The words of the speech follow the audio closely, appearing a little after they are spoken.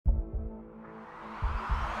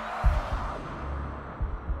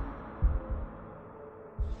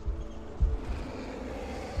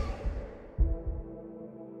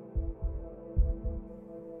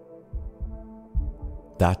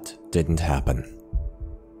That didn't happen.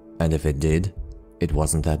 And if it did, it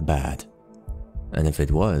wasn't that bad. And if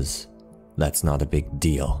it was, that's not a big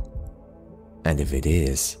deal. And if it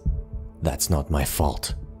is, that's not my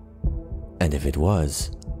fault. And if it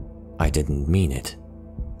was, I didn't mean it.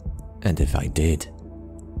 And if I did,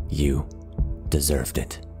 you deserved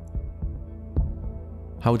it.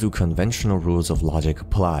 How do conventional rules of logic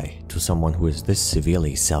apply to someone who is this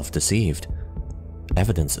severely self-deceived?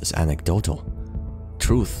 Evidence is anecdotal,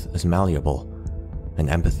 truth is malleable, and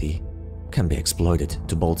empathy can be exploited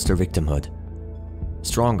to bolster victimhood.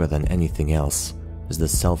 Stronger than anything else is the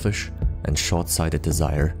selfish and short-sighted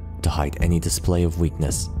desire to hide any display of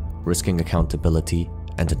weakness, risking accountability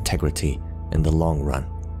and integrity in the long run.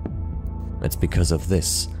 It's because of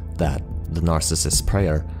this that the narcissist's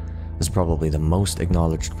prayer is probably the most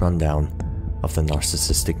acknowledged rundown of the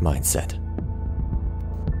narcissistic mindset.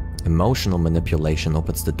 Emotional manipulation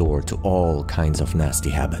opens the door to all kinds of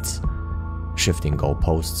nasty habits. Shifting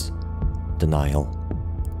goalposts, denial,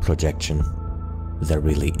 projection. There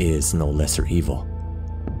really is no lesser evil.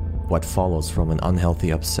 What follows from an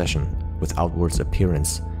unhealthy obsession with outward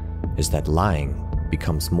appearance is that lying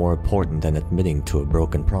becomes more important than admitting to a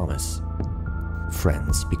broken promise.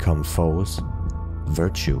 Friends become foes,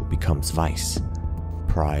 virtue becomes vice,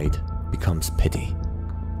 pride becomes pity.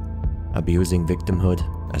 Abusing victimhood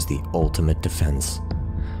as the ultimate defense,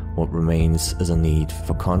 what remains is a need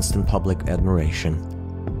for constant public admiration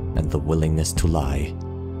and the willingness to lie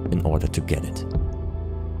in order to get it.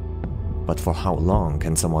 But for how long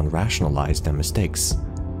can someone rationalize their mistakes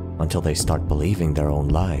until they start believing their own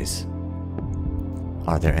lies?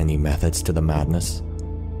 Are there any methods to the madness,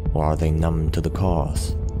 or are they numb to the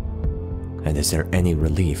cause? And is there any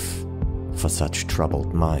relief for such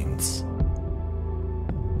troubled minds?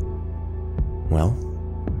 Well,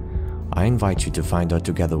 I invite you to find out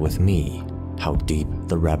together with me how deep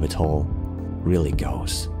the rabbit hole really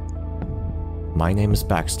goes. My name is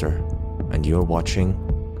Baxter, and you're watching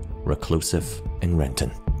Reclusive in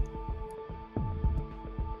Renton.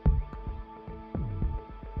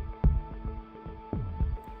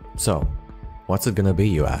 So, what's it gonna be,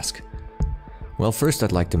 you ask? Well, first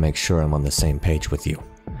I'd like to make sure I'm on the same page with you.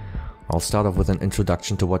 I'll start off with an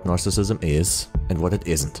introduction to what narcissism is and what it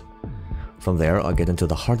isn't. From there, I'll get into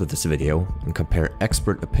the heart of this video and compare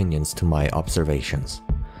expert opinions to my observations.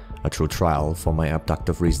 A true trial for my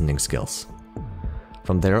abductive reasoning skills.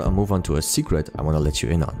 From there, I'll move on to a secret I want to let you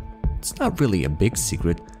in on. It's not really a big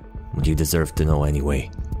secret, but you deserve to know anyway.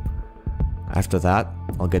 After that,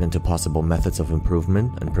 I'll get into possible methods of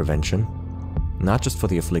improvement and prevention, not just for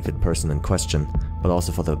the afflicted person in question, but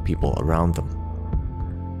also for the people around them.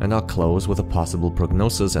 And I'll close with a possible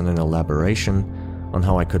prognosis and an elaboration on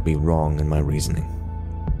how I could be wrong in my reasoning.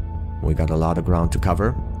 We got a lot of ground to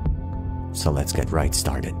cover, so let's get right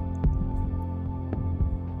started.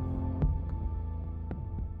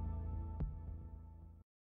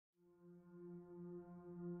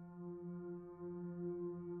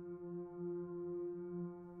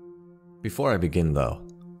 Before I begin though,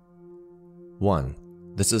 1.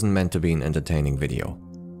 This isn't meant to be an entertaining video.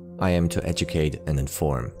 I am to educate and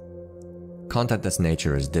inform. Content this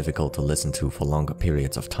nature is difficult to listen to for longer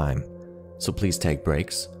periods of time, so please take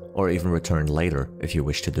breaks or even return later if you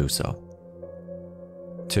wish to do so.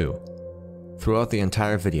 2. Throughout the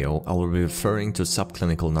entire video, I will be referring to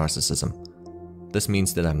subclinical narcissism. This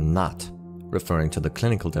means that I'm not referring to the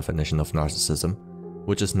clinical definition of narcissism,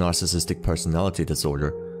 which is narcissistic personality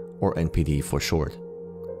disorder, or NPD for short.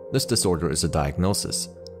 This disorder is a diagnosis,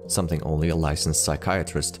 something only a licensed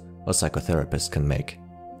psychiatrist or psychotherapist can make.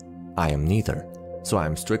 I am neither, so I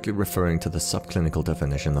am strictly referring to the subclinical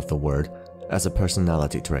definition of the word as a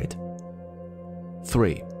personality trait.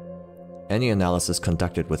 3. Any analysis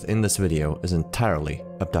conducted within this video is entirely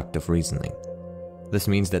abductive reasoning. This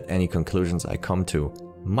means that any conclusions I come to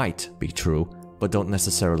might be true, but don't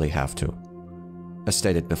necessarily have to. As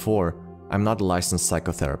stated before, I'm not a licensed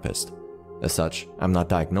psychotherapist. As such, I'm not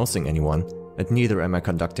diagnosing anyone, and neither am I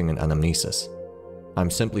conducting an anamnesis. I'm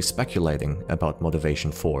simply speculating about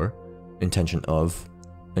motivation for, intention of,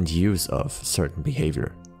 and use of certain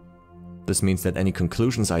behavior. This means that any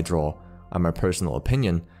conclusions I draw are my personal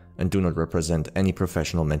opinion and do not represent any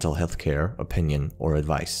professional mental health care, opinion, or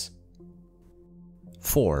advice.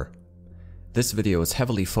 4. This video is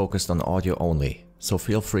heavily focused on audio only, so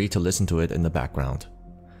feel free to listen to it in the background.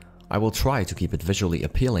 I will try to keep it visually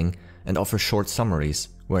appealing and offer short summaries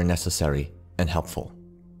where necessary and helpful.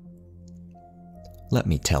 Let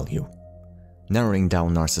me tell you, narrowing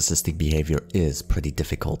down narcissistic behavior is pretty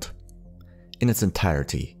difficult. In its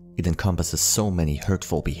entirety, it encompasses so many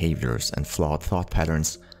hurtful behaviors and flawed thought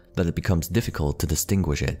patterns that it becomes difficult to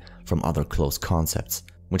distinguish it from other close concepts,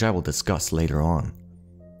 which I will discuss later on.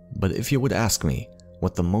 But if you would ask me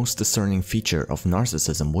what the most discerning feature of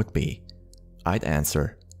narcissism would be, I'd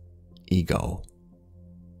answer ego.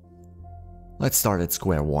 Let's start at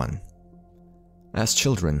square one. As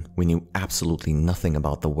children, we knew absolutely nothing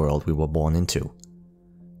about the world we were born into.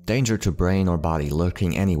 Danger to brain or body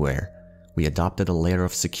lurking anywhere, we adopted a layer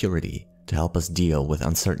of security to help us deal with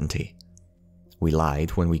uncertainty. We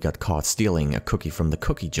lied when we got caught stealing a cookie from the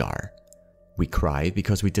cookie jar. We cried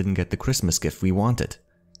because we didn't get the Christmas gift we wanted.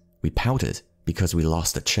 We pouted because we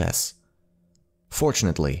lost at chess.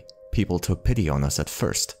 Fortunately, people took pity on us at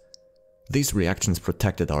first. These reactions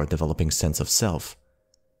protected our developing sense of self.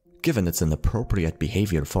 Given it's an appropriate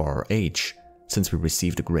behavior for our age, since we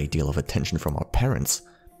received a great deal of attention from our parents,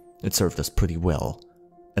 it served us pretty well,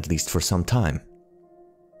 at least for some time.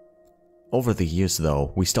 Over the years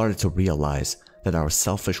though, we started to realize that our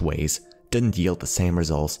selfish ways didn't yield the same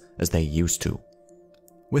results as they used to.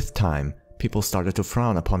 With time, people started to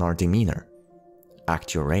frown upon our demeanor.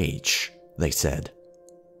 "Act your age," they said.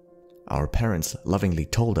 Our parents lovingly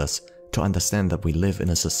told us to understand that we live in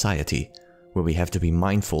a society where we have to be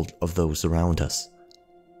mindful of those around us.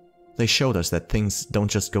 They showed us that things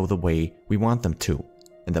don't just go the way we want them to,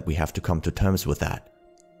 and that we have to come to terms with that.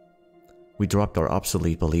 We dropped our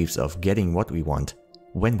obsolete beliefs of getting what we want,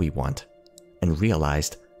 when we want, and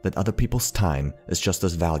realized that other people's time is just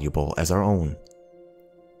as valuable as our own.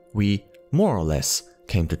 We, more or less,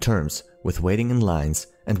 came to terms with waiting in lines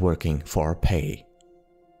and working for our pay.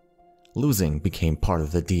 Losing became part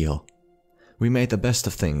of the deal. We made the best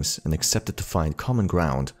of things and accepted to find common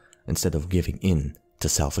ground instead of giving in to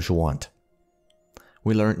selfish want.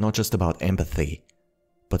 We learned not just about empathy,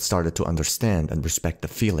 but started to understand and respect the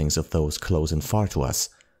feelings of those close and far to us,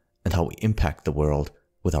 and how we impact the world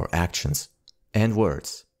with our actions and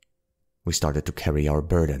words. We started to carry our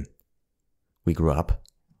burden. We grew up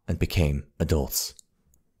and became adults.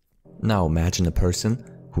 Now imagine a person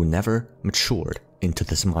who never matured into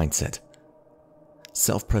this mindset.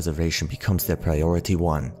 Self-preservation becomes their priority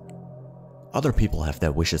one. Other people have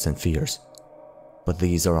their wishes and fears, but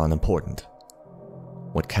these are unimportant.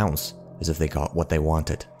 What counts is if they got what they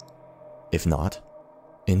wanted. If not,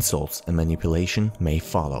 insults and manipulation may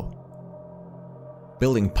follow.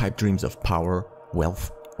 Building pipe dreams of power,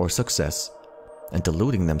 wealth, or success, and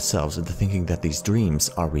deluding themselves into thinking that these dreams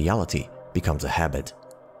are reality becomes a habit.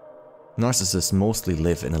 Narcissists mostly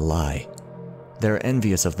live in a lie. They're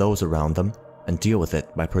envious of those around them and deal with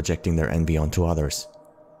it by projecting their envy onto others.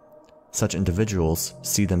 Such individuals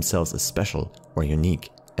see themselves as special or unique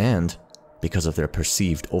and, because of their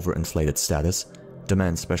perceived overinflated status,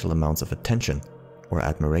 demand special amounts of attention or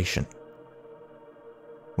admiration.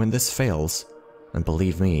 When this fails, and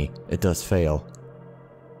believe me, it does fail,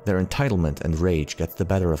 their entitlement and rage gets the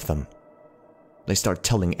better of them. They start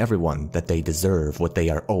telling everyone that they deserve what they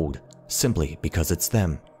are owed simply because it's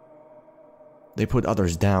them. They put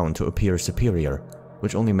others down to appear superior,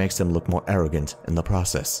 which only makes them look more arrogant in the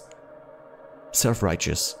process.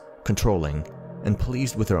 Self-righteous, controlling, and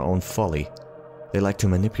pleased with their own folly, they like to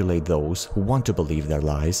manipulate those who want to believe their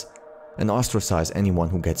lies, and ostracize anyone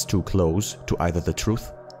who gets too close to either the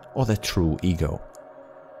truth or their true ego.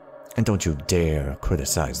 And don't you dare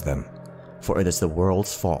criticize them, for it is the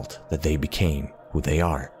world's fault that they became who they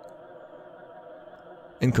are.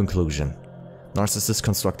 In conclusion, narcissists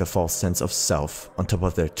construct a false sense of self on top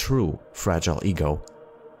of their true, fragile ego,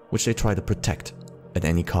 which they try to protect at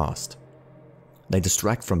any cost. They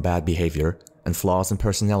distract from bad behavior and flaws in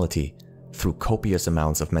personality through copious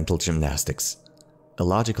amounts of mental gymnastics,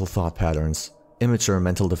 illogical thought patterns, immature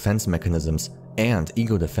mental defense mechanisms, and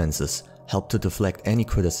ego defenses help to deflect any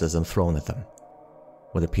criticism thrown at them.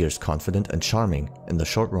 What appears confident and charming in the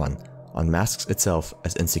short run unmasks itself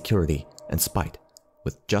as insecurity and spite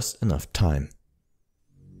with just enough time.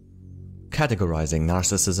 Categorizing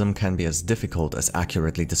narcissism can be as difficult as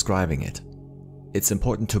accurately describing it. It's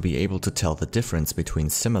important to be able to tell the difference between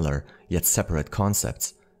similar yet separate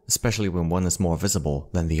concepts, especially when one is more visible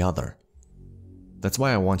than the other. That's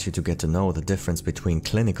why I want you to get to know the difference between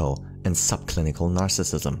clinical and subclinical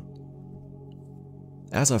narcissism.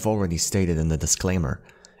 As I've already stated in the disclaimer,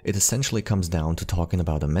 it essentially comes down to talking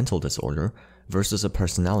about a mental disorder versus a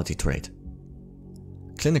personality trait.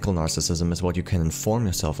 Clinical narcissism is what you can inform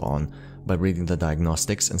yourself on by reading the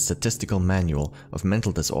Diagnostics and Statistical Manual of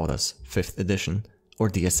Mental Disorders, 5th edition, or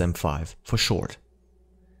DSM-5 for short.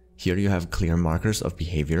 Here you have clear markers of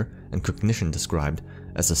behavior and cognition described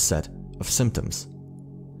as a set of symptoms.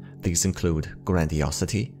 These include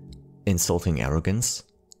grandiosity, insulting arrogance,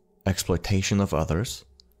 exploitation of others,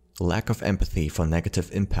 lack of empathy for negative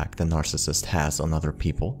impact the narcissist has on other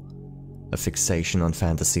people, a fixation on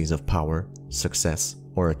fantasies of power, success,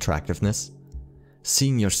 or attractiveness,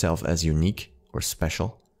 seeing yourself as unique or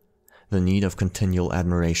special, the need of continual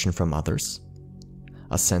admiration from others,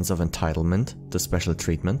 a sense of entitlement to special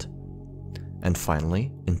treatment, and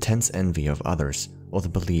finally, intense envy of others or the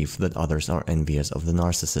belief that others are envious of the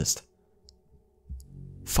narcissist.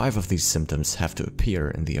 5 of these symptoms have to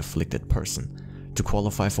appear in the afflicted person to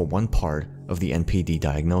qualify for one part of the NPD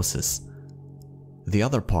diagnosis. The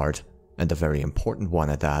other part, and a very important one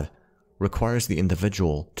at that, requires the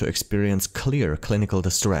individual to experience clear clinical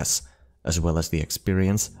distress as well as the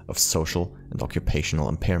experience of social and occupational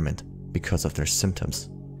impairment because of their symptoms.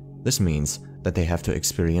 This means that they have to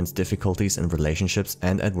experience difficulties in relationships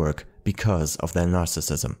and at work because of their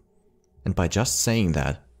narcissism. And by just saying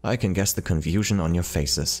that, I can guess the confusion on your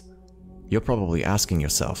faces. You're probably asking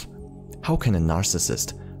yourself, how can a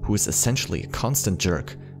narcissist, who is essentially a constant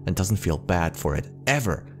jerk and doesn't feel bad for it,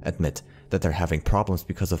 ever admit that they're having problems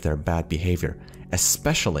because of their bad behavior,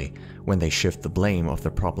 especially when they shift the blame of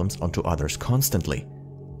their problems onto others constantly?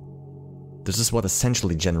 This is what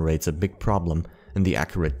essentially generates a big problem in the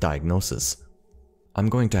accurate diagnosis. I'm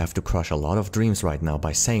going to have to crush a lot of dreams right now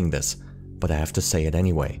by saying this, but I have to say it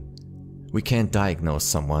anyway. We can't diagnose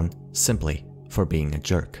someone simply for being a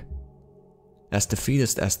jerk. As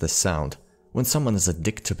defeatist as this sounds, when someone is a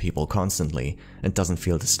dick to people constantly and doesn't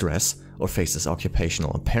feel distress or faces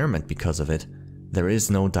occupational impairment because of it, there is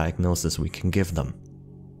no diagnosis we can give them.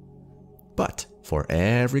 But for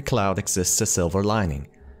every cloud exists a silver lining.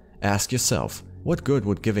 Ask yourself, what good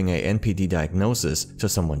would giving a NPD diagnosis to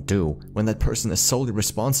someone do when that person is solely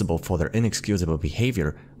responsible for their inexcusable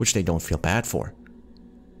behavior which they don't feel bad for?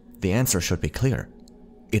 The answer should be clear.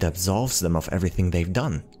 It absolves them of everything they've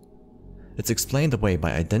done. It's explained away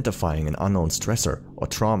by identifying an unknown stressor or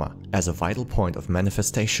trauma as a vital point of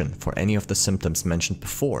manifestation for any of the symptoms mentioned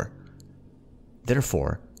before.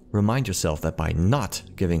 Therefore, remind yourself that by not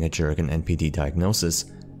giving a jerk an NPD diagnosis,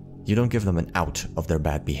 you don't give them an out of their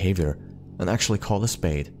bad behavior and actually call a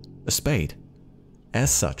spade a spade.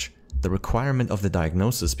 As such, the requirement of the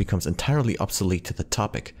diagnosis becomes entirely obsolete to the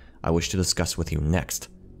topic I wish to discuss with you next: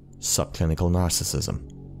 subclinical narcissism.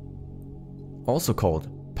 Also called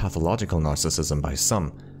pathological narcissism by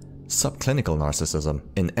some, subclinical narcissism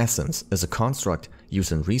in essence is a construct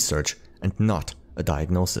used in research and not a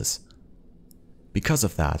diagnosis. Because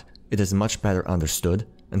of that, it is much better understood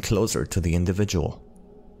and closer to the individual.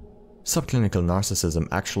 Subclinical narcissism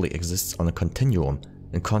actually exists on a continuum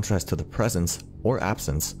in contrast to the presence or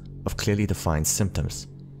absence of clearly defined symptoms.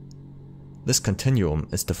 This continuum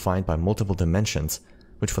is defined by multiple dimensions,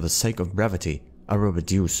 which for the sake of brevity I will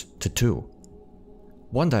reduce to 2.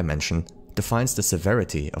 One dimension defines the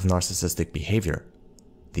severity of narcissistic behavior.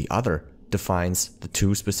 The other defines the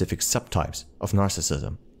 2 specific subtypes of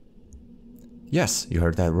narcissism. Yes, you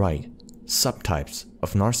heard that right. Subtypes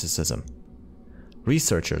of narcissism.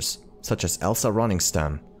 Researchers such as Elsa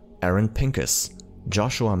Roningstam, Aaron Pincus,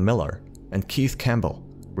 Joshua Miller, and Keith Campbell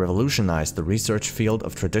revolutionized the research field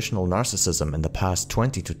of traditional narcissism in the past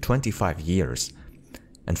 20 to 25 years,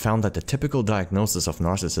 and found that the typical diagnosis of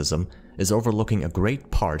narcissism is overlooking a great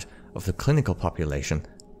part of the clinical population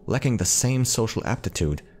lacking the same social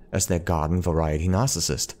aptitude as their garden variety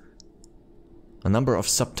narcissist. A number of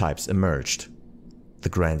subtypes emerged: the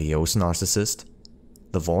grandiose narcissist,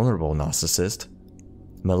 the vulnerable narcissist,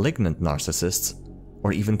 malignant narcissists,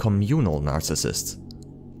 or even communal narcissists.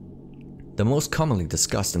 The most commonly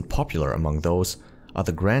discussed and popular among those are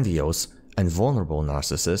the grandiose and vulnerable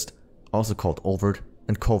narcissist, also called overt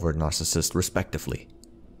and covert narcissist respectively.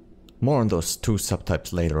 More on those 2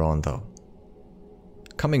 subtypes later on though.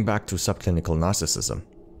 Coming back to subclinical narcissism,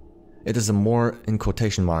 it is a more, in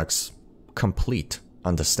quotation marks, complete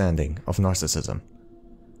understanding of narcissism.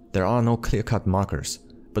 There are no clear-cut markers,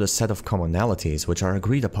 but a set of commonalities which are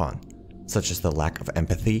agreed upon, such as the lack of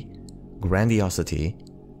empathy, grandiosity,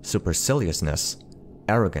 superciliousness,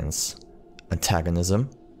 arrogance, antagonism,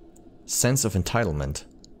 sense of entitlement,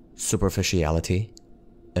 superficiality,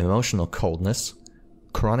 emotional coldness,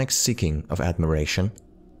 chronic seeking of admiration,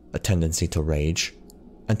 a tendency to rage,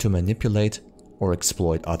 and to manipulate or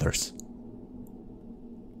exploit others.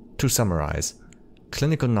 To summarize,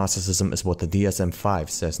 clinical narcissism is what the DSM-5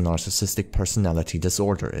 says narcissistic personality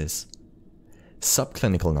disorder is.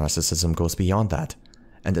 Subclinical narcissism goes beyond that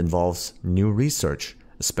and involves new research,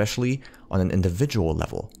 especially on an individual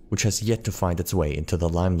level, which has yet to find its way into the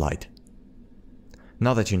limelight.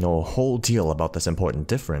 Now that you know a whole deal about this important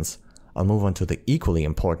difference, I'll move on to the equally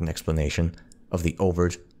important explanation of the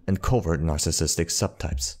overt and covert narcissistic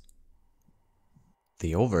subtypes.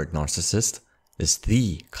 The overt narcissist is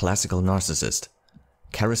the classical narcissist.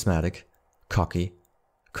 Charismatic, cocky,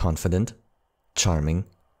 confident, charming,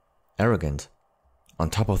 arrogant, on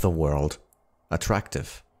top of the world,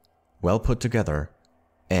 attractive, well put together,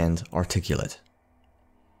 and articulate.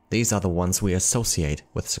 These are the ones we associate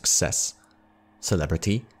with success,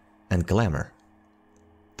 celebrity, and glamour.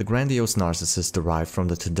 The grandiose narcissist derive from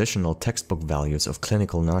the traditional textbook values of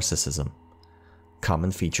clinical narcissism.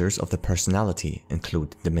 Common features of the personality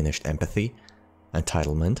include diminished empathy,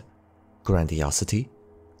 entitlement, grandiosity,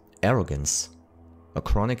 arrogance, a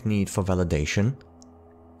chronic need for validation,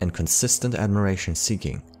 and consistent admiration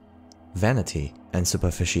seeking, vanity and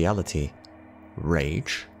superficiality,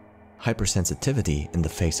 rage, hypersensitivity in the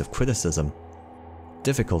face of criticism,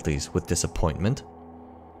 difficulties with disappointment,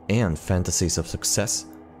 and fantasies of success,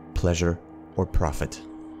 pleasure, or profit.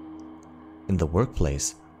 In the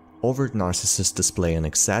workplace, overt narcissists display an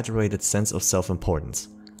exaggerated sense of self-importance,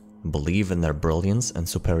 believe in their brilliance and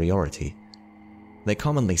superiority. They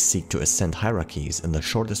commonly seek to ascend hierarchies in the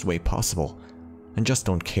shortest way possible, and just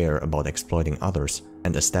don't care about exploiting others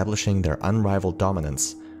and establishing their unrivaled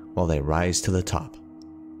dominance while they rise to the top.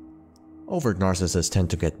 Overt narcissists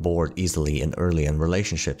tend to get bored easily and early in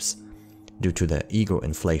relationships, due to their ego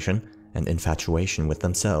inflation and infatuation with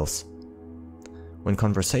themselves. When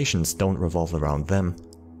conversations don't revolve around them,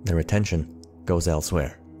 their attention goes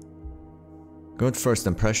elsewhere. Good first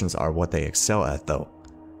impressions are what they excel at though.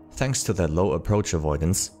 Thanks to their low approach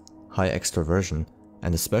avoidance, high extroversion,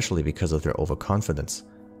 and especially because of their overconfidence,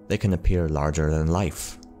 they can appear larger than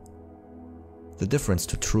life. The difference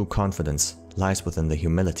to true confidence lies within the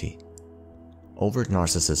humility. Overt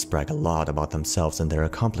narcissists brag a lot about themselves and their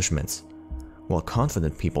accomplishments, while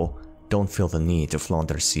confident people don't feel the need to flaunt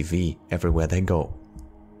their CV everywhere they go.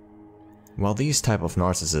 While these type of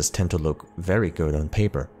narcissists tend to look very good on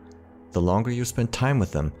paper, the longer you spend time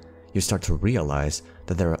with them, you start to realize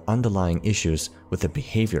that there are underlying issues with their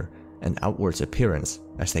behavior and outward appearance,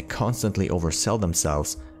 as they constantly oversell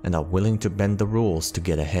themselves and are willing to bend the rules to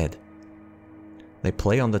get ahead. They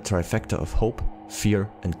play on the trifecta of hope, fear,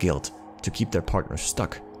 and guilt to keep their partner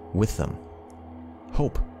stuck with them.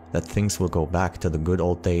 Hope that things will go back to the good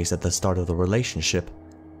old days at the start of the relationship.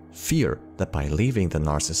 Fear that by leaving the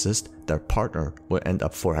narcissist, their partner will end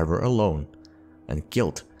up forever alone. And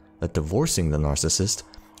guilt that divorcing the narcissist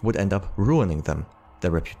would end up ruining them,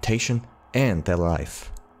 their reputation, and their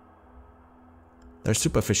life. Their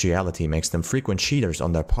superficiality makes them frequent cheaters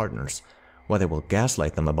on their partners, while they will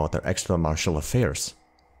gaslight them about their extramarital affairs.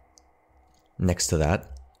 Next to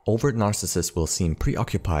that, overt narcissists will seem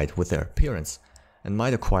preoccupied with their appearance and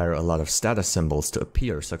might acquire a lot of status symbols to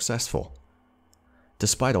appear successful.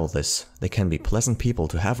 Despite all this, they can be pleasant people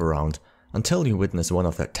to have around until you witness one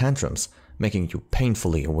of their tantrums, making you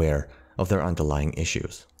painfully aware of their underlying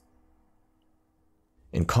issues.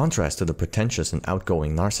 In contrast to the pretentious and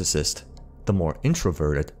outgoing narcissist, the more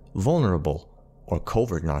introverted, vulnerable, or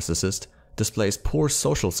covert narcissist displays poor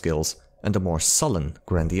social skills and a more sullen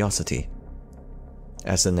grandiosity.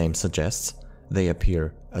 As the name suggests, they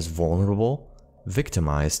appear as vulnerable,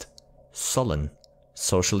 victimized, sullen,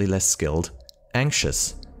 socially less skilled,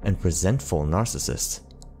 anxious, and resentful narcissists.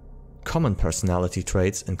 Common personality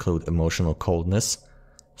traits include emotional coldness,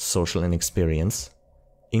 social inexperience,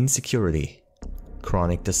 insecurity,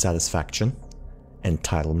 chronic dissatisfaction,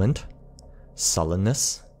 entitlement,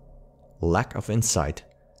 sullenness, lack of insight,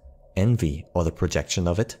 envy or the projection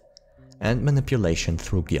of it, and manipulation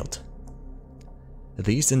through guilt.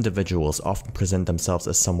 These individuals often present themselves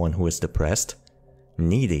as someone who is depressed,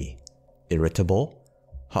 needy, irritable,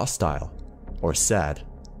 hostile, or sad,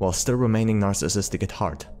 while still remaining narcissistic at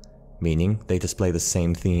heart, meaning they display the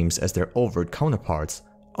same themes as their overt counterparts,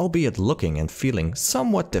 albeit looking and feeling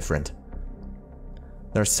somewhat different.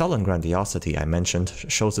 Their sullen grandiosity I mentioned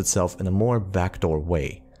shows itself in a more backdoor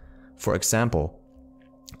way. For example,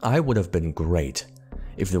 I would have been great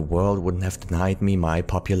if the world wouldn't have denied me my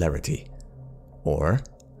popularity. Or,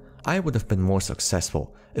 I would have been more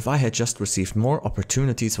successful if I had just received more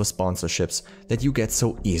opportunities for sponsorships that you get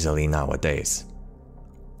so easily nowadays.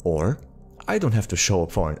 Or, I don't have to show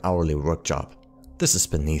up for an hourly work job. This is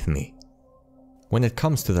beneath me. When it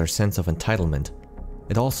comes to their sense of entitlement,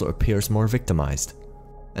 it also appears more victimized.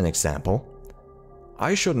 An example: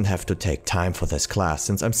 I shouldn't have to take time for this class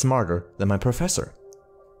since I'm smarter than my professor.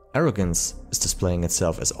 Arrogance is displaying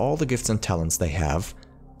itself as all the gifts and talents they have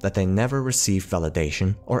that they never receive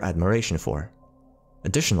validation or admiration for.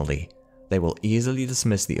 Additionally, they will easily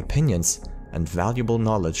dismiss the opinions and valuable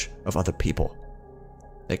knowledge of other people.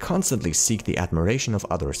 They constantly seek the admiration of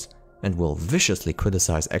others and will viciously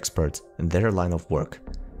criticize experts in their line of work,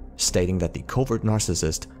 stating that the covert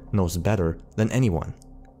narcissist knows better than anyone.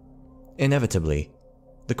 Inevitably,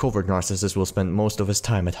 the covert narcissist will spend most of his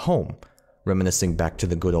time at home, reminiscing back to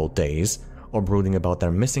the good old days or brooding about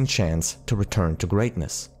their missing chance to return to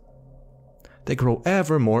greatness. They grow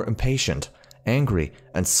ever more impatient, angry,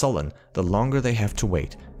 and sullen the longer they have to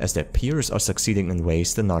wait, as their peers are succeeding in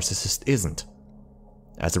ways the narcissist isn't.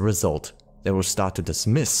 As a result, they will start to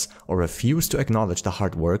dismiss or refuse to acknowledge the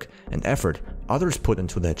hard work and effort others put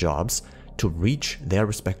into their jobs to reach their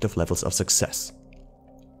respective levels of success.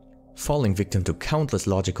 Falling victim to countless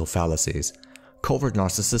logical fallacies, covert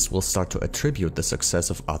narcissists will start to attribute the success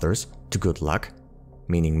of others to good luck,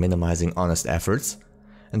 meaning minimizing honest efforts,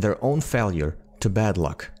 and their own failure to bad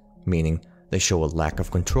luck, meaning they show a lack of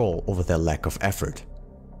control over their lack of effort.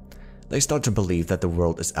 They start to believe that the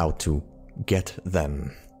world is out to get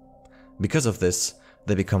them. Because of this,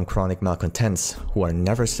 they become chronic malcontents who are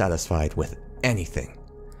never satisfied with anything.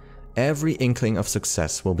 Every inkling of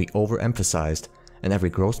success will be overemphasized and every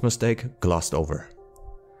gross mistake glossed over.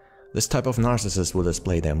 This type of narcissist will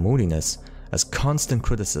display their moodiness as constant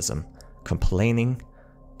criticism, complaining,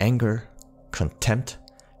 anger, contempt,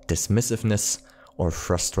 dismissiveness, or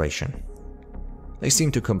frustration. They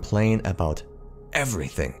seem to complain about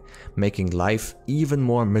everything, making life even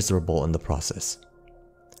more miserable in the process.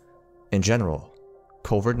 In general,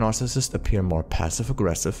 covert narcissists appear more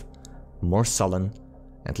passive-aggressive, more sullen,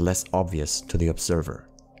 and less obvious to the observer.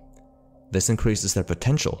 This increases their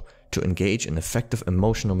potential to engage in effective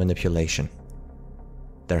emotional manipulation.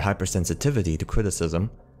 Their hypersensitivity to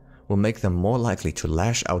criticism will make them more likely to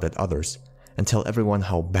lash out at others and tell everyone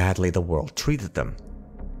how badly the world treated them.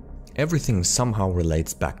 Everything somehow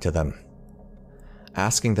relates back to them.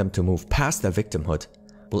 Asking them to move past their victimhood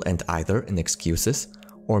will end either in excuses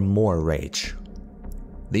or more rage.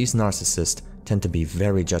 These narcissists tend to be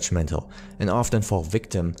very judgmental and often fall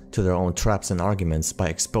victim to their own traps and arguments by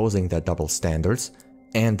exposing their double standards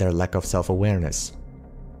and their lack of self-awareness.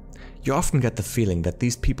 You often get the feeling that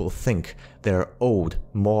these people think they are owed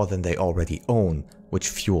more than they already own, which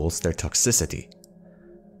fuels their toxicity.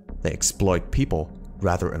 They exploit people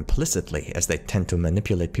rather implicitly, as they tend to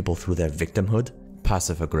manipulate people through their victimhood,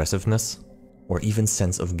 passive aggressiveness, or even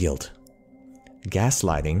sense of guilt.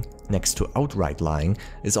 Gaslighting, next to outright lying,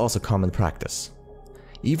 is also common practice,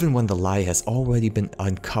 even when the lie has already been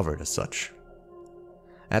uncovered as such.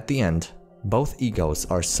 At the end, both egos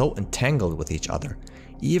are so entangled with each other,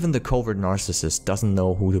 even the covert narcissist doesn't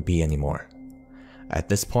know who to be anymore. At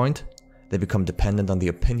this point, they become dependent on the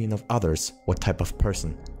opinion of others what type of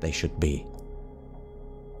person they should be.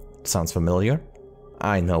 Sounds familiar?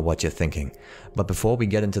 I know what you're thinking, but before we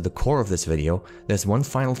get into the core of this video, there's one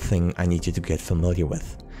final thing I need you to get familiar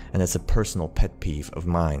with, and it's a personal pet peeve of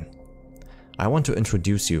mine. I want to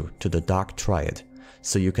introduce you to the Dark Triad,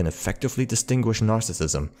 so you can effectively distinguish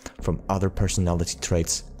narcissism from other personality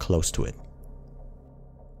traits close to it.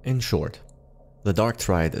 In short, the Dark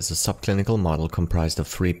Triad is a subclinical model comprised of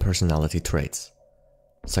 3 personality traits: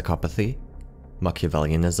 psychopathy,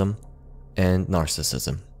 Machiavellianism, and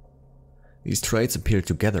narcissism. These traits appear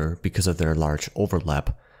together because of their large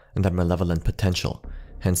overlap and their malevolent potential,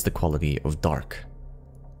 hence the quality of dark.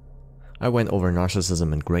 I went over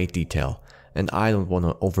narcissism in great detail, and I don't want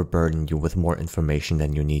to overburden you with more information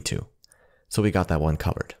than you need to, so we got that one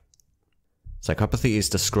covered. Psychopathy is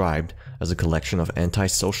described as a collection of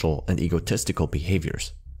antisocial and egotistical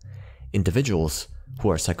behaviors. Individuals who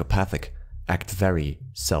are psychopathic act very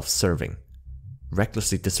self-serving,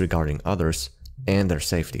 recklessly disregarding others and their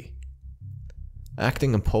safety.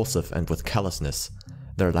 Acting impulsive and with callousness,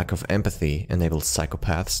 their lack of empathy enables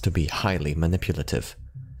psychopaths to be highly manipulative.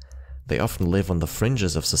 They often live on the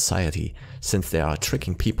fringes of society since they are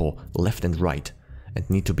tricking people left and right and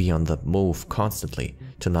need to be on the move constantly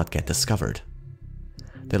to not get discovered.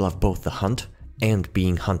 They love both the hunt and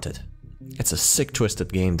being hunted. It's a sick,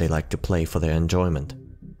 twisted game they like to play for their enjoyment.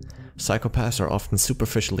 Psychopaths are often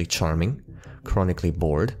superficially charming, chronically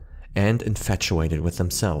bored, and infatuated with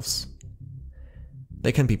themselves.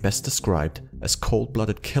 They can be best described as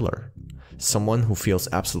cold-blooded killer, someone who feels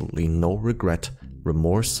absolutely no regret,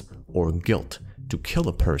 remorse, or guilt to kill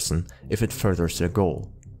a person if it furthers their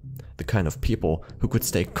goal. The kind of people who could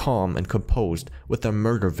stay calm and composed with their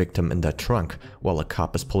murder victim in their trunk while a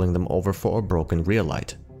cop is pulling them over for a broken rear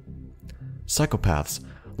light. Psychopaths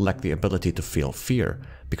lack the ability to feel fear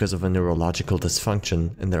because of a neurological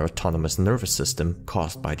dysfunction in their autonomous nervous system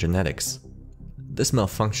caused by genetics. This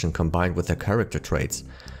malfunction, combined with their character traits,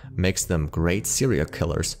 makes them great serial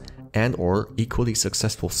killers and/or equally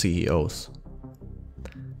successful CEOs.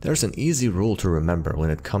 There's an easy rule to remember when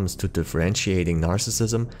it comes to differentiating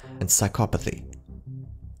narcissism and psychopathy.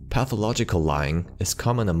 Pathological lying is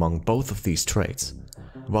common among both of these traits.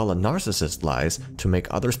 While a narcissist lies to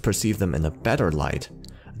make others perceive them in a better light,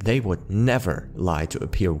 they would never lie to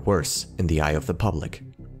appear worse in the eye of the public.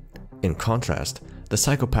 In contrast, the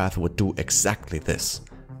psychopath would do exactly this,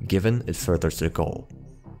 given it furthers their goal.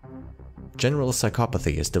 General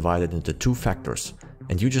psychopathy is divided into two factors,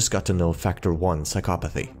 and you just got to know factor 1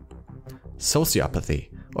 psychopathy. Sociopathy,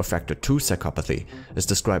 or factor 2 psychopathy, is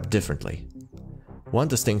described differently. One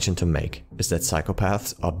distinction to make is that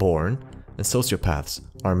psychopaths are born and sociopaths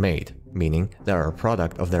are made, meaning they are a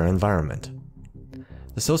product of their environment.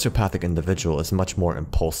 The sociopathic individual is much more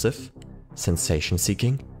impulsive,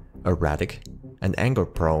 sensation-seeking, erratic, and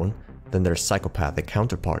anger-prone than their psychopathic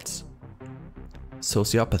counterparts.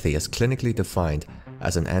 Sociopathy is clinically defined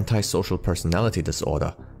as an antisocial personality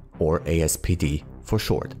disorder, or ASPD for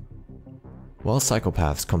short. While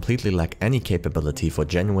psychopaths completely lack any capability for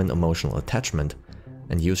genuine emotional attachment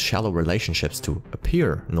and use shallow relationships to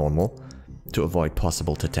appear normal to avoid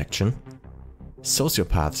possible detection,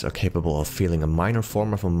 sociopaths are capable of feeling a minor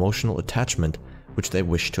form of emotional attachment which they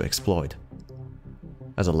wish to exploit.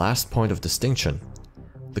 As a last point of distinction,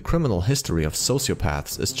 the criminal history of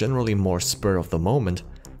sociopaths is generally more spur of the moment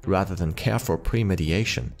rather than care for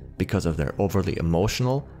premeditation because of their overly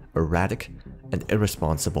emotional, erratic, and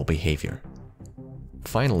irresponsible behavior.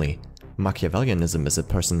 Finally, Machiavellianism is a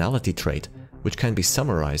personality trait which can be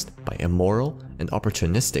summarized by immoral and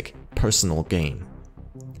opportunistic personal gain.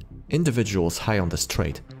 Individuals high on this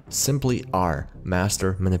trait simply are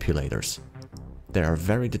master manipulators. They are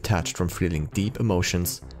very detached from feeling deep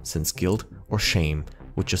emotions, since guilt or shame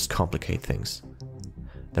would just complicate things.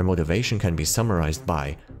 Their motivation can be summarized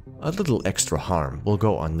by a little extra harm will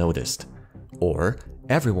go unnoticed, or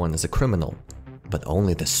everyone is a criminal, but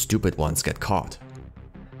only the stupid ones get caught.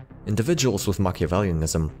 Individuals with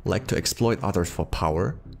Machiavellianism like to exploit others for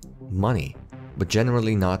power, money, but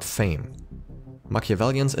generally not fame.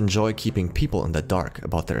 Machiavellians enjoy keeping people in the dark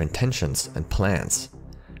about their intentions and plans.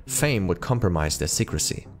 Fame would compromise their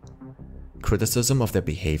secrecy. Criticism of their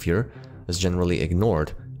behavior is generally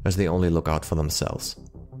ignored as they only look out for themselves.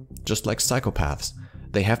 Just like psychopaths,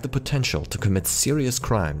 they have the potential to commit serious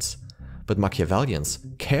crimes, but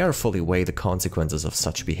Machiavellians carefully weigh the consequences of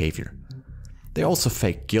such behavior. They also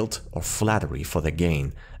fake guilt or flattery for their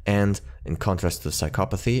gain and, in contrast to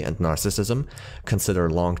psychopathy and narcissism, consider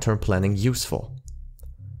long-term planning useful.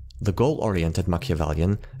 The goal-oriented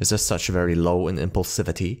Machiavellian is as such very low in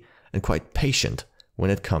impulsivity and quite patient when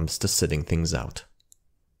it comes to sitting things out.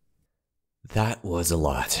 That was a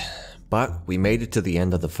lot, but we made it to the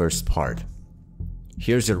end of the first part.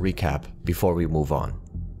 Here's your recap before we move on.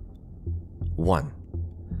 1.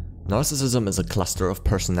 Narcissism is a cluster of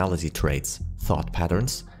personality traits, thought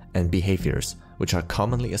patterns, and behaviors which are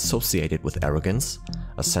commonly associated with arrogance,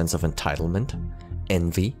 a sense of entitlement,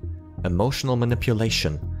 envy, emotional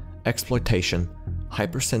manipulation, exploitation,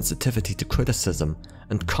 hypersensitivity to criticism,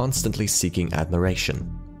 and constantly seeking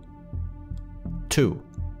admiration. 2.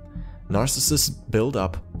 Narcissists build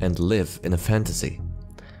up and live in a fantasy.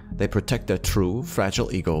 They protect their true,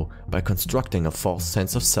 fragile ego by constructing a false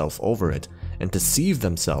sense of self over it and deceive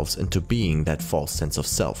themselves into being that false sense of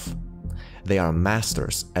self. They are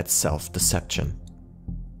masters at self-deception.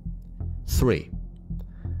 3.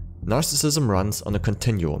 Narcissism runs on a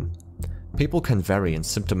continuum. People can vary in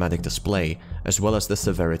symptomatic display as well as the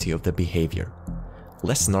severity of their behavior.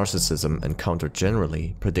 Less narcissism encountered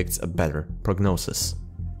generally predicts a better prognosis.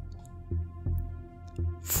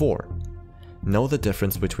 4. Know the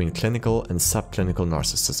difference between clinical and subclinical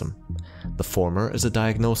narcissism. The former is a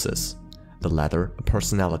diagnosis, the latter a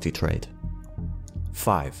personality trait.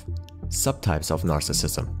 5. Subtypes of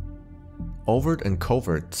narcissism. Overt and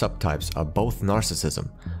covert subtypes are both narcissism,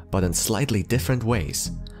 but in slightly different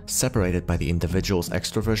ways, separated by the individual's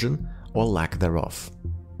extroversion or lack thereof.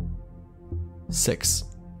 6.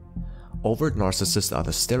 Overt narcissists are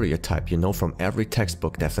the stereotype you know from every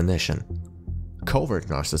textbook definition. Covert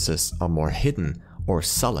narcissists are more hidden or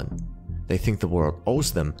sullen. They think the world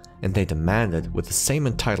owes them and they demand it with the same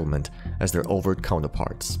entitlement as their overt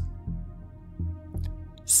counterparts.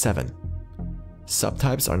 7.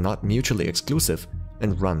 Subtypes are not mutually exclusive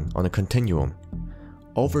and run on a continuum.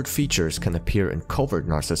 Overt features can appear in covert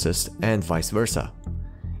narcissists and vice versa.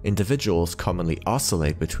 Individuals commonly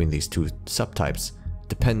oscillate between these two subtypes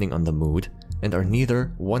depending on the mood and are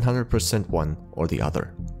neither 100% one or the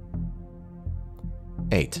other.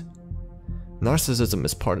 8. Narcissism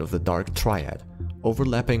is part of the dark triad,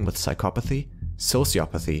 overlapping with psychopathy,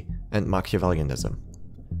 sociopathy, and Machiavellianism.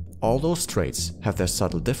 All those traits have their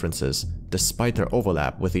subtle differences despite their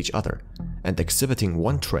overlap with each other, and exhibiting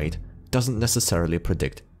one trait doesn't necessarily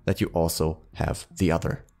predict that you also have the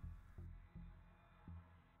other.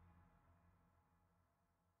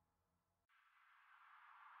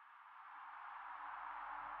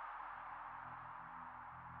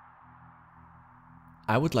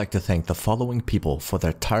 I would like to thank the following people for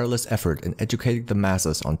their tireless effort in educating the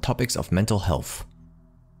masses on topics of mental health: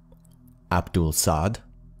 Abdul Saad,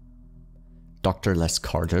 Dr. Les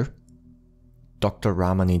Carter, Dr.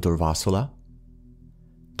 Ramani Durvasula,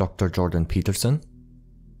 Dr. Jordan Peterson,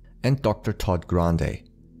 and Dr. Todd Grande.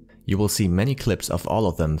 You will see many clips of all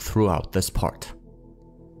of them throughout this part.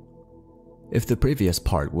 If the previous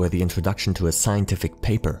part were the introduction to a scientific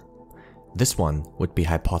paper, this one would be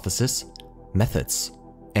hypothesis, methods,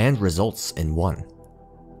 and results in one.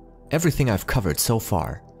 Everything I've covered so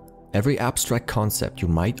far, every abstract concept you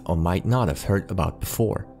might or might not have heard about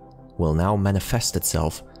before, will now manifest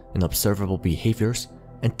itself in observable behaviors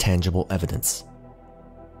and tangible evidence.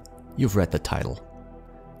 You've read the title.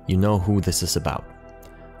 You know who this is about.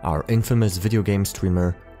 Our infamous video game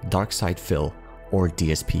streamer, Darkside Phil, or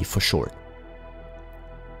DSP for short.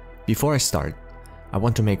 Before I start, I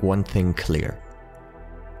want to make one thing clear.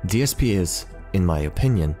 DSP is, in my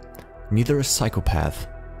opinion, neither a psychopath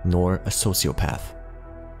nor a sociopath.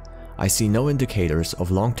 I see no indicators of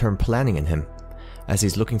long-term planning in him, as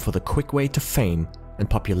he's looking for the quick way to fame and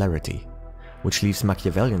popularity, which leaves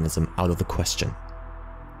Machiavellianism out of the question.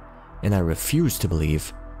 And I refuse to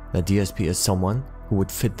believe that DSP is someone who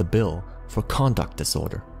would fit the bill for conduct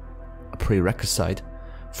disorder, a prerequisite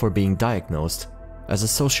for being diagnosed as a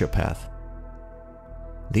sociopath.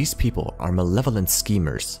 These people are malevolent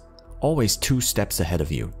schemers, always 2 steps ahead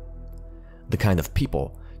of you. The kind of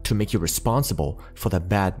people to make you responsible for that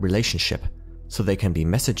bad relationship, so they can be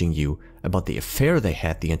messaging you about the affair they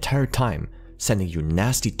had the entire time, sending you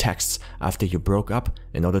nasty texts after you broke up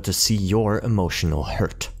in order to see your emotional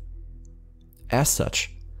hurt. As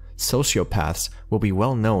such, sociopaths will be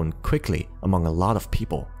well known quickly among a lot of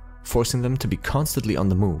people, forcing them to be constantly on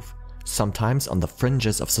the move, sometimes on the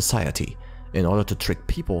fringes of society, in order to trick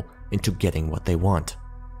people into getting what they want.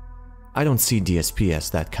 I don't see DSP as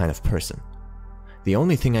that kind of person. The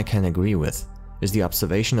only thing I can agree with is the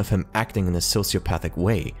observation of him acting in a sociopathic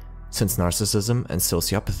way, since narcissism and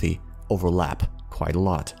sociopathy overlap quite a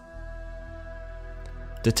lot.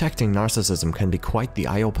 Detecting narcissism can be quite the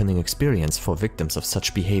eye-opening experience for victims of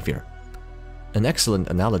such behavior. An excellent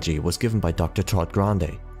analogy was given by Dr. Todd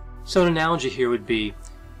Grande. So an analogy here would be,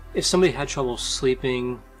 if somebody had trouble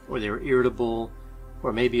sleeping, or they were irritable,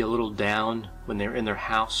 or maybe a little down when they're in their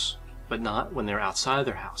house, but not when they're outside of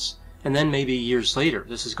their house. And then maybe years later,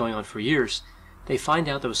 this is going on for years, they find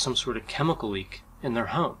out there was some sort of chemical leak in their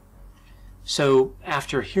home. So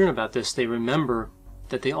after hearing about this, they remember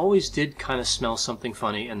that they always did kind of smell something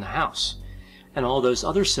funny in the house. And all those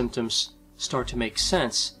other symptoms start to make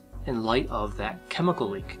sense in light of that chemical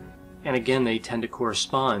leak. And again, they tend to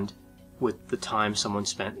correspond with the time someone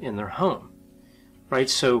spent in their home. Right?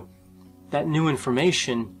 So that new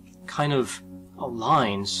information kind of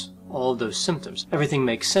aligns all of those symptoms. Everything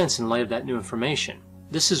makes sense in light of that new information.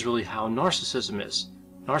 This is really how narcissism is.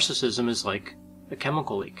 Narcissism is like a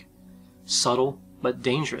chemical leak. Subtle, but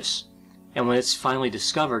dangerous. And when it's finally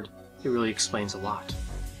discovered, it really explains a lot.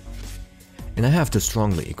 And I have to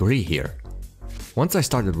strongly agree here. Once I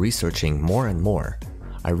started researching more and more,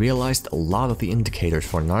 I realized a lot of the indicators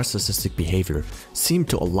for narcissistic behavior seemed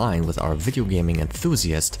to align with our video gaming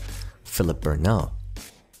enthusiast, Philip Burnell.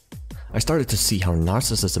 I started to see how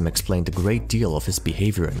narcissism explained a great deal of his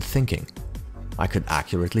behavior and thinking. I could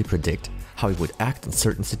accurately predict how he would act in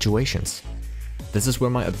certain situations. This is where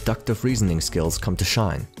my abductive reasoning skills come to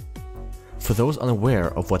shine. For those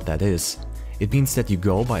unaware of what that is, it means that you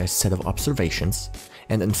go by a set of observations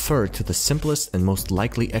and infer to the simplest and most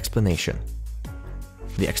likely explanation.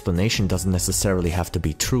 The explanation doesn't necessarily have to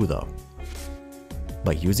be true though.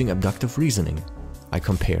 By using abductive reasoning, I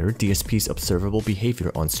compare DSP's observable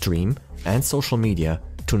behavior on stream and social media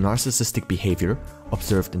to narcissistic behavior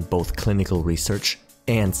observed in both clinical research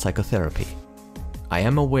and psychotherapy. I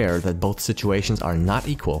am aware that both situations are not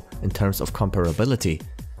equal in terms of comparability,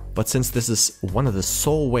 but since this is one of the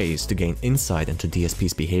sole ways to gain insight into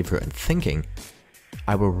DSP's behavior and thinking,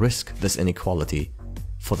 I will risk this inequality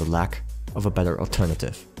for the lack of a better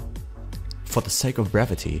alternative. For the sake of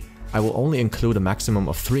brevity, I will only include a maximum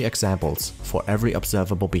of 3 examples for every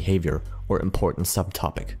observable behavior or important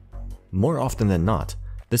subtopic. More often than not,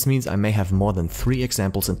 this means I may have more than 3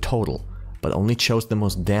 examples in total, but only chose the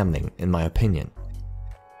most damning in my opinion.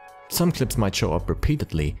 Some clips might show up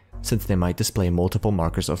repeatedly, since they might display multiple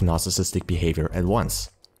markers of narcissistic behavior at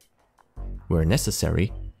once. Where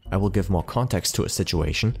necessary, I will give more context to a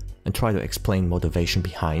situation and try to explain motivation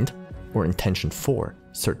behind or intention for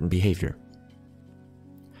certain behavior.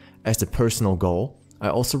 As the personal goal, I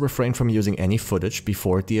also refrain from using any footage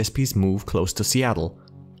before DSP's move close to Seattle,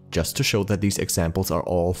 just to show that these examples are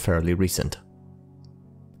all fairly recent.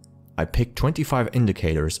 I picked 25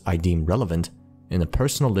 indicators I deem relevant in a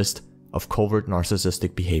personal list of covert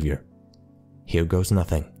narcissistic behavior. Here goes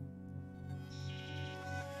nothing.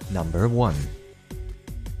 Number 1.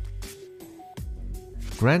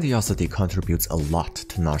 Grandiosity contributes a lot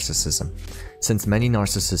to narcissism, since many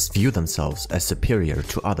narcissists view themselves as superior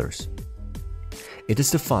to others. It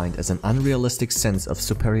is defined as an unrealistic sense of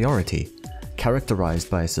superiority, characterized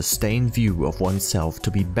by a sustained view of oneself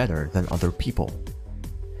to be better than other people.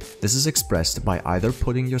 This is expressed by either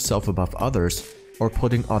putting yourself above others or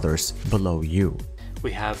putting others below you.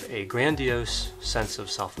 We have a grandiose sense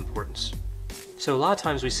of self-importance. So a lot of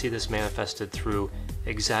times we see this manifested through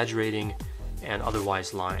exaggerating and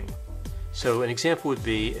otherwise lying. So an example would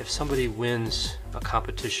be if somebody wins a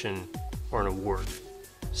competition or an award,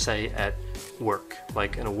 say at work,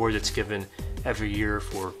 like an award that's given every year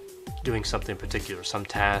for doing something particular, some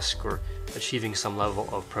task or achieving some level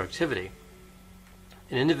of productivity.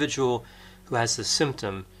 An individual who has this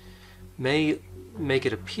symptom may make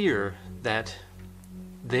it appear that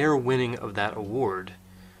their winning of that award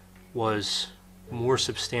was more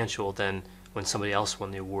substantial than when somebody else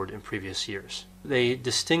won the award in previous years. They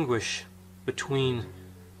distinguish between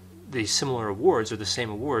the similar awards or the same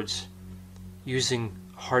awards using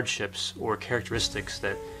hardships or characteristics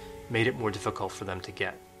that made it more difficult for them to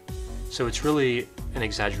get. So it's really an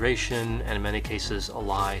exaggeration and in many cases a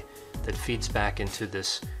lie that feeds back into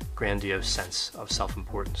this grandiose sense of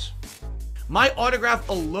self-importance. My autograph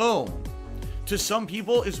alone to some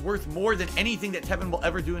people is worth more than anything that Tevin will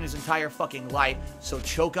ever do in his entire fucking life, so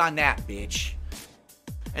choke on that, bitch.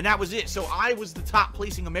 And that was it. So I was the top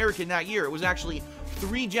placing American that year. It was actually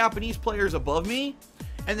 3 Japanese players above me,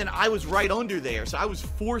 and then I was right under there. So I was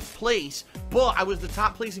 4th place, but I was the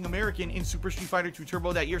top placing American in Super Street Fighter 2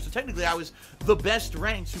 Turbo that year. So technically I was the best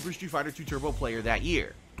ranked Super Street Fighter 2 Turbo player that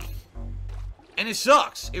year. And it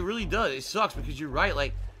sucks. It really does. It sucks because you're right.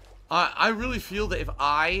 Like, I really feel that if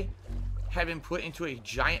I had been put into a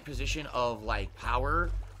giant position of, like, power,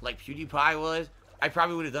 like PewDiePie was, I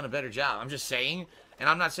probably would have done a better job. I'm just saying. And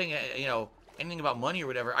I'm not saying, you know, anything about money or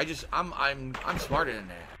whatever. I'm smarter than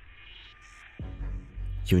that.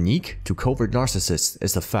 Unique to covert narcissists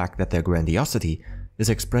is the fact that their grandiosity is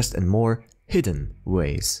expressed in more hidden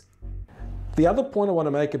ways. The other point I want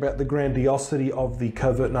to make about the grandiosity of the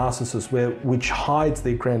covert narcissist, which hides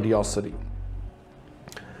their grandiosity,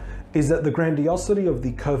 is that the grandiosity of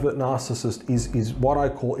the covert narcissist is what I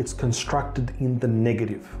call, it's constructed in the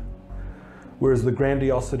negative. Whereas the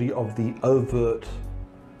grandiosity of the overt,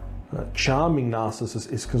 charming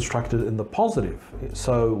narcissist is constructed in the positive.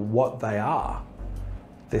 So what they are,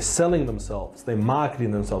 they're selling themselves, they're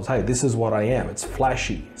marketing themselves. Hey, this is what I am. It's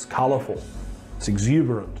flashy, it's colorful, it's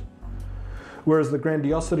exuberant. Whereas the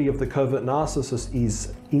grandiosity of the covert narcissist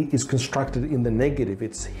is constructed in the negative.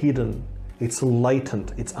 It's hidden, it's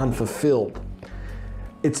latent, it's unfulfilled.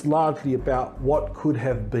 It's largely about what could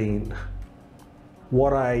have been,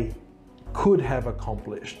 what I could have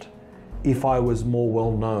accomplished if I was more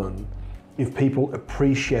well known, if people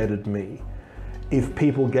appreciated me, if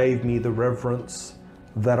people gave me the reverence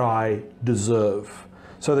that I deserve.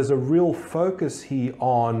 So there's a real focus here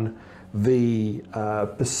on the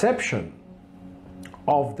perception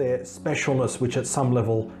of their specialness, which at some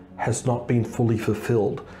level has not been fully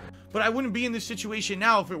fulfilled. But I wouldn't be in this situation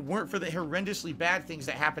now if it weren't for the horrendously bad things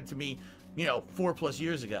that happened to me, you know, 4+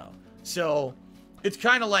 years ago. So it's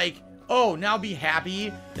kind of like, oh, now be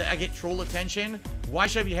happy that I get troll attention. Why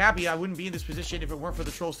should I be happy? I wouldn't be in this position if it weren't for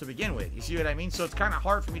the trolls to begin with. You see what I mean? So it's kind of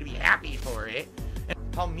hard for me to be happy for it.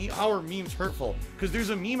 And how are memes hurtful? Because there's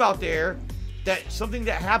a meme out there that something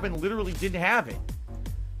that happened literally didn't happen,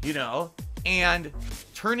 you know? And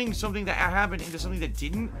turning something that happened into something that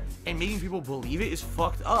didn't and making people believe it is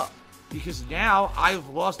fucked up. Because now I've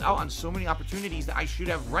lost out on so many opportunities that I should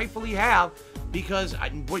have rightfully have because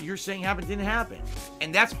what you're saying happened didn't happen.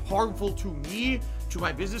 And that's harmful to me, to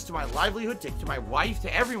my business, to my livelihood, to my wife,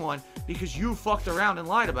 to everyone, because you fucked around and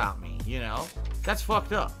lied about me, you know? That's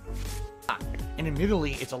fucked up. And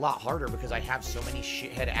admittedly, it's a lot harder because I have so many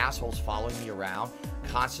shithead assholes following me around,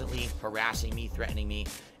 constantly harassing me, threatening me.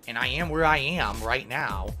 And I am where I am right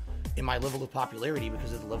now in my level of popularity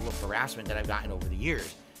because of the level of harassment that I've gotten over the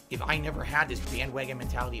years. If I never had this bandwagon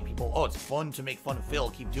mentality of people, oh, it's fun to make fun of Phil,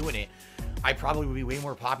 keep doing it, I probably would be way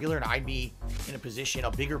more popular and I'd be in a position,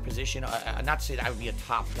 a bigger position, not to say that I would be a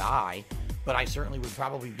top guy, but I certainly would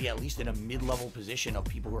probably be at least in a mid-level position of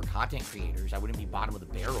people who are content creators. I wouldn't be bottom of the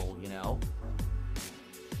barrel, you know?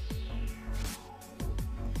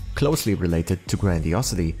 Closely related to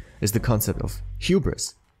grandiosity is the concept of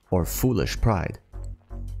hubris, or foolish pride.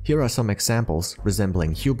 Here are some examples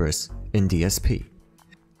resembling hubris in DSP.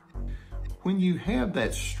 When you have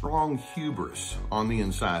that strong hubris on the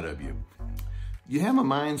inside of you, you have a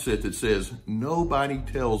mindset that says, nobody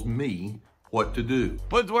tells me what to do.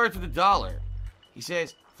 Put it worth for the dollar. He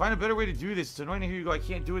says, find a better way to do this. It's annoying to hear you go, I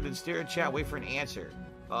can't do it, then stare in chat, wait for an answer.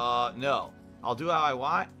 No. I'll do how I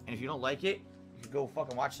want, and if you don't like it, you can go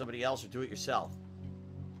fucking watch somebody else or do it yourself.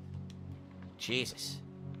 Jesus.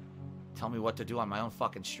 Tell me what to do on my own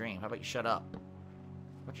fucking stream. How about you shut up?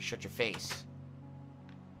 How about you shut your face?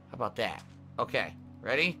 How about that? Okay,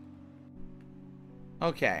 ready?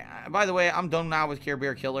 Okay, by the way, I'm done now with Care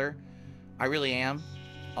Bear Killer. I really am.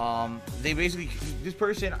 They basically, this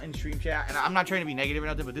person in stream chat, and I'm not trying to be negative or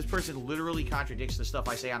nothing, but this person literally contradicts the stuff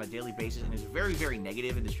I say on a daily basis and is very, very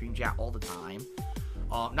negative in the stream chat all the time.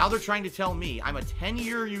 Now they're trying to tell me I'm a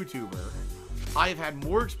 10-year YouTuber. I have had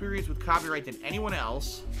more experience with copyright than anyone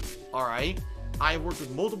else. All right. I have worked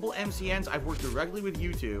with multiple MCNs. I've worked directly with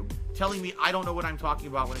YouTube, telling me I don't know what I'm talking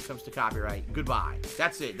about when it comes to copyright. Goodbye.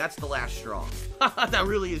 That's it. That's the last straw. That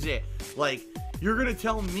really is it. Like, you're going to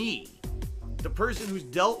tell me, the person who's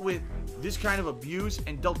dealt with this kind of abuse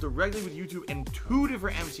and dealt directly with YouTube and 2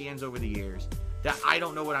 different MCNs over the years, that I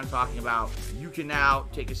don't know what I'm talking about. You can now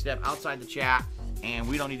take a step outside the chat, and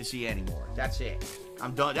we don't need to see you anymore. That's it.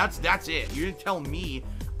 I'm done. That's it. You're going to tell me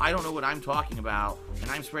I don't know what I'm talking about, and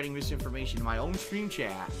I'm spreading misinformation in my own stream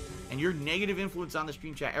chat, and your negative influence on the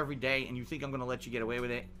stream chat every day, and you think I'm going to let you get away with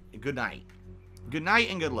it? Good night. Good night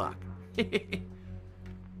and good luck.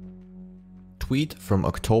 Tweet from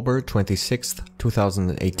October 26th,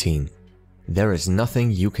 2018. There is nothing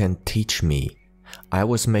you can teach me. I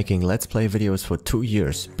was making Let's Play videos for 2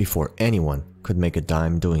 years before anyone could make a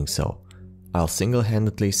dime doing so. I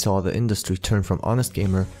single-handedly saw the industry turn from honest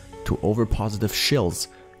gamer to over-positive shills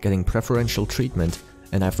getting preferential treatment,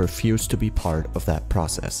 and I've refused to be part of that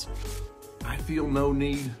process. I feel no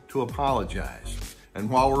need to apologize. And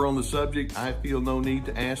while we're on the subject, I feel no need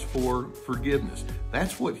to ask for forgiveness.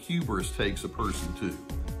 That's what hubris takes a person to.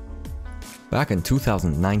 Back in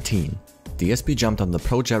 2019, DSP jumped on the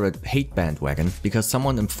ProJared hate bandwagon because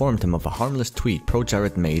someone informed him of a harmless tweet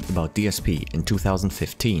ProJared made about DSP in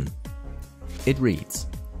 2015. It reads,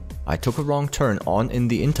 I took a wrong turn on in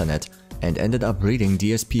the internet and ended up reading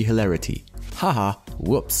DSP hilarity. Haha,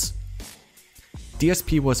 whoops.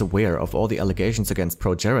 DSP was aware of all the allegations against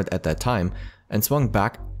ProJared at that time and swung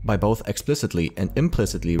back by both explicitly and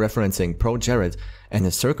implicitly referencing ProJared and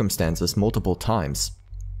his circumstances multiple times.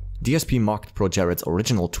 DSP mocked ProJared's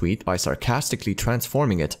original tweet by sarcastically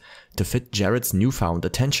transforming it to fit Jared's newfound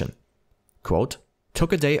attention. Quote,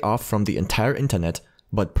 took a day off from the entire internet,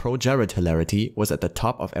 but ProJared hilarity was at the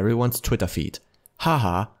top of everyone's Twitter feed.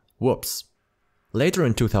 Haha, whoops. Later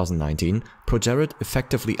in 2019, ProJared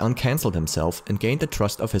effectively uncancelled himself and gained the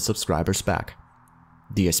trust of his subscribers back.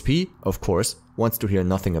 DSP, of course, wants to hear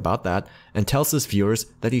nothing about that and tells his viewers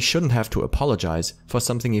that he shouldn't have to apologize for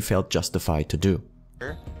something he felt justified to do.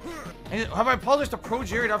 And have I apologized to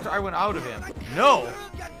ProJared after I went out of him? No,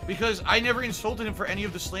 because I never insulted him for any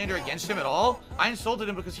of the slander against him at all. I insulted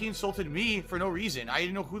him because he insulted me for no reason. I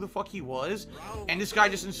didn't know who the fuck he was, and this guy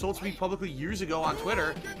just insults me publicly years ago on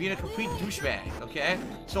Twitter, being a complete douchebag, okay?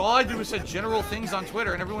 So all I did was said general things on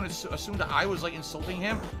Twitter, and everyone assumed that I was like insulting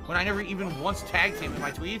him when I never even once tagged him in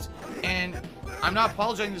my tweets, and I'm not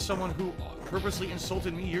apologizing to someone who purposely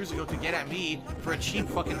insulted me years ago to get at me for a cheap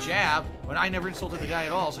fucking jab when I never insulted the guy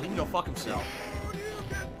at all, so he can go fuck himself.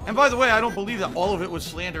 And by the way, I don't believe that all of it was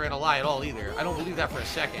slander and a lie at all either. I don't believe that for a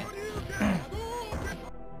second.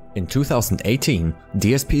 In 2018,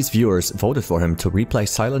 DSP's viewers voted for him to replay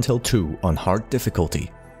Silent Hill 2 on hard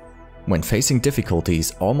difficulty. When facing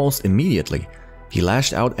difficulties almost immediately, he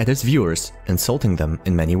lashed out at his viewers, insulting them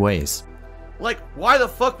in many ways. Like, why the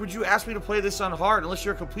fuck would you ask me to play this on hard unless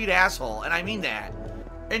you're a complete asshole? And I mean that.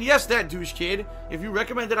 And yes, that douche kid, if you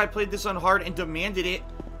recommended I played this on hard and demanded it,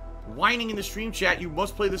 whining in the stream chat, you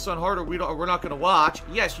must play this on hard or we're not gonna watch,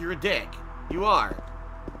 yes, you're a dick. You are.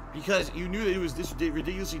 Because you knew that it was this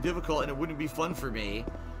ridiculously difficult and it wouldn't be fun for me,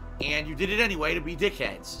 and you did it anyway to be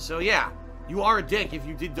dickheads. So yeah, you are a dick if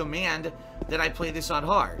you did demand that I play this on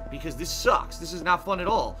hard, because this sucks. This is not fun at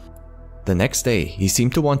all. The next day, he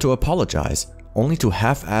seemed to want to apologize, only to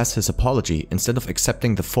half-ass his apology instead of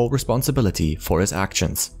accepting the full responsibility for his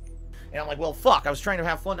actions. And I'm like, well, fuck, I was trying to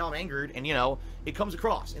have fun, now I'm angered, and, you know, it comes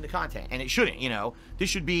across in the content, and it shouldn't, you know.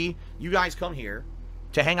 This should be, you guys come here,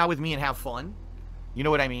 to hang out with me and have fun. You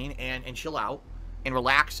know what I mean? And chill out and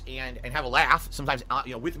relax and have a laugh. Sometimes,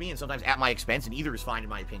 you know, with me and sometimes at my expense, and either is fine in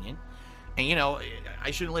my opinion. And, you know,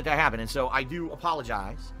 I shouldn't let that happen. And so I do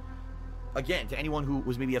apologize, again, to anyone who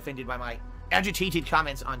was maybe offended by my agitated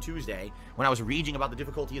comments on Tuesday when I was raging about the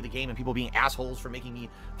difficulty of the game and people being assholes for making me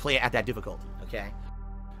play it at that difficulty, okay?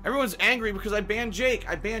 Everyone's angry because I banned Jake.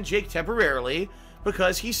 I banned Jake temporarily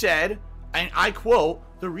because he said, and I quote,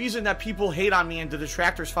 "The reason that people hate on me and the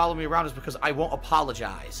detractors follow me around is because I won't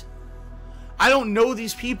apologize." I don't know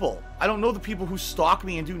these people. I don't know the people who stalk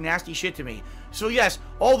me and do nasty shit to me. So yes,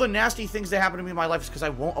 all the nasty things that happen to me in my life is because I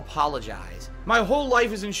won't apologize. My whole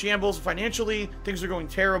life is in shambles. Financially, things are going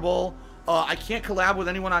terrible. I can't collab with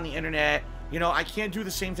anyone on the internet. You know, I can't do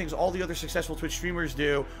the same things all the other successful Twitch streamers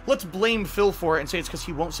do. Let's blame Phil for it and say it's because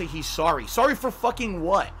he won't say he's sorry. Sorry for fucking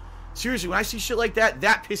what? Seriously, when I see shit like that,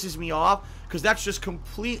 that pisses me off because that's just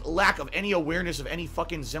complete lack of any awareness of any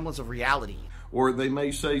fucking semblance of reality. Or they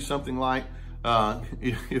may say something like,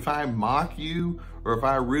 if I mock you, or if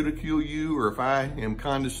I ridicule you, or if I am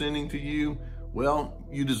condescending to you, well,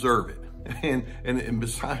 you deserve it. And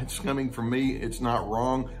besides coming from me, it's not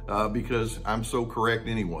wrong because I'm so correct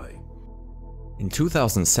anyway. In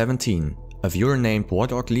 2017, a viewer named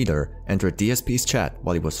Wardog Leader entered DSP's chat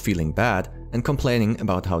while he was feeling bad and complaining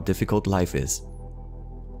about how difficult life is.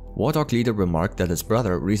 Wardog Leader remarked that his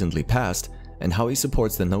brother recently passed and how he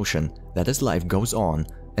supports the notion that his life goes on,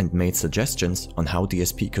 and made suggestions on how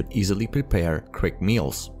DSP could easily prepare quick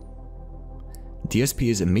meals. DSP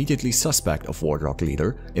is immediately suspect of Wardog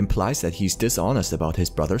Leader, implies that he's dishonest about his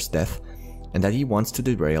brother's death and that he wants to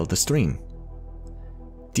derail the stream.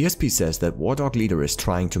 DSP says that Wardog Leader is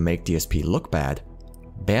trying to make DSP look bad,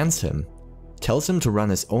 bans him, tells him to run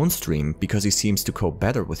his own stream because he seems to cope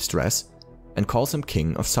better with stress, and calls him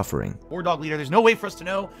King of Suffering. Wardog Leader, there's no way for us to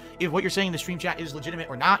know if what you're saying in the stream chat is legitimate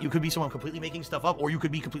or not. You could be someone completely making stuff up, or you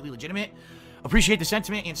could be completely legitimate. Appreciate the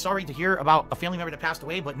sentiment, and sorry to hear about a family member that passed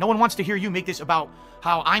away, but no one wants to hear you make this about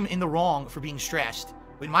how I'm in the wrong for being stressed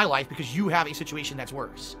in my life because you have a situation that's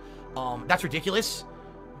worse. That's ridiculous.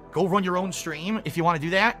 Go run your own stream if you want to do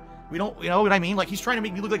that. We don't, you know what I mean? Like, he's trying to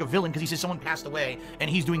make me look like a villain because he says someone passed away and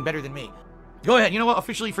he's doing better than me. Go ahead. You know what?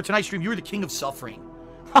 Officially for tonight's stream, you're the King of Suffering.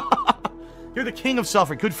 You're the King of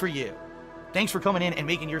Suffering. Good for you. Thanks for coming in and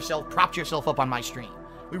making yourself, propped yourself up on my stream.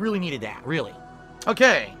 We really needed that, really.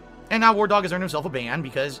 Okay. And now Wardog has earned himself a ban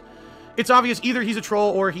because it's obvious either he's a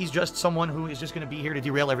troll or he's just someone who is just going to be here to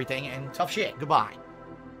derail everything and tough shit. Goodbye.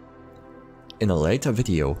 In a later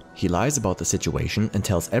video, he lies about the situation and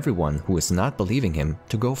tells everyone who is not believing him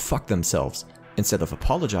to go fuck themselves, instead of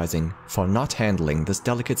apologizing for not handling this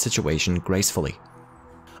delicate situation gracefully.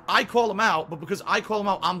 I call him out, but because I call him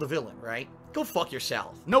out, I'm the villain, right? Go fuck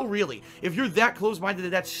yourself. No, really. If you're that close-minded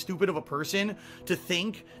and that stupid of a person to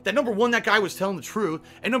think that, number one, that guy was telling the truth,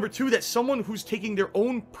 and number two, that someone who's taking their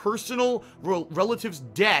own personal relative's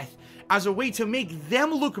death as a way to make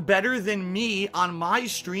them look better than me on my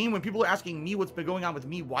stream, when people are asking me what's been going on with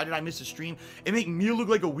me, why did I miss a stream, and make me look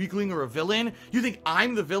like a weakling or a villain, you think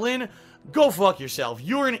I'm the villain? Go fuck yourself.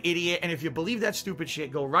 You're an idiot, and if you believe that stupid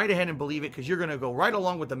shit, go right ahead and believe it, because you're gonna go right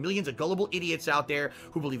along with the millions of gullible idiots out there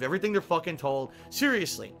who believe everything they're fucking told.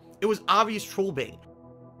 Seriously, it was obvious troll bait.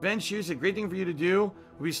 Ben Shears, a great thing for you to do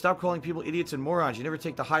would be stop calling people idiots and morons. You never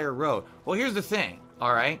take the higher road. Well, here's the thing,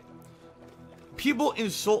 alright? People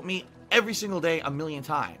insult me every single day a million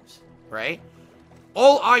times, right?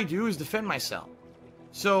 All I do is defend myself.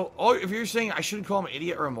 So, if you're saying I shouldn't call him an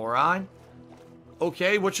idiot or a moron,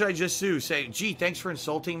 okay, what should I just do? Say, gee, thanks for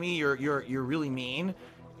insulting me. You're really mean.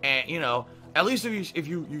 And, you know, at least if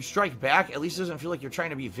you strike back, at least it doesn't feel like you're trying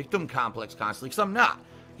to be victim complex constantly, because I'm not.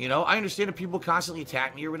 You know, I understand if people constantly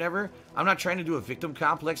attack me or whatever. I'm not trying to do a victim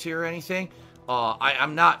complex here or anything.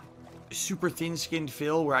 I'm not super thin-skinned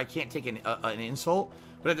Phil where I can't take an insult.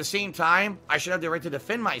 But at the same time, I should have the right to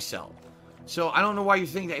defend myself. So I don't know why you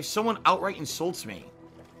think that if someone outright insults me,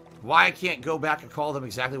 why I can't go back and call them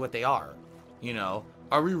exactly what they are. You know,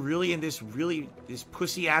 are we really in this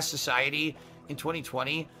pussy-ass society in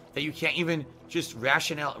 2020 that you can't even just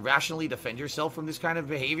rationally defend yourself from this kind of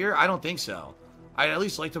behavior? I don't think so. I'd at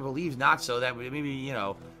least like to believe not so, that maybe, you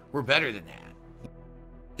know, we're better than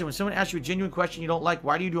that. When someone asks you a genuine question you don't like,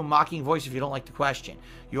 why do you do a mocking voice if you don't like the question?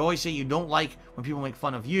 You always say you don't like when people make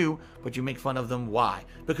fun of you, but you make fun of them. Why?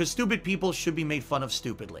 Because stupid people should be made fun of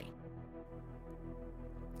stupidly.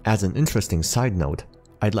 As an interesting side note,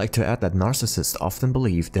 I'd like to add that narcissists often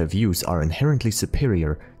believe their views are inherently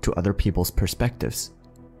superior to other people's perspectives.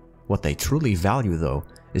 What they truly value, though,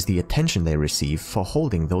 is the attention they receive for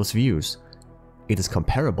holding those views. It is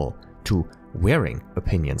comparable to wearing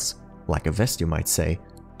opinions like a vest you might say,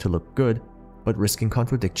 to look good, but risking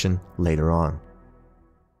contradiction later on.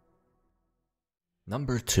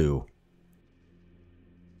 Number 2.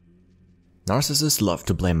 Narcissists love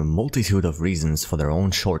to blame a multitude of reasons for their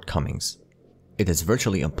own shortcomings. It is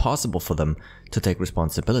virtually impossible for them to take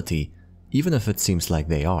responsibility, even if it seems like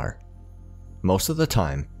they are. Most of the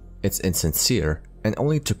time, it's insincere and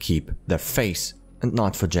only to keep their face and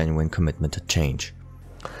not for genuine commitment to change.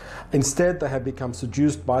 Instead, they have become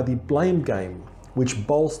seduced by the blame game, which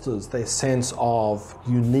bolsters their sense of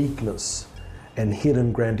uniqueness and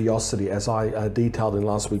hidden grandiosity, as I detailed in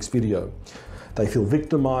last week's video. They feel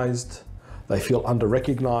victimized, they feel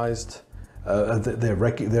under-recognized,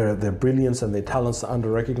 their brilliance and their talents are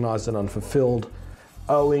under-recognized and unfulfilled,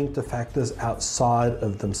 owing to factors outside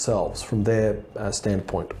of themselves from their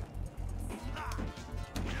standpoint.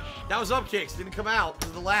 That was up kicks, didn't come out because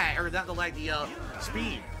of the lag, or not the lag, the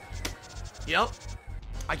speed. Yep.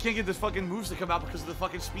 I can't get this fucking moves to come out because the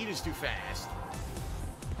fucking speed is too fast.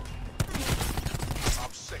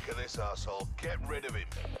 I'm sick of this asshole. Get rid of him.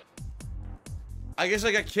 I guess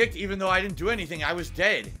I got kicked even though I didn't do anything. I was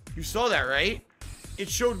dead. You saw that, right? It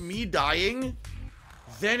showed me dying.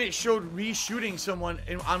 Then it showed me shooting someone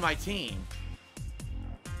on my team.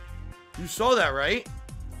 You saw that, right?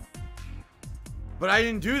 But I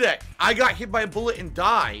didn't do that. I got hit by a bullet and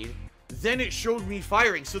died. Then it showed me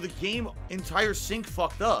firing. So the game entire sync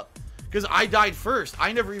fucked up. Because I died first.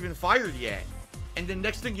 I never even fired yet. And then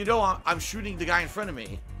next thing you know, I'm shooting the guy in front of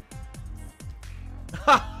me.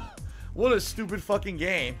 What a stupid fucking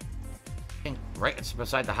game. Right, it's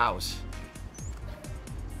beside the house.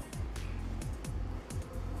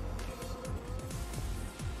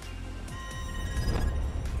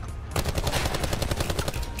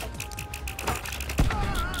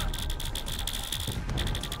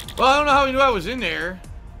 Well, I don't know how he knew I was in there.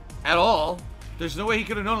 At all. There's no way he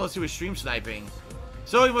could have known unless he was stream sniping.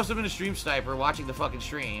 So he must have been a stream sniper watching the fucking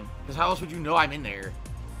stream. Because how else would you know I'm in there?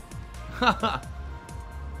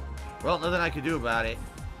 Well, nothing I could do about it.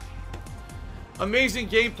 Amazing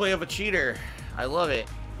gameplay of a cheater. I love it.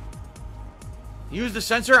 Use the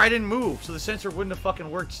sensor? I didn't move, so the sensor wouldn't have fucking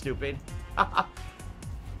worked, stupid.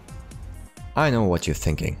 I know what you're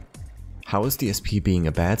thinking. How is DSP being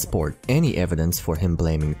a bad sport any evidence for him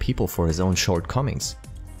blaming people for his own shortcomings?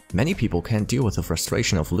 Many people can't deal with the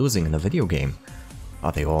frustration of losing in a video game.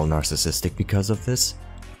 Are they all narcissistic because of this?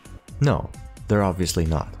 No, they're obviously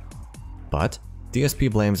not. But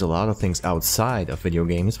DSP blames a lot of things outside of video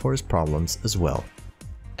games for his problems as well.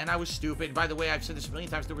 And I was stupid. By the way, I've said this a million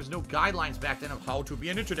times, there was no guidelines back then of how to be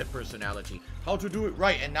an internet personality, how to do it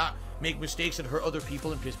right and not make mistakes and hurt other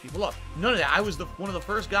people and piss people off. None of that. I was one of the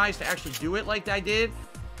first guys to actually do it like I did.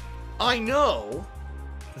 I know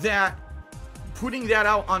that putting that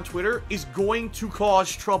out on Twitter is going to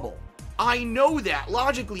cause trouble. I know that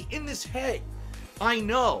logically in this head. I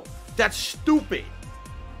know that's stupid,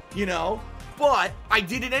 you know, but I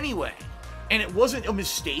did it anyway. And it wasn't a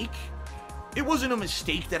mistake. It wasn't a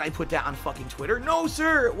mistake that I put that on fucking Twitter. No,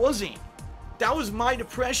 sir, it wasn't. That was my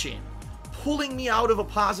depression pulling me out of a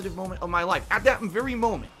positive moment of my life at that very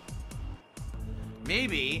moment.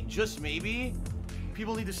 Maybe, just maybe,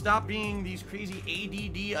 people need to stop being these crazy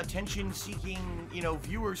ADD, attention-seeking, you know,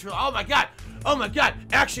 viewers who are, oh my god,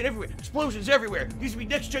 action everywhere, explosions everywhere, needs to be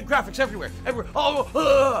next-gen graphics everywhere,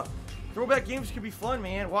 Throwback games can be fun,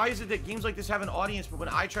 man. Why is it that games like this have an audience, but when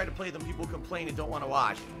I try to play them, people complain and don't want to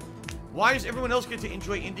watch? Why does everyone else get to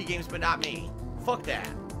enjoy indie games, but not me? Fuck that.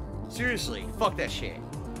 Seriously, fuck that shit.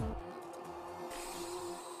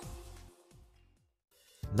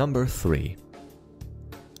 Number 3.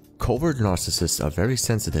 Covert narcissists are very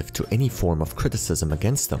sensitive to any form of criticism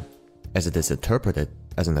against them, as it is interpreted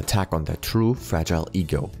as an attack on their true, fragile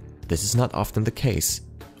ego. This is not often the case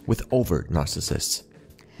with overt narcissists.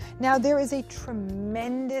 Now, there is a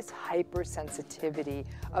tremendous hypersensitivity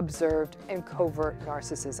observed in covert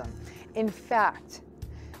narcissism. In fact,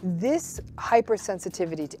 this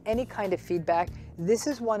hypersensitivity to any kind of feedback, this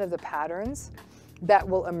is one of the patterns that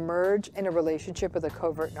will emerge in a relationship with a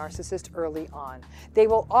covert narcissist early on. They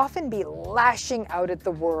will often be lashing out at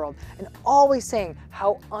the world and always saying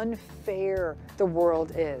how unfair the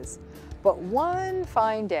world is. But one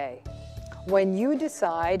fine day, when you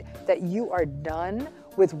decide that you are done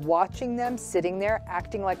with watching them sitting there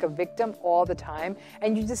acting like a victim all the time,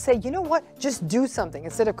 and you just say, you know what, just do something.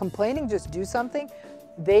 Instead of complaining, just do something.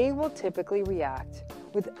 They will typically react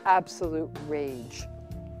with absolute rage.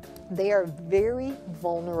 They are very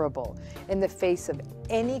vulnerable in the face of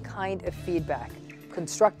any kind of feedback,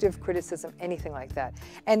 constructive criticism, anything like that.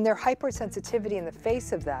 And their hypersensitivity in the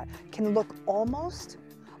face of that can look almost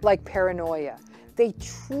like paranoia. They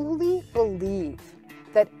truly believe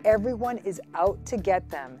that everyone is out to get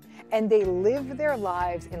them, and they live their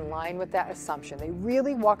lives in line with that assumption. They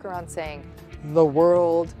really walk around saying, the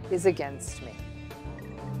world is against me.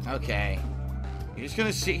 Okay. You're just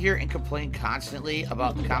gonna sit here and complain constantly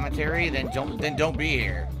about the commentary, then don't be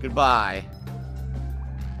here. Goodbye.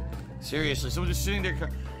 Seriously, someone just sitting there.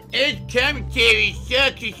 It's commentary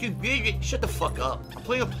sucks. It's too big. Shut the fuck up. I'm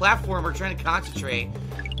playing a platformer, trying to concentrate.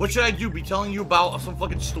 What should I do? Be telling you about some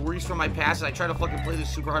fucking stories from my past, and I try to fucking play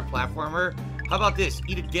this super hard platformer? How about this?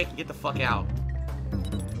 Eat a dick and get the fuck out.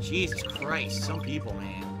 Jesus Christ, some people,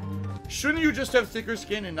 man. Shouldn't you just have thicker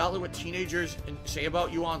skin and not let what teenagers say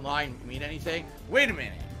about you online mean anything? Wait a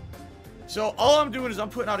minute. So all I'm doing is I'm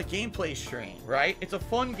putting out a gameplay stream, right? It's a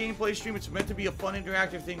fun gameplay stream. It's meant to be a fun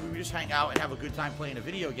interactive thing where we just hang out and have a good time playing a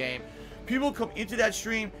video game. People come into that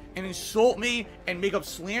stream and insult me and make up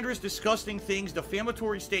slanderous, disgusting things,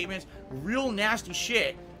 defamatory statements, real nasty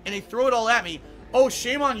shit, and they throw it all at me. Oh,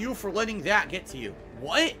 shame on you for letting that get to you.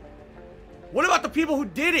 What? What about the people who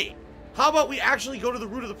did it? How about we actually go to the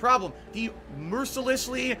root of the problem? The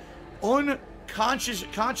mercilessly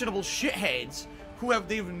unconscionable shitheads who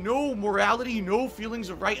they have no morality, no feelings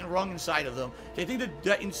of right and wrong inside of them. They think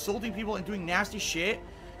that insulting people and doing nasty shit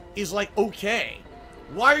is like okay.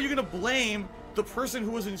 Why are you gonna blame the person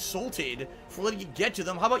who was insulted for letting you get to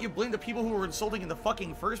them? How about you blame the people who were insulting in the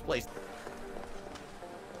fucking first place?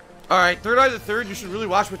 Alright, Third Eye the Third, you should really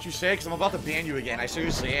watch what you say, because I'm about to ban you again. I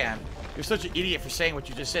seriously am. You're such an idiot for saying what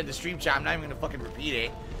you just said in the stream chat. I'm not even gonna fucking repeat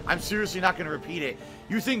it. I'm seriously not gonna repeat it.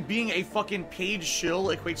 You think being a fucking paid shill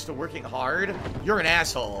equates to working hard? You're an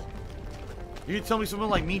asshole. You tell me someone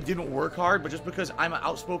like me didn't work hard, but just because I'm an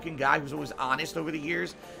outspoken guy who's always honest over the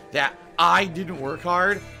years, that I didn't work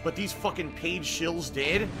hard, but these fucking paid shills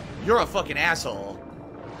did? You're a fucking asshole.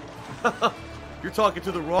 You're talking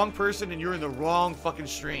to the wrong person and you're in the wrong fucking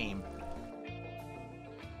stream.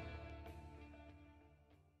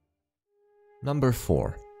 Number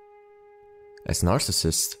 4. As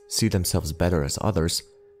narcissists see themselves better as others,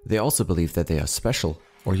 they also believe that they are special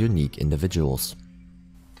or unique individuals.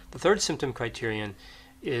 The third symptom criterion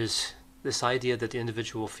is this idea that the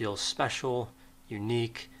individual feels special,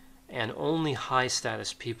 unique, and only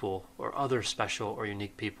high-status people or other special or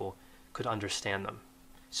unique people could understand them.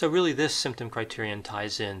 So really this symptom criterion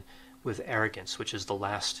ties in with arrogance, which is the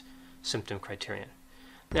last symptom criterion.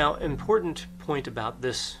 Now, an important point about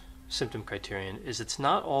this symptom criterion is it's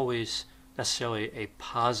not always necessarily a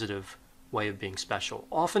positive way of being special.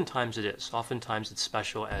 Oftentimes it is. Oftentimes it's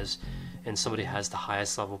special as in somebody has the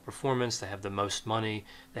highest level of performance, they have the most money,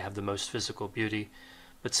 they have the most physical beauty.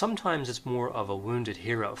 But sometimes it's more of a wounded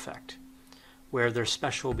hero effect, where they're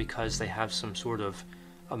special because they have some sort of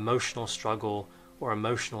emotional struggle or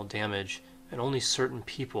emotional damage, and only certain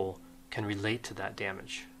people can relate to that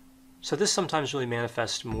damage. So this sometimes really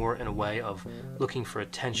manifests more in a way of looking for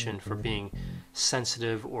attention, for being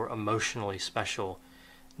sensitive or emotionally special,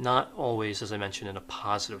 not always, as I mentioned, in a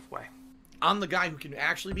positive way. I'm the guy who can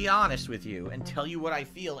actually be honest with you and tell you what I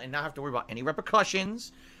feel and not have to worry about any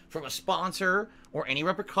repercussions from a sponsor or any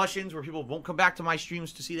repercussions where people won't come back to my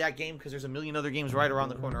streams to see that game because there's a million other games right around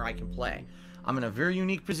the corner I can play. I'm in a very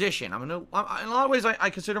unique position. In a lot of ways, I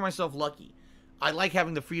consider myself lucky. I like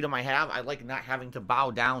having the freedom I have. I like not having to bow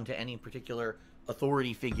down to any particular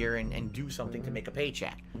authority figure and do something to make a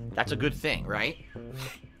paycheck. That's a good thing, right?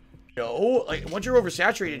 No, like, once you're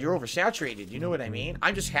oversaturated, you're oversaturated. You know what I mean?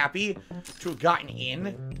 I'm just happy to have gotten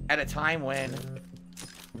in at a time when,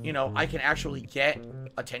 you know, I can actually get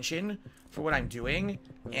attention for what I'm doing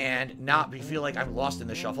and not feel like I'm lost in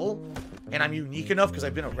the shuffle. And I'm unique enough because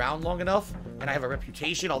I've been around long enough and I have a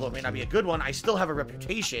reputation, although it may not be a good one. I still have a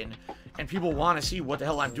reputation and people want to see what the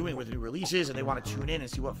hell I'm doing with new releases and they want to tune in and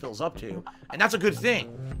see what Phil's up to. And that's a good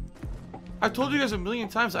thing. I've told you guys a million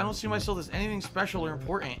times I don't see myself as anything special or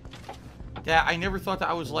important. That I never thought that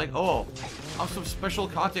I was like, oh, I'm some special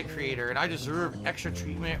content creator and I deserve extra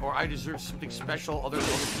treatment or I deserve something special other than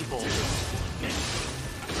other people.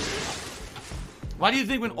 Why do you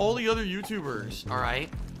think when all the other YouTubers, alright,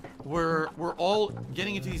 we're all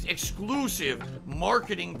getting into these exclusive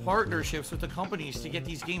marketing partnerships with the companies to get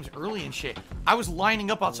these games early and shit, I was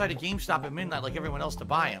lining up outside of GameStop at midnight like everyone else to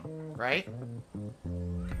buy them, right?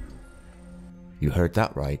 You heard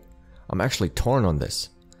that right. I'm actually torn on this.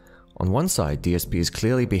 On one side, DSP is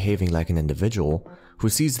clearly behaving like an individual who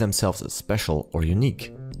sees themselves as special or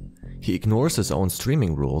unique. He ignores his own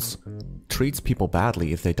streaming rules, treats people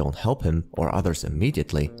badly if they don't help him or others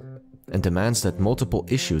immediately, and demands that multiple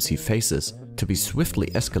issues he faces to be swiftly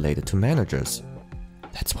escalated to managers.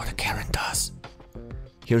 That's what a Karen does.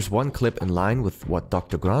 Here's one clip in line with what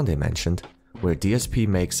Dr. Grande mentioned, where DSP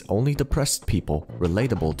makes only depressed people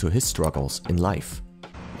relatable to his struggles in life.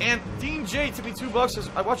 And Dean J tipped me $2 says,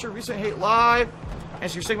 I watched your recent hate live.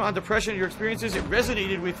 As your segment on depression and your experiences, it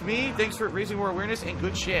resonated with me. Thanks for raising more awareness and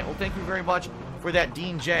good shit. Well, thank you very much for that,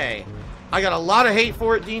 Dean J. I got a lot of hate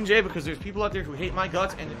for it, Dean J, because there's people out there who hate my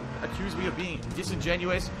guts and accuse me of being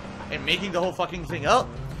disingenuous and making the whole fucking thing up.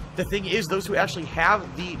 The thing is, those who actually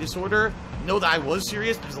have the disorder know that I was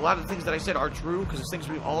serious, because a lot of the things that I said are true, because it's things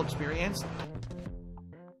we've all experienced.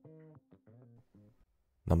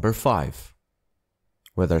 Number 5.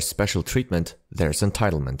 Where there's special treatment, there's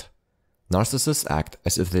entitlement. Narcissists act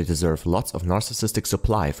as if they deserve lots of narcissistic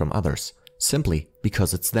supply from others, simply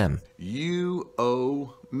because it's them. You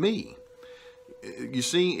owe me. You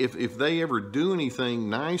see, if they ever do anything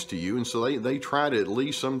nice to you, and so they try to at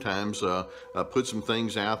least sometimes put some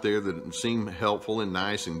things out there that seem helpful and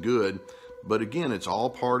nice and good, but again, it's all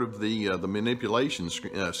part of the manipulation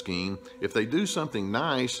scheme. If they do something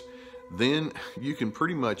nice, then you can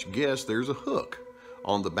pretty much guess there's a hook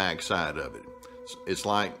on the backside of it. It's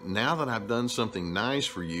like, now that I've done something nice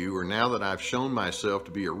for you, or now that I've shown myself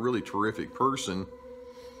to be a really terrific person,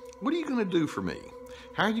 what are you going to do for me?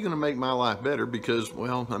 How are you going to make my life better? Because,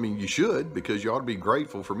 well, I mean, you should, because you ought to be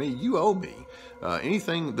grateful for me. You owe me.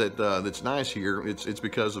 Anything that's nice here, it's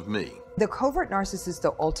because of me. The covert narcissist,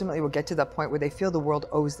 though, ultimately will get to that point where they feel the world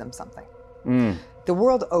owes them something. The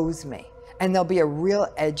world owes me. And there'll be a real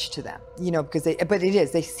edge to them, you know, because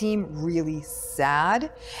they seem really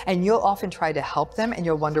sad, and you'll often try to help them and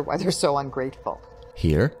you'll wonder why they're so ungrateful.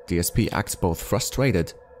 Here, DSP acts both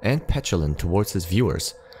frustrated and petulant towards his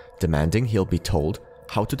viewers, demanding he'll be told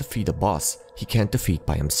how to defeat a boss he can't defeat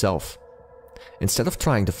by himself. Instead of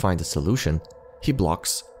trying to find a solution, he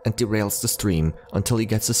blocks and derails the stream until he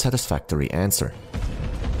gets a satisfactory answer.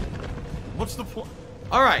 What's the point?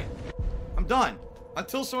 Alright, I'm done.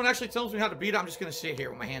 Until someone actually tells me how to beat it, I'm just gonna sit here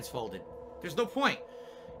with my hands folded. There's no point.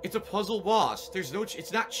 It's a puzzle boss.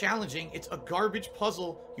 It's not challenging. It's a garbage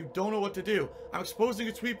puzzle. You don't know what to do. I'm exposing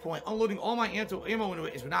a tweet point, unloading all my ammo into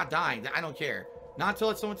it is not dying. I don't care. Not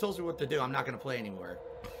until someone tells me what to do. I'm not gonna play anymore.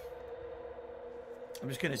 I'm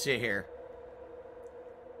just gonna sit here.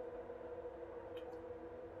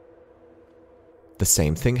 The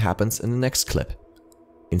same thing happens in the next clip.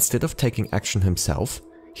 Instead of taking action himself,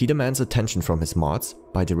 he demands attention from his mods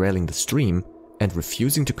by derailing the stream and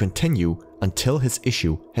refusing to continue until his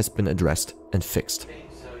issue has been addressed and fixed.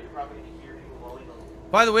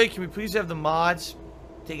 By the way, can we please have the mods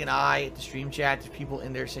take an eye at the stream chat? There's people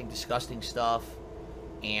in there saying disgusting stuff,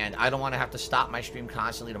 and I don't want to have to stop my stream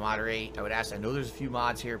constantly to moderate. I would ask, I know there's a few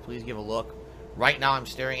mods here, please give a look. Right now I'm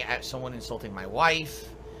staring at someone insulting my wife.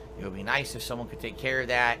 It would be nice if someone could take care of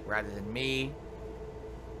that rather than me.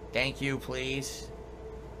 Thank you, please.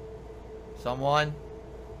 Someone?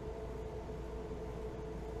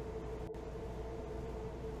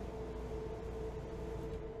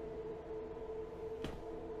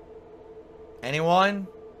 Anyone?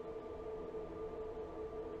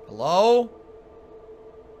 Hello?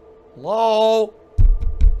 Hello?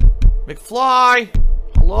 McFly?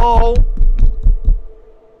 Hello?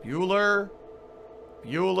 Bueller?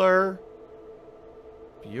 Bueller?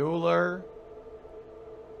 Bueller?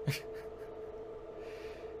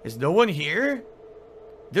 Is no one here?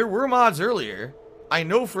 There were mods earlier. I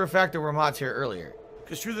know for a fact there were mods here earlier.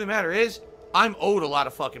 Because truth of the matter is, I'm owed a lot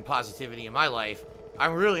of fucking positivity in my life.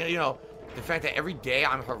 I'm really, you know, the fact that every day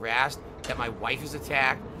I'm harassed, that my wife is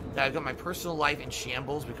attacked, that I've got my personal life in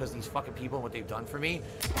shambles because of these fucking people and what they've done for me.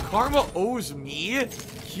 Karma owes me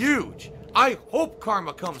huge. I hope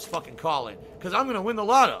karma comes fucking calling, because I'm going to win the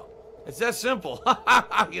lotto. It's that simple.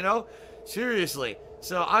 You know? Seriously.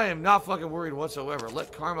 So I am not fucking worried whatsoever.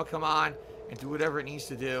 Let karma come on and do whatever it needs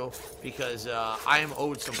to do, because I am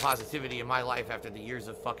owed some positivity in my life after the years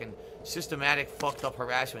of fucking systematic fucked up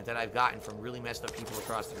harassment that I've gotten from really messed up people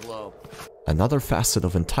across the globe. Another facet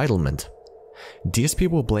of entitlement. DSP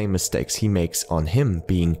will blame mistakes he makes on him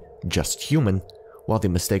being just human, while the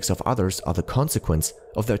mistakes of others are the consequence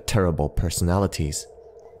of their terrible personalities.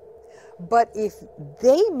 But if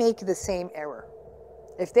they make the same error,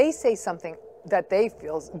 if they say something that they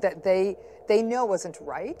feel that they know wasn't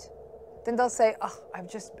right, then they'll say, oh, I'm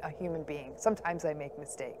just a human being. Sometimes I make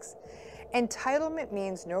mistakes. Entitlement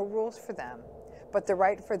means no rules for them, but the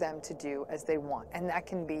right for them to do as they want. And that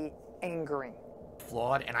can be angering.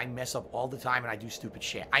 Flawed, and I mess up all the time, and I do stupid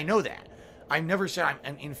shit. I know that. I've never said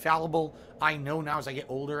I'm infallible. I know now as I get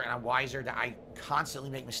older and I'm wiser that I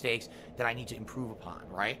constantly make mistakes that I need to improve upon,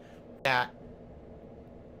 right? That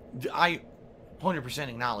I 100%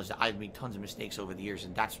 acknowledge that I've made tons of mistakes over the years,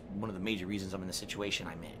 and that's one of the major reasons I'm in the situation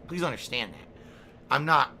I'm in. Please understand that. I'm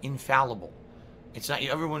not infallible. It's not,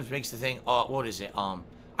 everyone makes the thing, oh, what is it?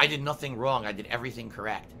 I did nothing wrong. I did everything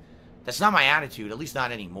correct. That's not my attitude, at least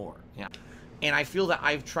not anymore. Yeah. And I feel that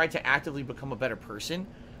I've tried to actively become a better person,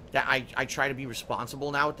 that I try to be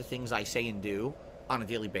responsible now with the things I say and do on a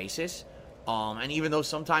daily basis. And even though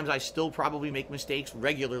sometimes I still probably make mistakes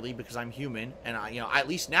regularly because I'm human, and I, at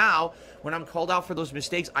least now, when I'm called out for those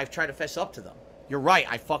mistakes, I've tried to fess up to them. You're right,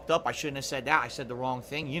 I fucked up, I shouldn't have said that, I said the wrong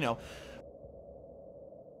thing,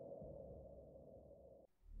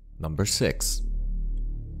 Number 6.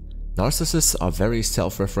 Narcissists are very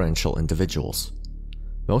self-referential individuals.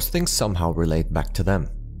 Most things somehow relate back to them.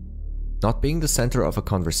 Not being the center of a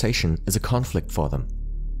conversation is a conflict for them.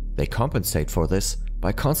 They compensate for this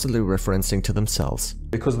by constantly referencing to themselves.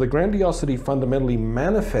 Because the grandiosity fundamentally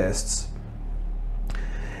manifests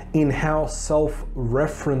in how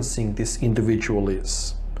self-referencing this individual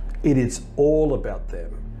is. It is all about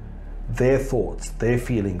them. Their thoughts, their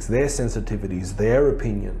feelings, their sensitivities, their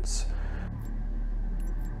opinions.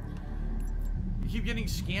 You keep getting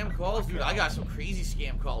scam calls? Dude, I got some crazy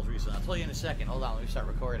scam calls recently. I'll tell you in a second. Hold on, let me start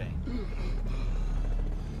recording.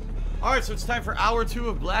 Alright, so it's time for hour 2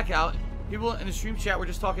 of Blackout. People in the stream chat were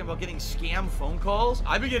just talking about getting scam phone calls.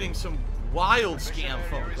 I've been getting some wild scam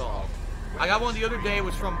phone calls. I got one the other day. It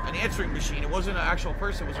was from an answering machine. It wasn't an actual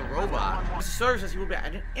person, it was a robot. Mr. Sutter says he will be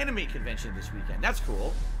at an anime convention this weekend. That's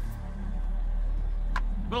cool.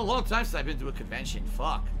 It's been a long time since I've been to a convention.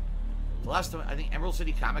 Fuck. The last time, I think Emerald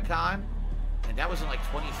City Comic Con, and that was in like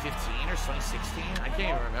 2015 or 2016. I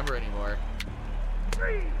can't even remember anymore.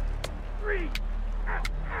 Three. Out.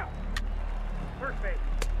 First base.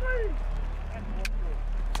 Three. And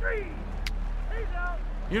three. He's out.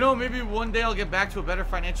 Maybe one day I'll get back to a better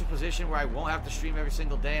financial position where I won't have to stream every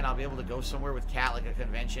single day, and I'll be able to go somewhere with Kat, like a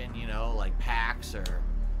convention, like PAX or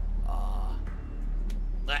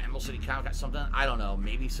Emerald City Comic Con, something. I don't know,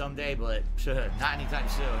 maybe someday, but not anytime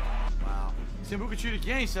soon. Wow. Sambuca Shoot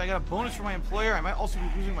again, he said, I got a bonus from my employer. I might also be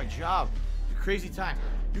losing my job. It's a crazy time.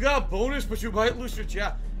 You got a bonus, but you might lose your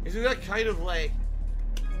job. Isn't that kind of like...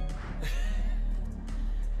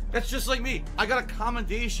 That's just like me. I got a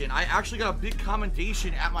commendation. I actually got a big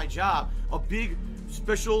commendation at my job. A big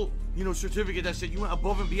special, certificate that said you went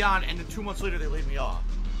above and beyond, and then 2 months later they laid me off.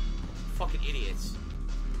 Fucking idiots.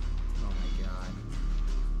 Oh my god.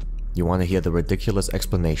 You want to hear the ridiculous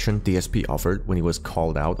explanation DSP offered when he was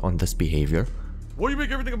called out on this behavior? Why do you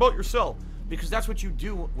make everything about yourself? Because that's what you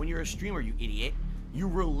do when you're a streamer, you idiot. You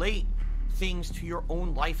relate things to your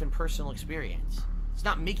own life and personal experience. It's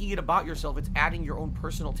not making it about yourself, it's adding your own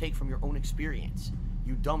personal take from your own experience.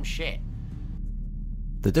 You dumb shit.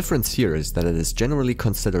 The difference here is that it is generally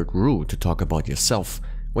considered rude to talk about yourself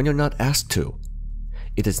when you're not asked to.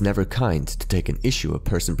 It is never kind to take an issue a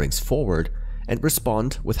person brings forward and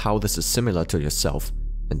respond with how this is similar to yourself,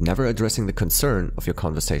 and never addressing the concern of your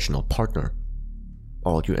conversational partner.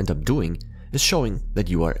 All you end up doing is showing that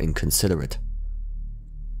you are inconsiderate.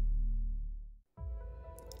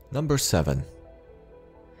 Number 7.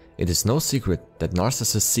 It is no secret that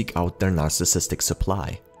narcissists seek out their narcissistic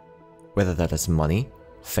supply. Whether that is money,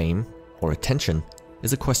 fame, or attention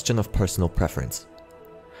is a question of personal preference.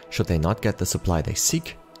 Should they not get the supply they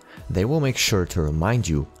seek, they will make sure to remind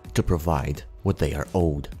you to provide what they are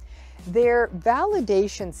owed. Their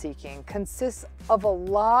validation seeking consists of a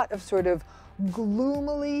lot of sort of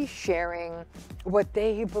gloomily sharing what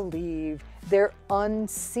they believe their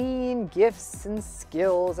unseen gifts and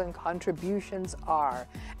skills and contributions are.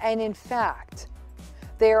 And in fact,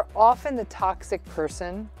 they are often the toxic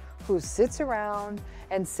person who sits around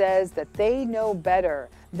and says that they know better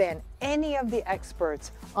than any of the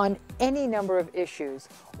experts on any number of issues,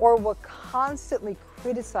 or will constantly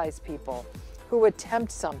criticize people who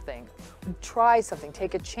attempt something, who try something,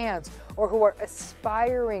 take a chance, or who are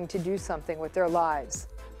aspiring to do something with their lives.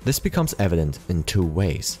 This becomes evident in 2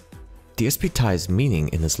 ways. DSP ties meaning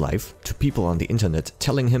in his life to people on the internet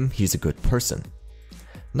telling him he's a good person.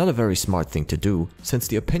 Not a very smart thing to do, since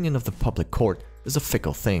the opinion of the public court is a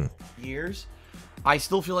fickle thing. Years, I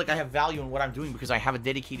still feel like I have value in what I'm doing because I have a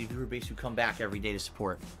dedicated viewer base who come back every day to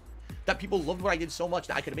support. That people loved what I did so much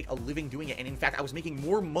that I could make a living doing it, and in fact I was making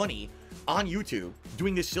more money on YouTube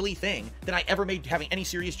doing this silly thing than I ever made having any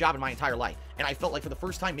serious job in my entire life. And I felt like for the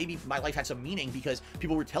first time maybe my life had some meaning because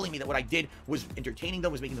people were telling me that what I did was entertaining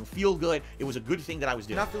them, was making them feel good, it was a good thing that I was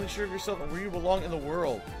doing. Not feeling sure of yourself and where you belong in the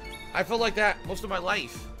world. I felt like that most of my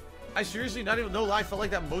life. I seriously, not even no lie, felt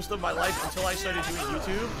like that most of my life until I started doing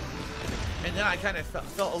YouTube. And then I kind of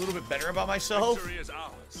felt a little bit better about myself. Victory is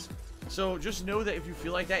ours. So just know that if you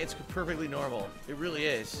feel like that, it's perfectly normal. It really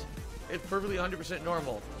is. It's perfectly 100%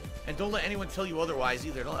 normal. And don't let anyone tell you otherwise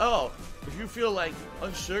either. Oh, if you feel like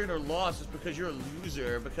uncertain or lost, it's because you're a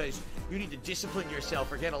loser, because you need to discipline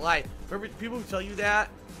yourself or get a life. Remember, people who tell you that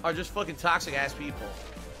are just fucking toxic ass people.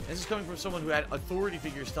 And this is coming from someone who had authority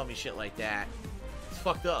figures tell me shit like that. It's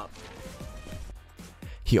fucked up.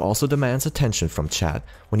 He also demands attention from chat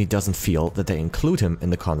when he doesn't feel that they include him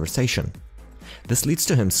in the conversation. This leads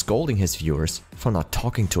to him scolding his viewers for not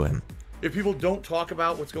talking to him. If people don't talk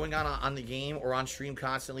about what's going on the game or on stream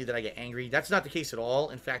constantly, that I get angry. That's not the case at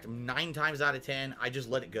all. In fact, 9 times out of 10, I just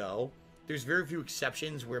let it go. There's very few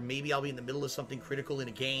exceptions where maybe I'll be in the middle of something critical in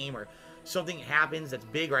a game or something happens that's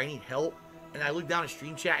big or I need help, and I look down at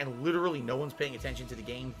stream chat and literally no one's paying attention to the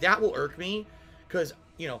game. That will irk me because,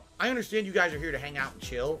 you know, I understand you guys are here to hang out and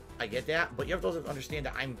chill. I get that. But you have to also understand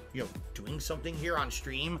that I'm, you know, doing something here on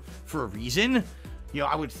stream for a reason. You know,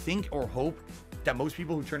 I would think or hope that most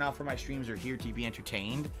people who turn out for my streams are here to be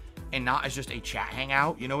entertained and not as just a chat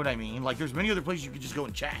hangout. You know what I mean? Like, there's many other places you could just go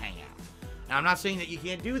and chat hangout. Now, I'm not saying that you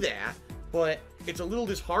can't do that, but it's a little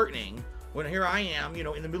disheartening when here I am, you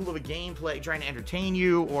know, in the middle of a gameplay trying to entertain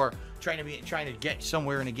you or trying to get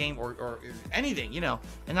somewhere in a game or anything, you know,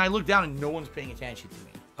 and I look down and no one's paying attention to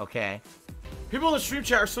me, okay? People in the stream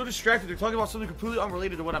chat are so distracted. They're talking about something completely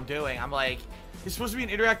unrelated to what I'm doing. I'm like, it's supposed to be an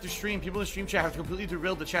interactive stream. People in the stream chat have to completely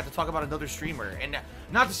derail the chat to talk about another streamer. And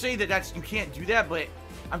not to say that you can't do that, but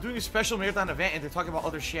I'm doing a special marathon event and they're talking about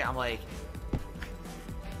other shit. I'm like,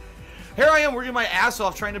 here I am working my ass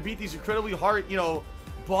off trying to beat these incredibly hard, you know,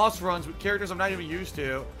 boss runs with characters I'm not even used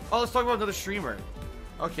to. Oh, let's talk about another streamer.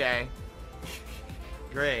 Okay.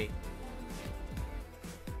 Great.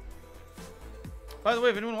 By the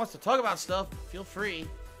way, if anyone wants to talk about stuff, feel free.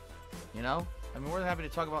 You know? I'm more than happy to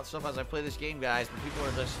talk about stuff as I play this game, guys, but people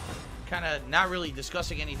are just kind of not really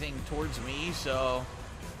discussing anything towards me, so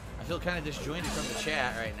I feel kind of disjointed from the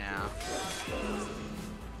chat right now.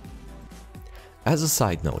 As a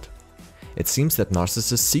side note, it seems that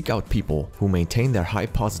narcissists seek out people who maintain their high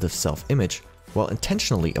positive self-image while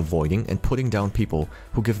intentionally avoiding and putting down people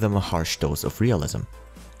who give them a harsh dose of realism.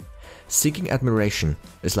 Seeking admiration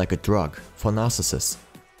is like a drug for narcissists,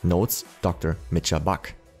 notes Dr. Mitcha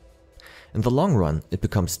Buck. In the long run, it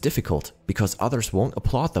becomes difficult because others won't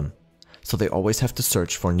applaud them, so they always have to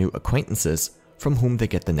search for new acquaintances from whom they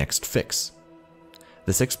get the next fix.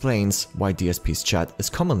 This explains why DSP's chat is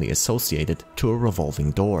commonly associated to a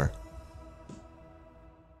revolving door.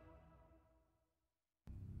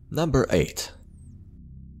 Number 8.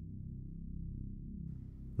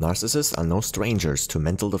 Narcissists are no strangers to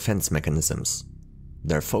mental defense mechanisms.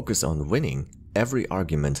 Their focus on winning every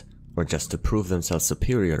argument or just to prove themselves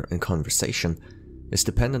superior in conversation is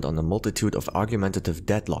dependent on a multitude of argumentative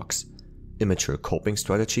deadlocks, immature coping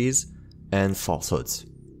strategies, and falsehoods.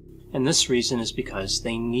 And this reason is because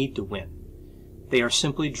they need to win. They are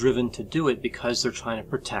simply driven to do it because they're trying to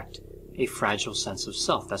protect a fragile sense of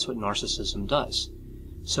self. That's what narcissism does.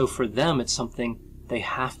 So for them, it's something they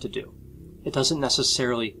have to do. It doesn't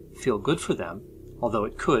necessarily feel good for them, although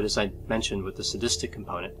it could, as I mentioned with the sadistic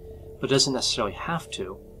component, but it doesn't necessarily have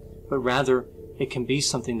to, but rather it can be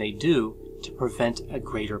something they do to prevent a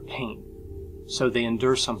greater pain. So they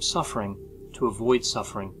endure some suffering to avoid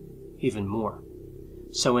suffering even more.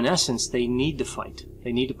 So in essence, they need to fight.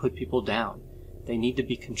 They need to put people down. They need to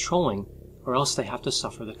be controlling, or else they have to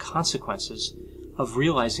suffer the consequences of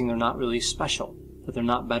realizing they're not really special, that they're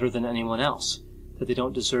not better than anyone else, that they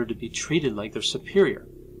don't deserve to be treated like they're superior.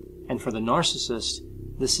 And for the narcissist,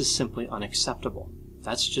 this is simply unacceptable.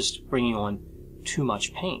 That's just bringing on too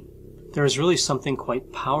much pain. There is really something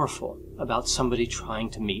quite powerful about somebody trying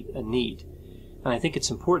to meet a need. And I think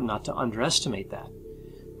it's important not to underestimate that.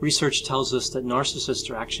 Research tells us that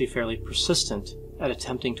narcissists are actually fairly persistent at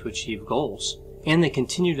attempting to achieve goals, and they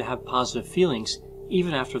continue to have positive feelings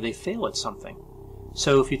even after they fail at something.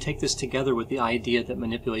 So if you take this together with the idea that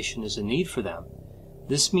manipulation is a need for them,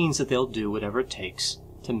 this means that they'll do whatever it takes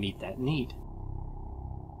to meet that need.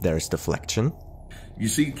 There's deflection. You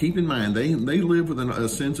see, keep in mind, they live with a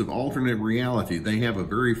sense of alternate reality. They have a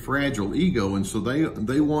very fragile ego, and so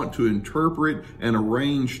they want to interpret and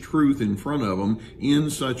arrange truth in front of them in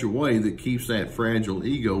such a way that keeps that fragile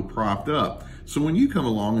ego propped up. So when you come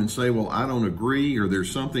along and say, well, I don't agree, or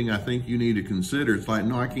there's something I think you need to consider, it's like,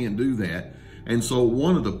 no, I can't do that. And so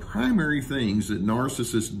one of the primary things that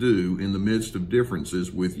narcissists do in the midst of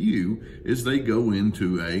differences with you is they go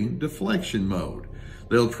into a deflection mode.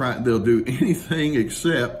 They'll do anything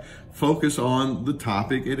except focus on the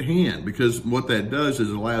topic at hand, because what that does is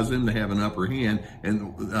it allows them to have an upper hand,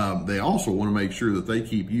 and they also want to make sure that they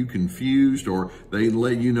keep you confused, or they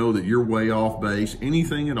let you know that you're way off base,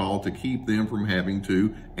 anything at all to keep them from having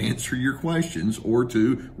to answer your questions or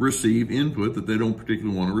to receive input that they don't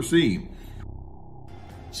particularly want to receive.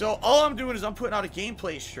 So all I'm doing is I'm putting out a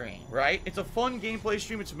gameplay stream, right? It's a fun gameplay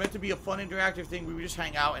stream. It's meant to be a fun interactive thing where we just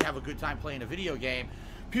hang out and have a good time playing a video game.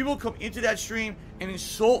 People come into that stream and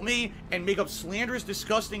insult me and make up slanderous,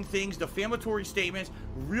 disgusting things, defamatory statements,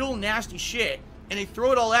 real nasty shit, and they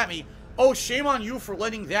throw it all at me. Oh, shame on you for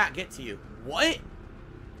letting that get to you. What?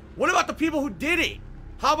 What about the people who did it?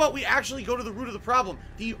 How about we actually go to the root of the problem?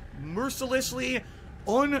 The mercilessly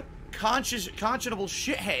unconscionable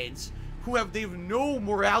shitheads who they have no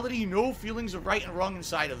morality, no feelings of right and wrong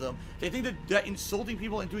inside of them. They think that insulting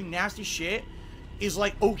people and doing nasty shit is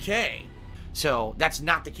like okay. So that's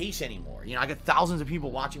not the case anymore. You know, I got thousands of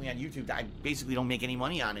people watching me on YouTube that I basically don't make any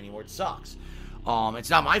money on anymore. It sucks. It's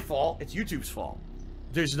not my fault. It's YouTube's fault.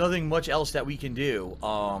 There's nothing much else that we can do.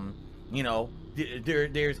 You know,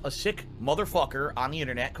 there's a sick motherfucker on the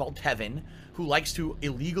internet called Tevin who likes to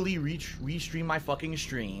illegally restream my fucking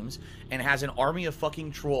streams and has an army of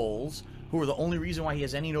fucking trolls who are the only reason why he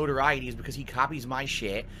has any notoriety is because he copies my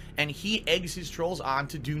shit, and he eggs his trolls on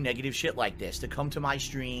to do negative shit like this, to come to my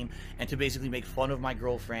stream and to basically make fun of my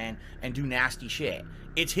girlfriend and do nasty shit.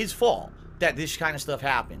 It's his fault that this kind of stuff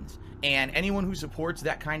happens, and anyone who supports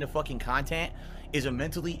that kind of fucking content is a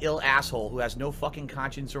mentally ill asshole who has no fucking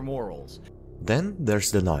conscience or morals. Then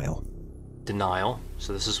there's denial. Denial.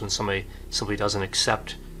 So this is when somebody simply doesn't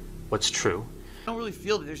accept what's true. I don't really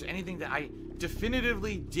feel that there's anything that I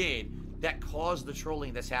definitively did that caused the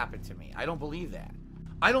trolling that's happened to me. I don't believe that.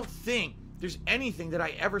 I don't think there's anything that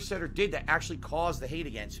I ever said or did that actually caused the hate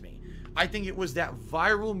against me. I think it was that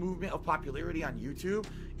viral movement of popularity on YouTube.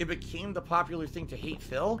 It became the popular thing to hate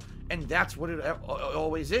Phil, and that's what it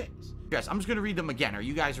always is. Yes, I'm just gonna read them again. Are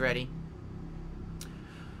you guys ready?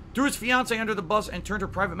 Threw his fiance under the bus and turned her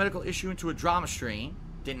private medical issue into a drama stream.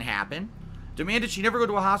 Didn't happen. Demanded she never go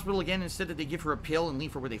to a hospital again, instead that they give her a pill and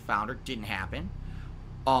leave her where they found her. Didn't happen.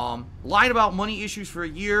 Lied about money issues for a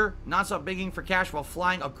year. Non-stop begging for cash while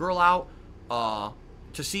flying a girl out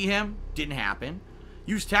to see him. Didn't happen.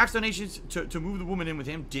 Used tax donations to move the woman in with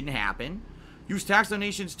him. Didn't happen. Used tax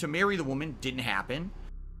donations to marry the woman. Didn't happen.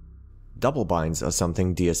 Double binds are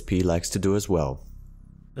something DSP likes to do as well.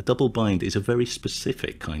 A double bind is a very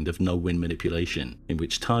specific kind of no-win manipulation, in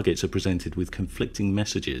which targets are presented with conflicting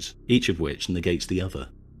messages, each of which negates the other.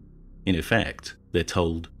 In effect, they're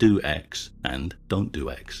told, do X and don't do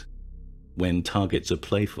X. When targets are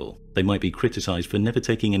playful, they might be criticized for never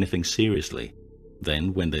taking anything seriously.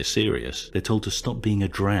 Then, when they're serious, they're told to stop being a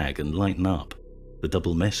drag and lighten up. The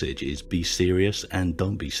double message is be serious and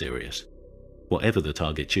don't be serious. Whatever the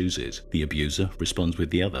target chooses, the abuser responds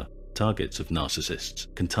with the other. Targets of narcissists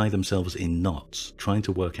can tie themselves in knots, trying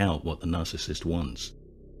to work out what the narcissist wants.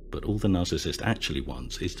 But all the narcissist actually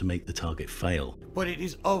wants is to make the target fail. But it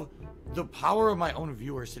is of the power of my own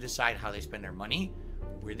viewers to decide how they spend their money,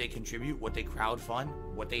 where they contribute, what they crowdfund,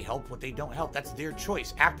 what they help, what they don't help. That's their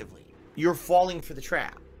choice actively. You're falling for the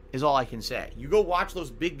trap, is all I can say. You go watch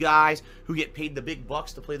those big guys who get paid the big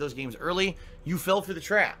bucks to play those games early. You fell for the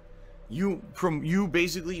trap. You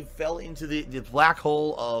basically fell into the black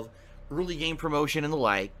hole of early game promotion and the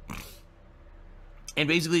like, and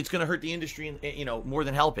basically it's going to hurt the industry, you know, more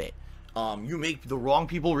than help it. You make the wrong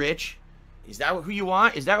people rich. Is that who you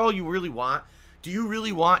want? Is that all you really want? Do you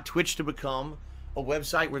really want Twitch to become a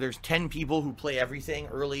website where there's 10 people who play everything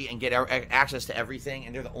early and get access to everything,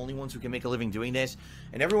 and they're the only ones who can make a living doing this,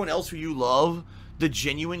 and everyone else who you love, the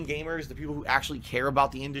genuine gamers, the people who actually care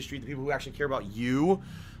about the industry, the people who actually care about you,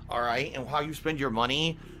 all right, and how you spend your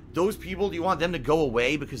money, those people, do you want them to go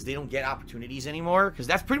away because they don't get opportunities anymore? Because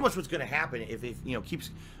that's pretty much what's going to happen if it, you know, keeps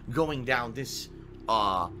going down this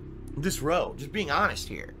this road. Just being honest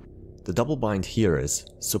here. The double bind here is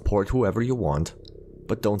support whoever you want,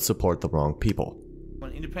 but don't support the wrong people. I'm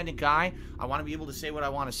an independent guy. I want to be able to say what I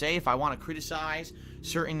want to say. If I want to criticize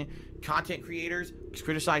certain content creators,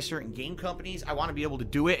 criticize certain game companies, I want to be able to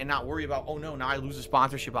do it and not worry about, oh no, now I lose a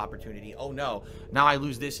sponsorship opportunity. Oh no, now I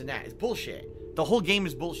lose this and that. It's bullshit. The whole game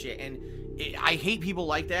is bullshit, and I hate people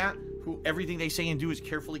like that who everything they say and do is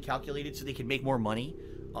carefully calculated so they can make more money.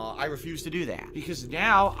 I refuse to do that because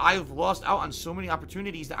now I've lost out on so many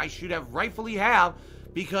opportunities that I should have rightfully have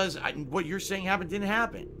because what you're saying didn't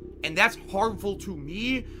happen. And that's harmful to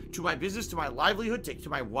me, to my business, to my livelihood, to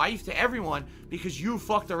my wife, to everyone, because you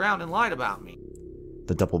fucked around and lied about me.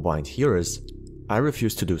 The double bind here is, I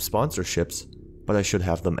refuse to do sponsorships, but I should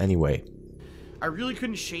have them anyway. I really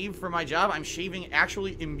couldn't shave for my job. I'm shaving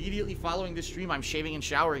actually immediately following this stream. I'm shaving and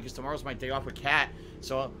showering because tomorrow's my day off with Kat.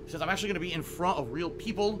 So since I'm actually going to be in front of real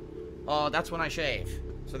people, that's when I shave.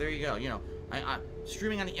 So there you go. You know, I'm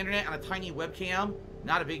streaming on the internet on a tiny webcam.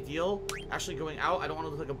 Not a big deal. Actually going out, I don't want to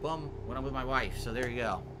look like a bum when I'm with my wife. So there you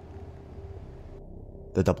go.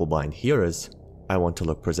 The double bind here is, I want to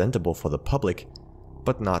look presentable for the public,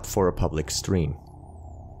 but not for a public stream.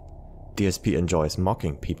 DSP enjoys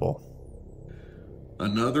mocking people.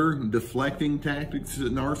 Another deflecting tactic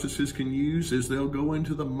that narcissists can use is they'll go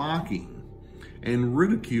into the mocking and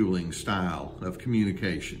ridiculing style of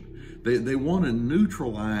communication. They want to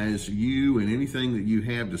neutralize you and anything that you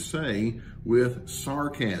have to say with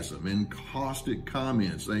sarcasm and caustic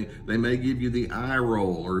comments. They may give you the eye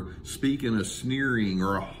roll or speak in a sneering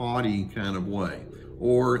or a haughty kind of way.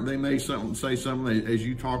 Or they may say something, as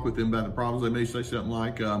you talk with them about the problems, they may say something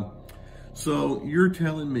like, so you're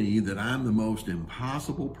telling me that I'm the most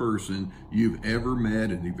impossible person you've ever met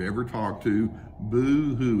and you've ever talked to?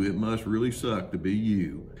 Boo-hoo, it must really suck to be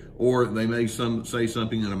you. Or they may say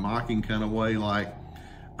something in a mocking kind of way like,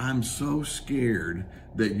 I'm so scared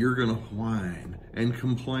that you're going to whine and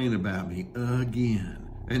complain about me again.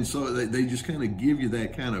 And so they just kind of give you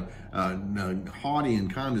that kind of haughty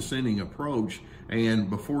and condescending approach. And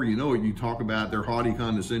before you know it, you talk about their haughty,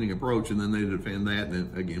 condescending approach, and then they defend that, and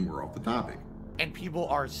then again, we're off the topic. And people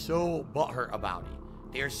are so butthurt about me.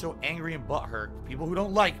 They are so angry and butthurt. People who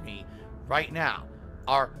don't like me right now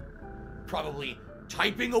are probably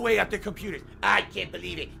typing away at their computers. I can't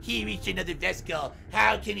believe it. He reached another desk goal.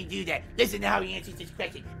 How can he do that? Listen to how he answers this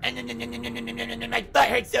question. My butt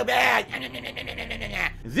hurts so bad.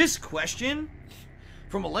 This question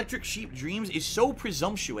from Electric Sheep Dreams is so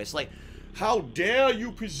presumptuous. Like, how dare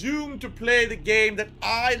you presume to play the game that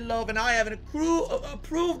I love, and I have an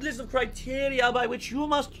approved list of criteria by which you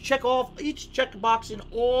must check off each checkbox in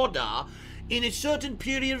order in a certain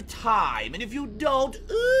period of time, and if you don't,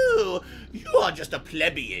 ooh, you are just a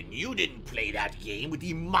plebeian. You didn't play that game with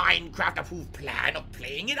the Minecraft-approved plan of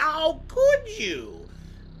playing it. How could you?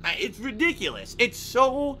 It's ridiculous. It's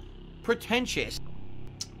so pretentious.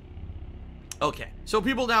 Okay, so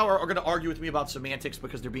people now are going to argue with me about semantics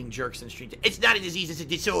because they're being jerks in stream. It's not a disease, it's a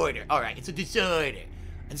disorder. All right, it's a disorder.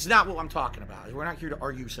 It's not what I'm talking about. We're not here to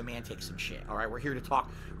argue semantics and shit, all right? We're here to talk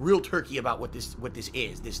real turkey about what this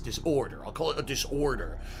is, this disorder. I'll call it a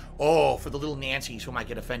disorder. Oh, for the little Nancys who might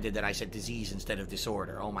get offended that I said disease instead of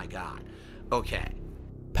disorder. Oh my God. Okay.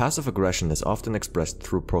 Passive aggression is often expressed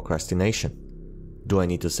through procrastination. Do I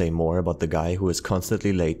need to say more about the guy who is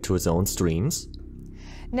constantly late to his own streams?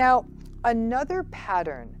 Now, another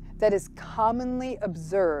pattern that is commonly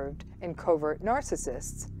observed in covert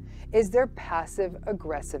narcissists is their passive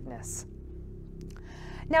aggressiveness.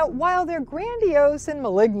 Now, while their grandiose and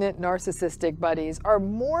malignant narcissistic buddies are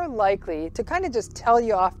more likely to kind of just tell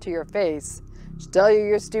you off to your face, just tell you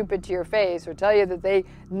you're stupid to your face, or tell you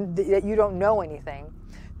that you don't know anything,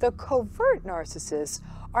 the covert narcissists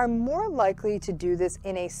are more likely to do this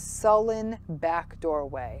in a sullen, backdoor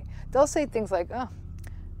way. They'll say things like, oh,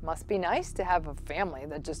 must be nice to have a family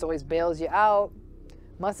that just always bails you out.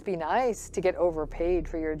 Must be nice to get overpaid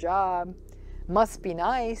for your job. Must be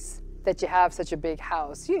nice that you have such a big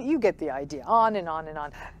house. You get the idea. On and on and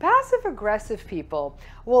on. Passive-aggressive people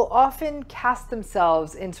will often cast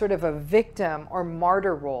themselves in sort of a victim or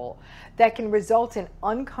martyr role that can result in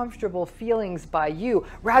uncomfortable feelings by you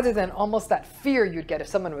rather than almost that fear you'd get if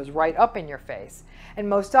someone was right up in your face. And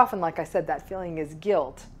most often, like I said, that feeling is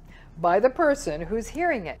guilt by the person who's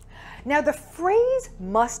hearing it. Now, the phrase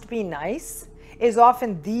must be nice is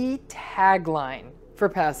often the tagline for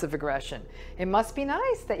passive aggression. It must be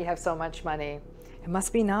nice that you have so much money. It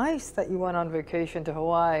must be nice that you went on vacation to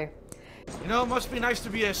Hawaii. You know, it must be nice to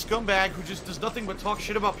be a scumbag who just does nothing but talk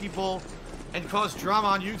shit about people and cause drama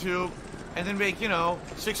on YouTube and then make, you know,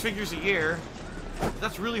 6 figures a year.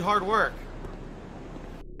 That's really hard work.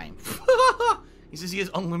 He says he has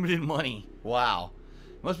unlimited money. Wow.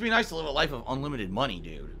 Must be nice to live a life of unlimited money,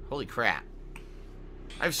 dude. Holy crap.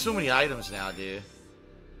 I have so many items now, dude.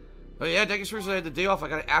 Oh yeah, I guess first I had the day off, I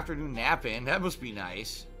got an afternoon nap in. That must be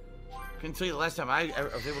nice. Couldn't tell you the last time I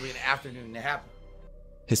was able to get an afternoon nap.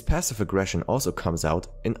 His passive aggression also comes out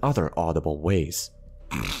in other audible ways.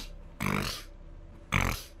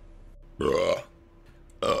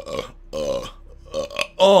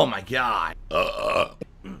 Oh my God.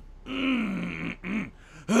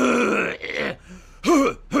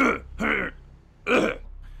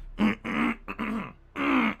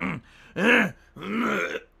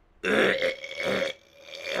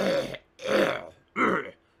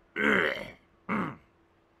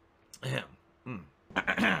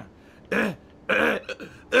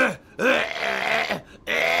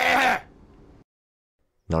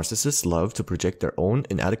 Narcissists love to project their own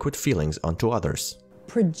inadequate feelings onto others.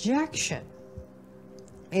 Projection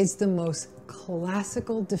is the most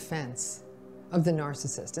classical defense of the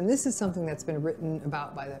narcissist. And this is something that's been written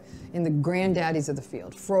about in the granddaddies of the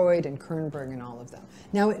field, Freud and Kernberg and all of them.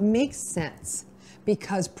 Now it makes sense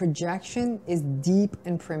because projection is deep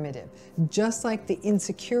and primitive, just like the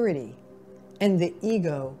insecurity and the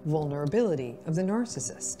ego vulnerability of the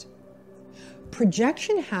narcissist.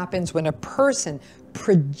 Projection happens when a person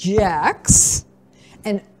projects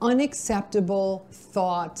an unacceptable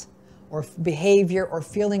thought or behavior or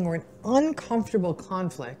feeling or an uncomfortable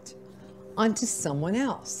conflict onto someone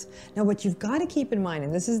else. Now, what you've got to keep in mind,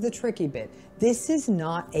 and this is the tricky bit, this is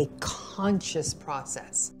not a conscious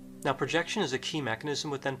process. Now, projection is a key mechanism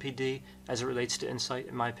with NPD as it relates to insight,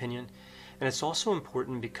 in my opinion. And it's also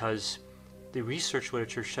important because the research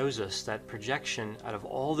literature shows us that projection, out of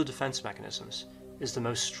all the defense mechanisms, is the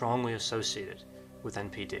most strongly associated with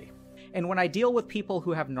NPD. And when I deal with people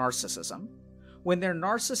who have narcissism, when their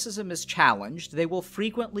narcissism is challenged, they will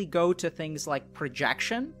frequently go to things like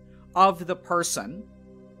projection of the person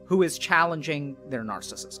who is challenging their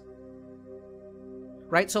narcissism.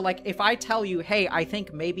 Right? So like if I tell you, hey, I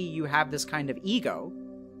think maybe you have this kind of ego,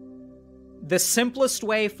 the simplest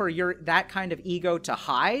way for that kind of ego to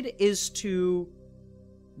hide is to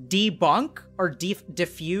debunk or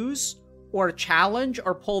diffuse or challenge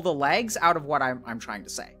or pull the legs out of what I'm trying to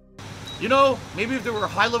say. You know, maybe if there were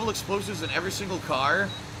high-level explosives in every single car,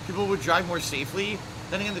 people would drive more safely.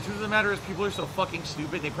 Then again, the truth of the matter is people are so fucking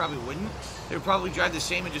stupid, they probably wouldn't. They would probably drive the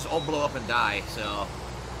same and just all blow up and die, so...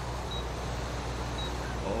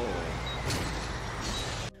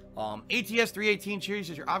 ATS 318 Cherry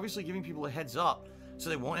says, you're obviously giving people a heads up so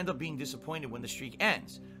they won't end up being disappointed when the streak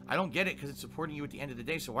ends. I don't get it because it's supporting you at the end of the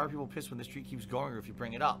day, so why are people pissed when the streak keeps going or if you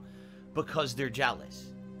bring it up? Because they're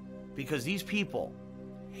jealous. Because these people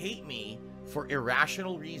hate me for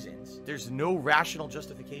irrational reasons. There's no rational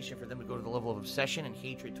justification for them to go to the level of obsession and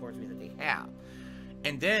hatred towards me that they have.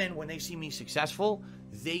 And then when they see me successful,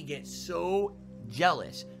 they get so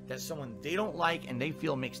jealous that someone they don't like and they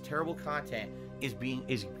feel makes terrible content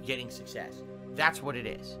is getting success. That's what it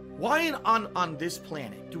is. Why on this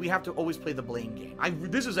planet do we have to always play the blame game?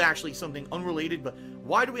 This is actually something unrelated, but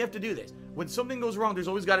why do we have to do this? When something goes wrong, there's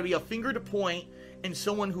always got to be a finger to point and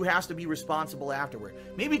someone who has to be responsible afterward.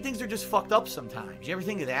 Maybe things are just fucked up sometimes. You ever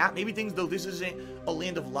think of that? Maybe things, though this isn't a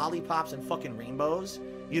land of lollipops and fucking rainbows,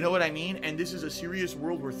 you know what I mean? And this is a serious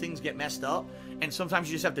world where things get messed up, and sometimes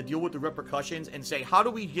you just have to deal with the repercussions and say, how do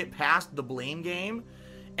we get past the blame game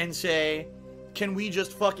and say, can we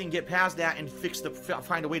just fucking get past that and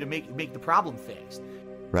find a way to make the problem fixed?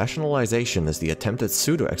 Rationalization is the attempted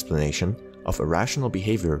pseudo-explanation of irrational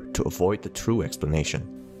behavior to avoid the true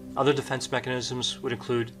explanation. Other defense mechanisms would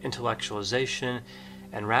include intellectualization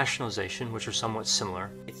and rationalization, which are somewhat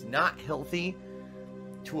similar. It's not healthy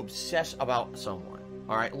to obsess about someone,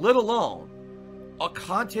 all right? Let alone a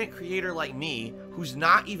content creator like me who's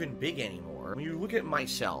not even big anymore. When you look at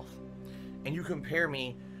myself and you compare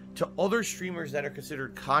me to other streamers that are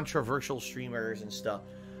considered controversial streamers and stuff,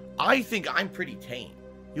 I think I'm pretty tame.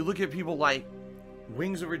 You look at people like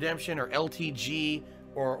Wings of Redemption or LTG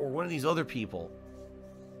or one of these other people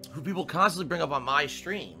who people constantly bring up on my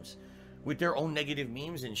streams with their own negative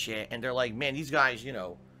memes and shit, and they're like, man, these guys, you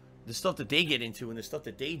know, the stuff that they get into and the stuff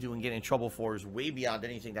that they do and get in trouble for is way beyond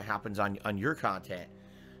anything that happens on your content,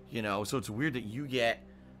 you know. So it's weird that you get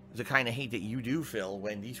the kind of hate that you do, Phil,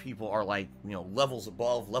 when these people are like, you know, levels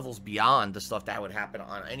above, levels beyond the stuff that would happen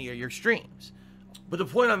on any of your streams. But the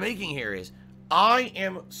point I'm making here is I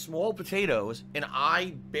am small potatoes and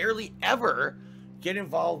I barely ever get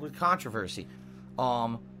involved with controversy.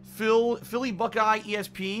 Philly Buckeye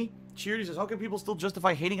ESP Cheers says, how can people still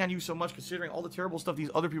justify hating on you so much considering all the terrible stuff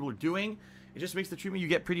these other people are doing? It just makes the treatment you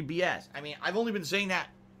get pretty BS. I mean, I've only been saying that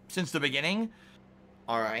since the beginning.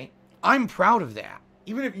 All right. I'm proud of that.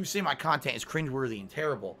 Even if you say my content is cringeworthy and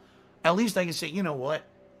terrible, at least I can say, you know what?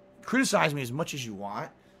 Criticize me as much as you want,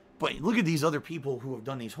 but look at these other people who have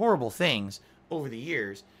done these horrible things over the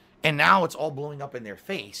years, and now it's all blowing up in their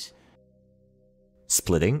face.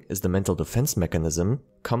 Splitting is the mental defense mechanism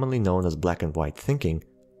commonly known as black and white thinking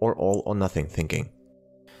or all or nothing thinking.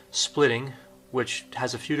 Splitting, which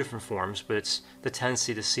has a few different forms, but it's the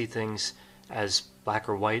tendency to see things as black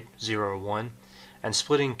or white, 0 or 1, and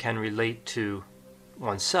splitting can relate to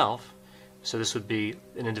oneself. So this would be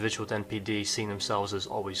an individual with NPD seeing themselves as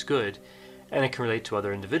always good, and it can relate to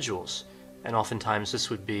other individuals. And oftentimes this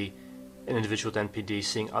would be an individual with NPD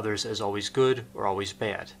seeing others as always good or always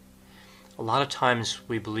bad. A lot of times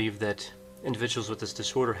we believe that individuals with this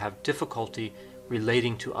disorder have difficulty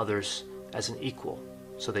relating to others as an equal.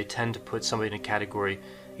 So they tend to put somebody in a category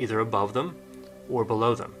either above them or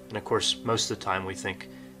below them. And of course, most of the time we think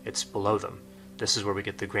it's below them. This is where we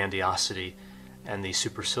get the grandiosity and the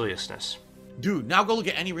superciliousness. Dude, now go look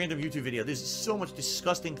at any random YouTube video. There's so much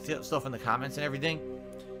disgusting stuff in the comments and everything.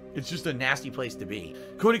 It's just a nasty place to be.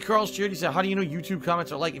 Cody Carl's Charity said, how do you know YouTube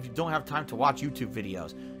comments are like if you don't have time to watch YouTube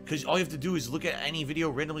videos? Because all you have to do is look at any video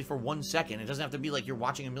randomly for 1 second. It doesn't have to be like you're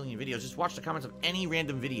watching a million videos. Just watch the comments of any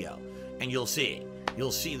random video, and you'll see it.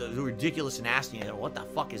 You'll see the ridiculous and nasty, and what the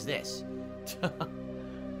fuck is this?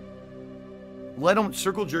 Let them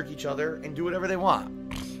circle jerk each other and do whatever they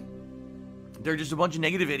want. They're just a bunch of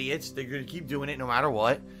negative idiots. They're going to keep doing it no matter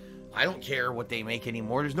what. I don't care what they make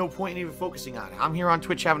anymore. There's no point in even focusing on it. I'm here on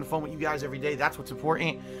Twitch having fun with you guys every day. That's what's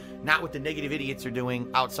important. Not what the negative idiots are doing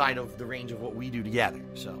outside of the range of what we do together.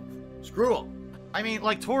 So, screw them. I mean,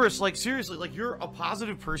 like, Taurus, like, seriously, like, you're a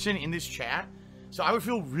positive person in this chat. So I would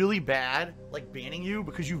feel really bad, like, banning you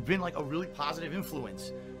because you've been, like, a really positive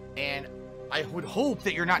influence. And I would hope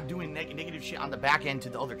that you're not doing negative shit on the back end to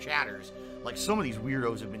the other chatters, like some of these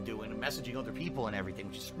weirdos have been doing, and messaging other people and everything,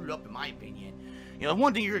 which is screwed up in my opinion. You know,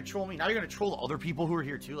 one thing you're going to troll me, now you're going to troll the other people who are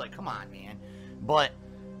here too, like, come on, man. But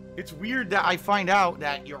it's weird that I find out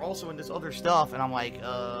that you're also in this other stuff, and I'm like,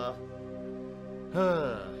 I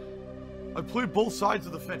played both sides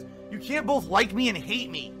of the fence. You can't both like me and hate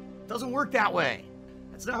me. It doesn't work that way.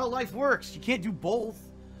 That's not how life works. You can't do both.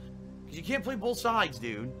 Because you can't play both sides,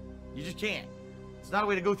 dude. You just can't. It's not a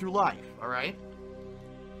way to go through life, alright?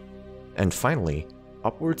 And finally,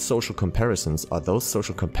 upward social comparisons are those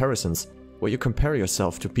social comparisons where you compare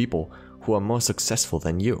yourself to people who are more successful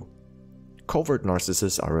than you. Covert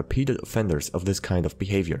narcissists are repeated offenders of this kind of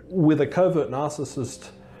behavior. With a covert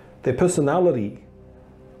narcissist, their personality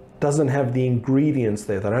doesn't have the ingredients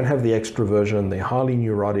there. They don't have the extroversion, they're highly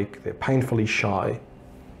neurotic, they're painfully shy,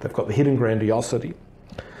 they've got the hidden grandiosity.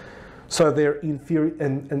 So they're inferior,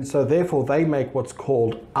 and so therefore they make what's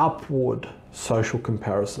called upward social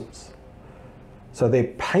comparisons. So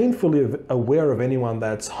they're painfully aware of anyone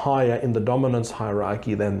that's higher in the dominance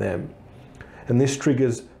hierarchy than them. And this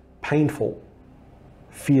triggers painful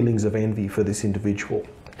feelings of envy for this individual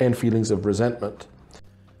and feelings of resentment.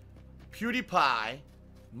 PewDiePie,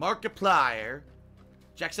 Markiplier,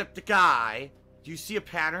 Jacksepticeye. Do you see a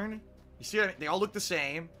pattern? You see what I mean? They all look the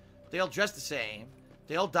same. They all dress the same.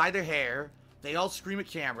 They all dye their hair. They all scream at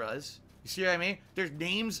cameras. You see what I mean? Their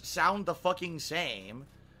names sound the fucking same.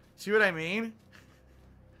 See what I mean?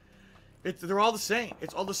 They're all the same.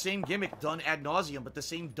 It's all the same gimmick done ad nauseum, but the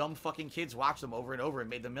same dumb fucking kids watch them over and over and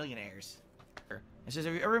made them millionaires. It says,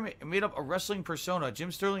 have you ever made up a wrestling persona?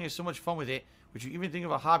 Jim Sterling has so much fun with it. Would you even think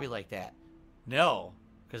of a hobby like that? No,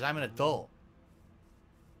 because I'm an adult.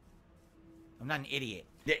 I'm not an idiot.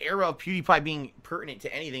 The era of PewDiePie being pertinent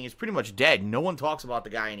to anything is pretty much dead. No one talks about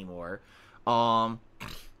the guy anymore.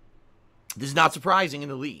 This is not surprising in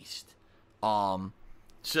the least.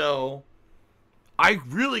 So I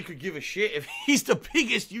really could give a shit if he's the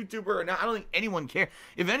biggest YouTuber or not. I don't think anyone cares.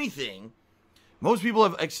 If anything, most people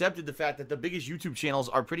have accepted the fact that the biggest YouTube channels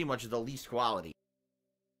are pretty much the least quality.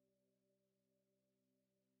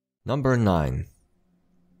 Number 9.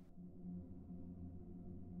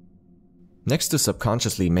 Next to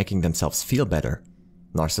subconsciously making themselves feel better,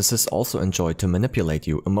 narcissists also enjoy to manipulate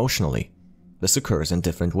you emotionally. This occurs in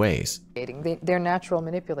different ways. They're natural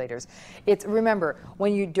manipulators. Remember,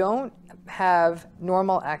 when you don't have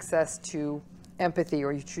normal access to empathy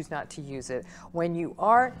or you choose not to use it, when you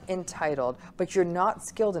are entitled but you're not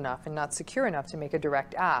skilled enough and not secure enough to make a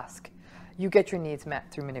direct ask, you get your needs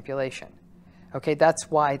met through manipulation. Okay, that's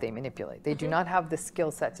why they manipulate. They do not have the skill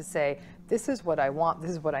set to say, this is what I want,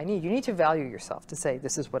 this is what I need. You need to value yourself to say,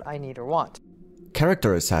 this is what I need or want.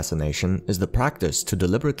 Character assassination is the practice to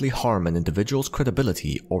deliberately harm an individual's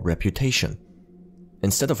credibility or reputation.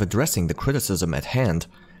 Instead of addressing the criticism at hand,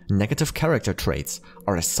 negative character traits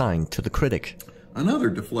are assigned to the critic. Another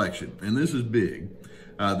deflection, and this is big,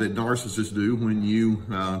 that narcissists do when you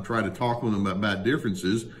try to talk with them about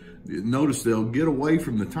differences. Notice they'll get away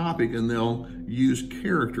from the topic and they'll use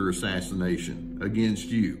character assassination against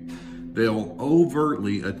you. They'll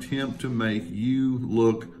overtly attempt to make you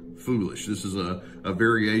look foolish. This is a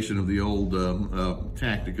variation of the old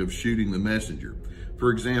tactic of shooting the messenger.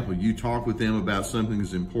 For example, you talk with them about something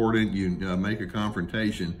that's important, you make a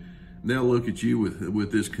confrontation, they'll look at you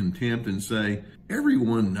with this contempt and say,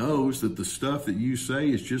 everyone knows that the stuff that you say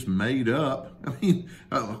is just made up. I mean,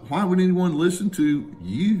 why would anyone listen to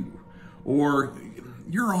you? Or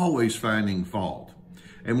you're always finding fault.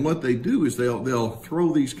 And what they do is they'll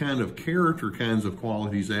throw these kind of character kinds of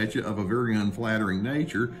qualities at you of a very unflattering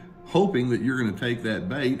nature, hoping that you're going to take that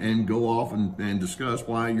bait and go off and discuss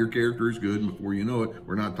why your character is good, and before you know it,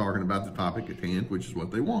 we're not talking about the topic at hand, which is what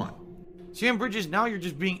they want. Sam Bridges, now you're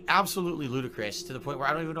just being absolutely ludicrous to the point where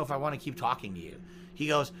I don't even know if I want to keep talking to you. He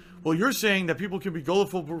goes, well, you're saying that people can be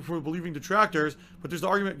gullible for believing detractors, but there's the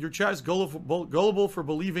argument your chat is gullible for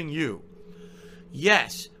believing you.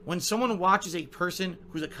 Yes, when someone watches a person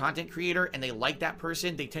who's a content creator and they like that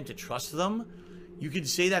person, they tend to trust them. You could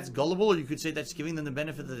say that's gullible, or you could say that's giving them the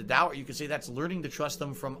benefit of the doubt, or you could say that's learning to trust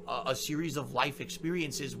them from a series of life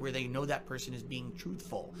experiences where they know that person is being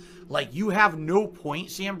truthful. Like, you have no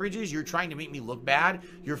point, Sam Bridges. You're trying to make me look bad.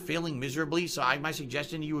 You're failing miserably, so my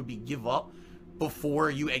suggestion to you would be give up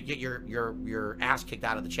before you get your ass kicked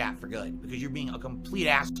out of the chat for good, because you're being a complete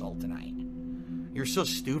asshole tonight. You're so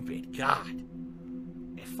stupid. God.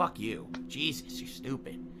 Hey, fuck you. Jesus, you're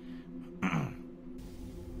stupid.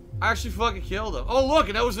 I actually fucking killed him. Oh, look,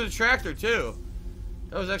 and that was a detractor, too.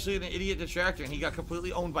 That was actually an idiot detractor, and he got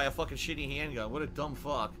completely owned by a fucking shitty handgun. What a dumb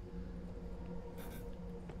fuck.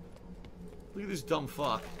 Look at this dumb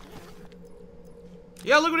fuck.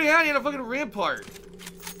 Yeah, look what he had. He had a fucking rampart.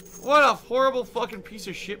 What a horrible fucking piece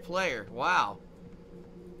of shit player. Wow.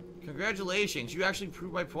 Congratulations. You actually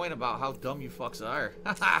proved my point about how dumb you fucks are.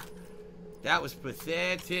 Haha. That was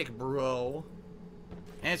pathetic, bro.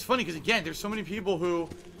 And it's funny because, again, there's so many people who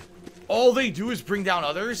all they do is bring down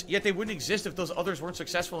others, yet they wouldn't exist if those others weren't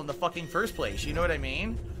successful in the fucking first place. You know what I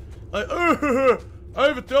mean? Like, I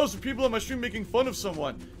have 1,000 people on my stream making fun of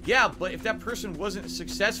someone. Yeah, but if that person wasn't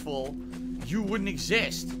successful, you wouldn't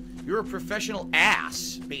exist. You're a professional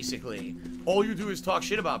ass, basically. All you do is talk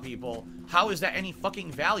shit about people. How is that any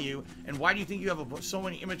fucking value? And why do you think you have so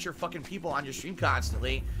many immature fucking people on your stream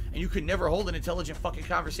constantly? And you could never hold an intelligent fucking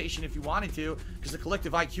conversation if you wanted to, because the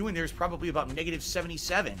collective IQ in there is probably about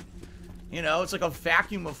 -77. You know, it's like a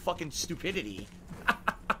vacuum of fucking stupidity.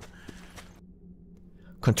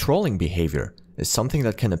 Controlling behavior is something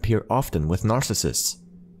that can appear often with narcissists.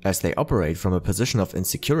 As they operate from a position of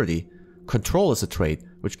insecurity, control is a trait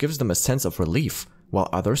which gives them a sense of relief, while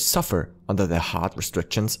others suffer under their hard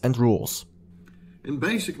restrictions and rules. And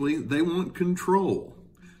basically, they want control.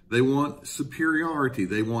 They want superiority.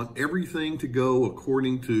 They want everything to go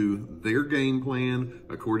according to their game plan,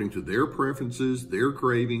 according to their preferences, their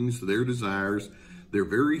cravings, their desires. They're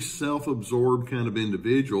very self-absorbed kind of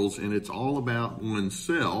individuals, and it's all about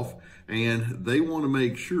oneself. And they want to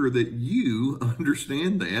make sure that you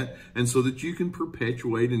understand that, and so that you can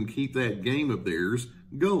perpetuate and keep that game of theirs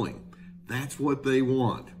going. That's what they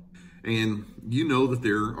want. And you know that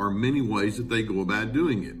there are many ways that they go about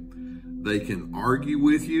doing it. They can argue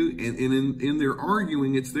with you, and in their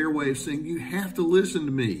arguing, it's their way of saying, you have to listen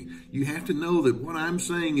to me. You have to know that what I'm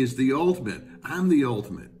saying is the ultimate. I'm the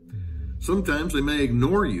ultimate. Sometimes they may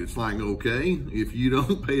ignore you. It's like, okay, if you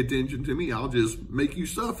don't pay attention to me, I'll just make you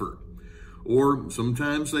suffer. Or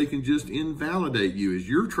sometimes they can just invalidate you as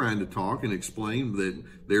you're trying to talk and explain that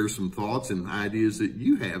there's some thoughts and ideas that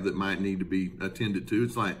you have that might need to be attended to.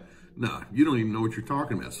 It's like, nah, you don't even know what you're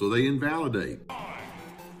talking about. So they invalidate.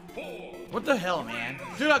 What the hell, man?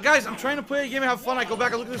 Dude, guys, I'm trying to play a game and have fun. I go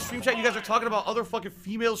back and look at the stream chat. You guys are talking about other fucking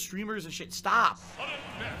female streamers and shit. Stop.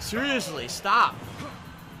 Seriously, stop.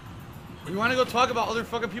 You want to go talk about other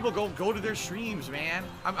fucking people, go to their streams, man.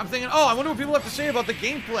 I'm thinking, oh, I wonder what people have to say about the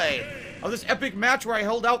gameplay of this epic match where I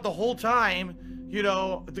held out the whole time. You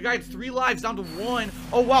know, the guy had 3 lives down to 1.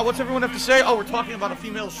 Oh, wow, what's everyone have to say? Oh, we're talking about a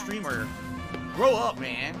female streamer. Grow up,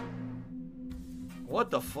 man.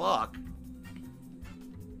 What the fuck?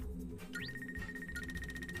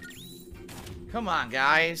 Come on,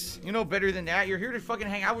 guys. You know better than that. You're here to fucking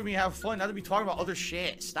hang out with me and have fun, not to be talking about other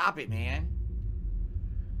shit. Stop it, man.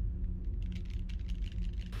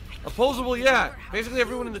 Opposable, yeah. Basically,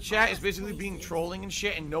 everyone in the chat is basically being trolling and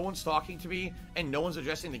shit, and no one's talking to me, and no one's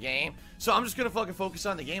addressing the game. So I'm just gonna fucking focus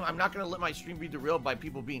on the game. I'm not gonna let my stream be derailed by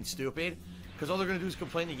people being stupid, because all they're gonna do is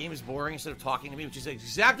complain the game is boring instead of talking to me, which is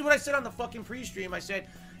exactly what I said on the fucking pre-stream. I said,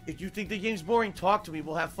 if you think the game's boring, talk to me.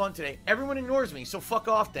 We'll have fun today. Everyone ignores me, so fuck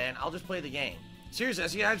off then. I'll just play the game. Seriously,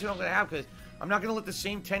 that's the attitude I'm gonna have, because I'm not gonna let the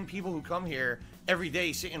same 10 people who come here every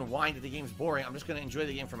day sit and whine that the game's boring. I'm just gonna enjoy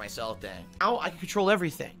the game for myself then. Now I can control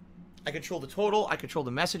everything. I control the total. I control the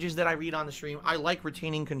messages that I read on the stream. I like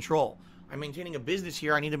retaining control. I'm maintaining a business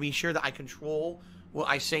here. I need to be sure that I control what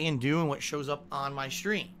I say and do and what shows up on my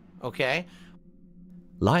stream. Okay?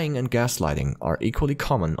 Lying and gaslighting are equally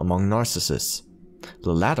common among narcissists.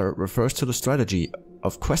 The latter refers to the strategy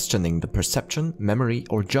of questioning the perception, memory,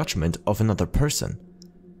 or judgment of another person.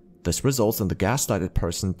 This results in the gaslighted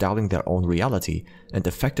person doubting their own reality and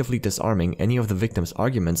effectively disarming any of the victim's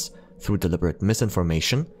arguments through deliberate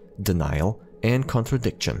misinformation, denial, and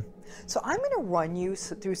contradiction. So I'm going to run you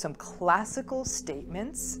through some classical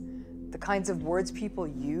statements, the kinds of words people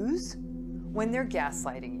use when they're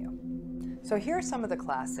gaslighting you. So here are some of the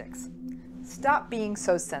classics. Stop being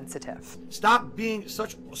so sensitive. Stop being so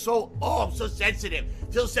sensitive.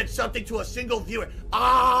 Phil said something to a single viewer.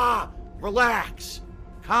 Relax.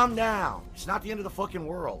 Calm down. It's not the end of the fucking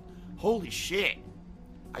world. Holy shit.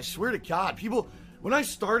 I swear to God, people, when I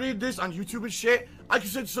started this on YouTube and shit, I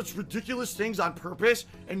said such ridiculous things on purpose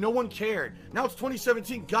and no one cared. Now it's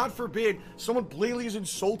 2017, God forbid someone blatantly is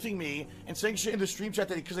insulting me and saying shit in the stream chat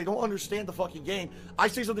because they don't understand the fucking game. I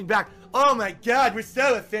say something back, oh my God, we're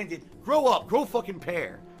so offended. Grow up, grow fucking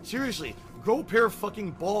pair. Seriously, grow a pair of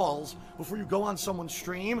fucking balls before you go on someone's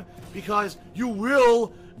stream, because you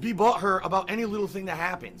will be butthurt about any little thing that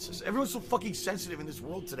happens. Everyone's so fucking sensitive in this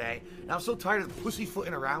world today, and I'm so tired of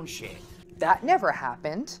pussyfooting around shit. That never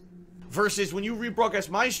happened. Versus when you rebroadcast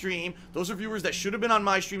my stream, those are viewers that should have been on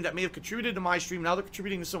my stream that may have contributed to my stream, now they're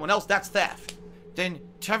contributing to someone else, that's theft. Then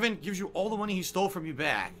Tevin gives you all the money he stole from you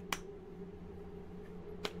back.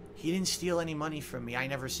 He didn't steal any money from me, I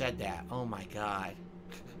never said that. Oh my God.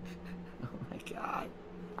 Oh my God.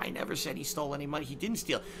 I never said he stole any money, he didn't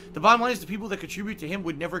steal. The bottom line is the people that contribute to him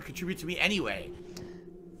would never contribute to me anyway.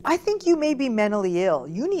 I think you may be mentally ill.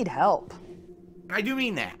 You need help. I do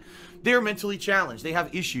mean that. They're mentally challenged. They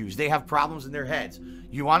have issues. They have problems in their heads.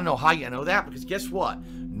 You want to know how you know that? Because guess what?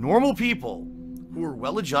 Normal people who are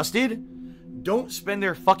well-adjusted don't spend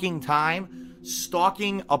their fucking time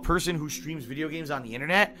stalking a person who streams video games on the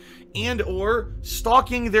internet and or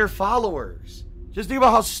stalking their followers. Just think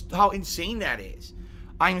about how insane that is.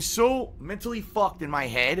 I'm so mentally fucked in my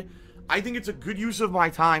head. I think it's a good use of my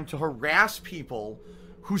time to harass people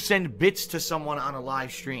who send bits to someone on a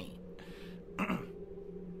live stream.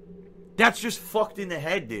 That's just fucked in the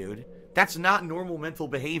head, dude. That's not normal mental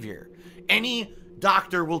behavior. Any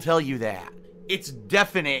doctor will tell you that. It's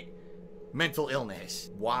definite mental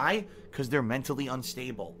illness. Why? Because they're mentally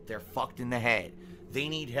unstable. They're fucked in the head. They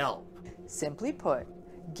need help. Simply put,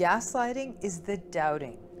 gaslighting is the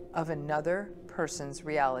doubting of another person's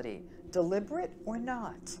reality, deliberate or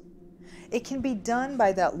not. It can be done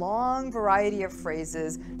by that long variety of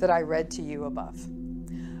phrases that I read to you above.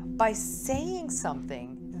 By saying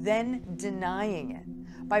something, then denying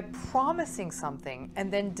it. By promising something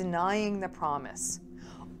and then denying the promise.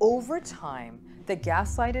 Over time, the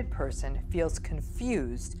gaslighted person feels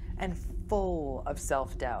confused and full of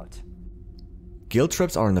self-doubt. Guilt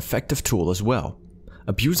trips are an effective tool as well.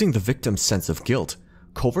 Abusing the victim's sense of guilt,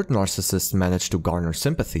 covert narcissists manage to garner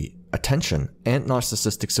sympathy, attention, and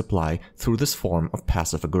narcissistic supply through this form of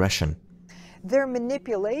passive aggression. Their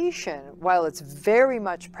manipulation, while it's very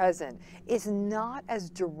much present, is not as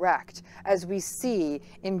direct as we see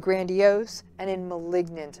in grandiose and in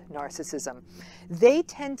malignant narcissism. They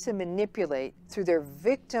tend to manipulate through their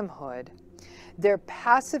victimhood, their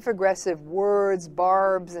passive-aggressive words,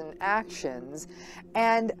 barbs, and actions,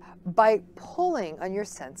 and by pulling on your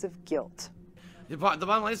sense of guilt. The bottom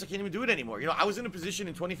line is I can't even do it anymore. You know, I was in a position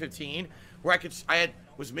in 2015 where I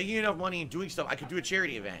was making enough money and doing stuff, I could do a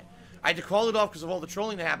charity event. I had to call it off because of all the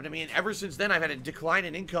trolling that happened to me, and ever since then I've had a decline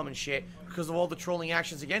in income and shit because of all the trolling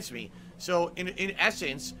actions against me. So in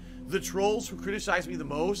essence, the trolls who criticize me the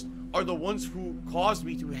most are the ones who caused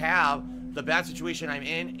me to have the bad situation I'm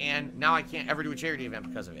in, and now I can't ever do a charity event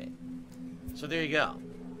because of it. So there you go.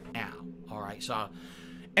 Now, alright, so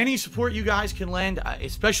any support you guys can lend,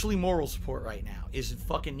 especially moral support right now, is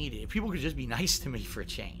fucking needed. If people could just be nice to me for a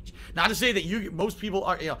change. Not to say that most people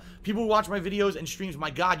are, people who watch my videos and streams, my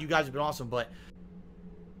God, you guys have been awesome, but...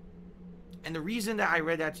 And the reason that I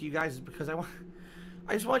read that to you guys is because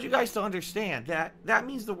I just want you guys to understand that that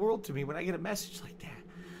means the world to me when I get a message like that.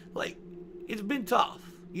 Like, it's been tough.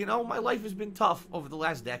 You know, my life has been tough over the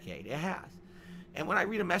last decade. It has. And when I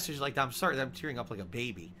read a message like that, I'm sorry that I'm tearing up like a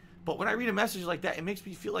baby. But when I read a message like that, it makes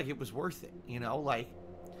me feel like it was worth it, you know? Like,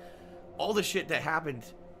 all the shit that happened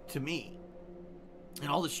to me,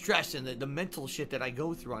 and all the stress and the mental shit that I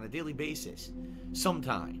go through on a daily basis,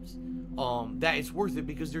 sometimes, that it's worth it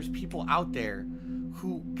because there's people out there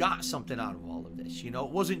who got something out of all of this, you know?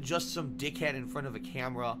 It wasn't just some dickhead in front of a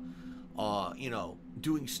camera, you know,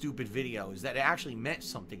 doing stupid videos, that it actually meant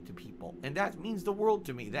something to people. And that means the world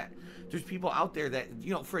to me, that there's people out there that,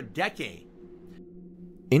 you know, for a decade,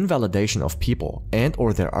 Invalidation of people and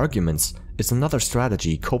or their arguments is another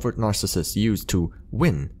strategy covert narcissists use to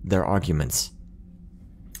win their arguments.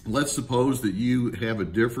 Let's suppose that you have a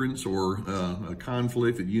difference or a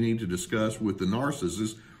conflict that you need to discuss with the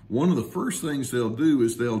narcissist. One of the first things they'll do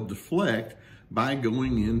is they'll deflect by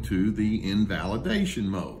going into the invalidation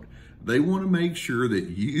mode. They want to make sure that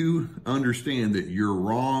you understand that you're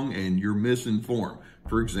wrong and you're misinformed.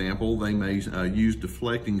 For example, they may use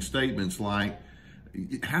deflecting statements like,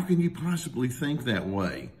 how can you possibly think that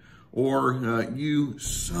way? Or you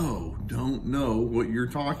so don't know what you're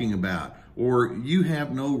talking about. Or you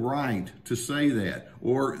have no right to say that.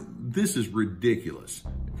 Or this is ridiculous,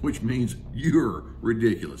 which means you're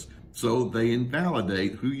ridiculous. So they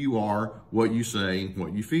invalidate who you are, what you say,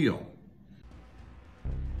 what you feel.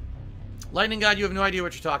 Lightning God, you have no idea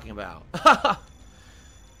what you're talking about.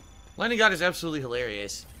 Lightning God is absolutely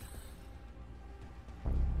hilarious.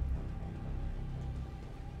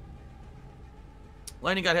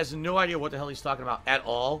 Lightning God has no idea what the hell he's talking about at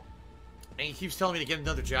all. And he keeps telling me to get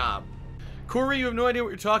another job. Corey, you have no idea what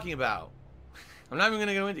you're talking about. I'm not even going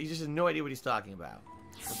to go into it. He just has no idea what he's talking about.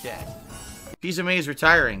 Okay. Pizza May is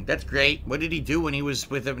retiring. That's great. What did he do when he was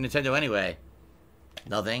with Nintendo anyway?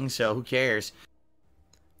 Nothing, so who cares?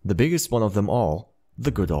 The biggest one of them all, the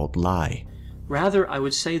good old lie. Rather, I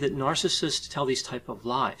would say that narcissists tell these type of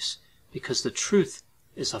lies because the truth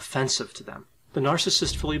is offensive to them. The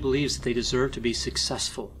narcissist fully believes that they deserve to be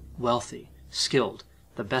successful, wealthy, skilled,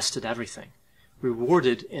 the best at everything,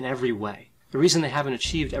 rewarded in every way. The reason they haven't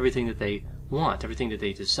achieved everything that they want, everything that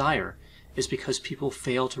they desire, is because people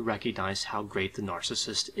fail to recognize how great the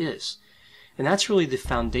narcissist is. And that's really the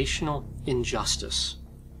foundational injustice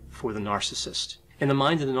for the narcissist. In the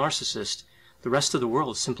mind of the narcissist, the rest of the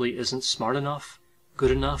world simply isn't smart enough,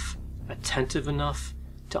 good enough, attentive enough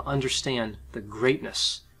to understand the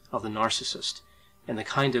greatness of the narcissist and the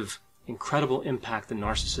kind of incredible impact the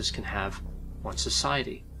narcissist can have on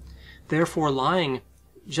society. Therefore, lying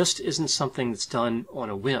just isn't something that's done on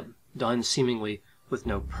a whim, done seemingly with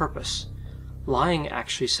no purpose. Lying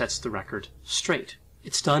actually sets the record straight.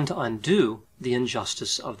 It's done to undo the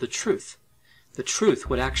injustice of the truth. The truth,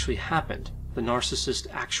 what actually happened, the narcissist's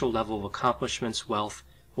actual level of accomplishments, wealth,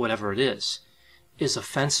 whatever it is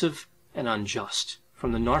offensive and unjust.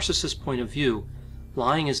 From the narcissist's point of view,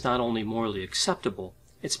 lying is not only morally acceptable,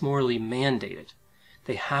 it's morally mandated.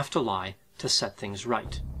 They have to lie to set things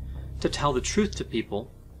right. To tell the truth to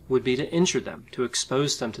people would be to injure them, to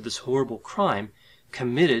expose them to this horrible crime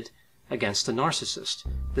committed against the narcissist,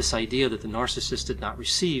 this idea that the narcissist did not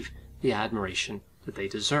receive the admiration that they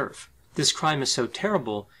deserve. This crime is so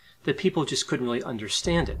terrible that people just couldn't really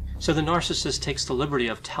understand it. So the narcissist takes the liberty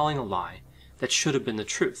of telling a lie that should have been the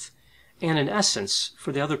truth. And in essence,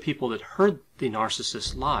 for the other people that heard the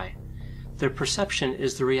narcissist lie, their perception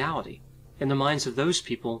is the reality. In the minds of those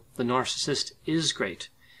people, the narcissist is great.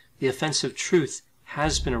 The offensive truth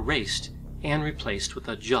has been erased and replaced with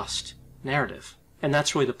a just narrative. And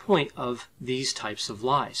that's really the point of these types of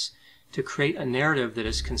lies, to create a narrative that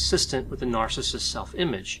is consistent with the narcissist's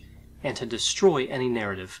self-image and to destroy any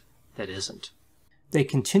narrative that isn't. They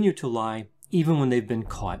continue to lie even when they've been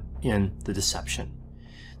caught in the deception.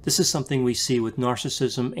 This is something we see with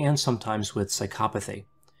narcissism and sometimes with psychopathy.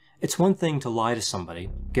 It's one thing to lie to somebody,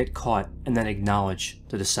 get caught, and then acknowledge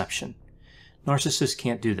the deception. Narcissists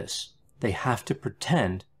can't do this. They have to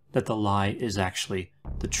pretend that the lie is actually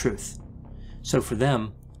the truth. So for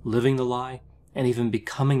them, living the lie and even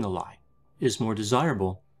becoming the lie is more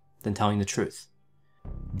desirable than telling the truth.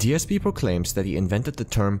 DSP proclaims that he invented the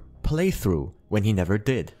term playthrough when he never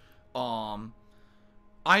did.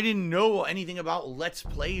 I didn't know anything about Let's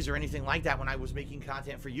Plays or anything like that when I was making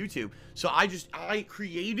content for YouTube. So I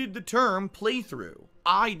created the term playthrough.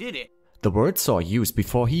 I did it. The word saw use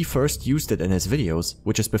before he first used it in his videos,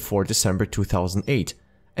 which is before December 2008,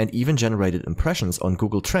 and even generated impressions on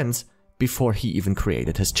Google Trends before he even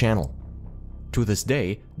created his channel. To this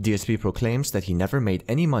day, DSP proclaims that he never made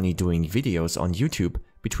any money doing videos on YouTube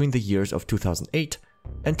between the years of 2008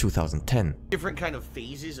 and 2010. Different kind of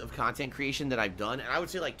phases of content creation that I've done, and I would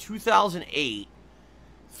say like 2008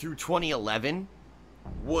 through 2011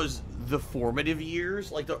 was the formative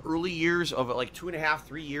years, like the early years of like 2.5,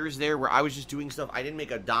 3 years there where I was just doing stuff. I didn't make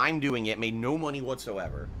a dime doing it, made no money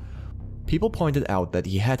whatsoever. People pointed out that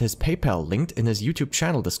he had his PayPal linked in his YouTube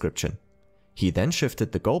channel description. He then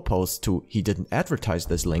shifted the goalposts to he didn't advertise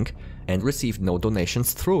this link and received no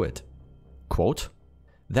donations through it. Quote,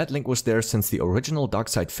 "That link was there since the original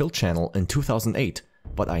Darkside Phil channel in 2008,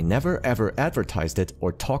 but I never ever advertised it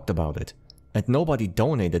or talked about it. And nobody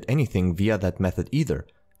donated anything via that method either.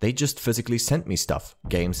 They just physically sent me stuff,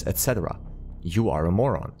 games, etc. You are a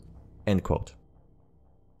moron." End quote.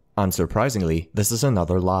 Unsurprisingly, this is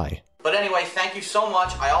another lie. But anyway, thank thank you so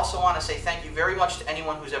much. I also want to say thank you very much to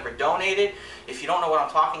anyone who's ever donated. If you don't know what I'm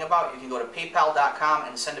talking about, you can go to paypal.com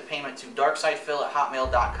and send a payment to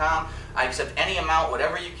darksidephil@hotmail.com. I accept any amount,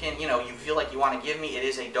 whatever you can, you feel like you want to give me. It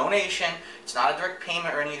is a donation. It's not a direct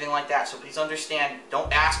payment or anything like that. So please understand,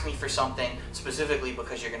 don't ask me for something specifically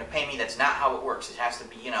because you're going to pay me. That's not how it works. It has to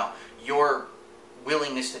be, your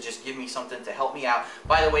willingness to just give me something to help me out.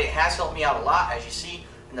 By the way, it has helped me out a lot. As you see,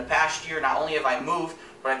 in the past year, not only have I moved,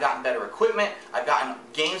 but I've gotten better equipment. I've gotten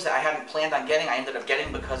games that I hadn't planned on getting. I ended up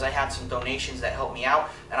getting because I had some donations that helped me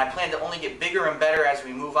out. And I plan to only get bigger and better as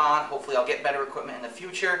we move on. Hopefully I'll get better equipment in the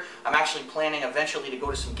future. I'm actually planning eventually to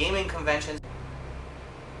go to some gaming conventions.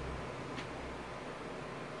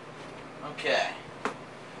 Okay.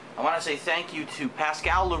 I want to say thank you to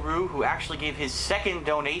Pascal LaRue, who actually gave his second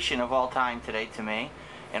donation of all time today to me.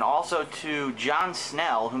 And also to John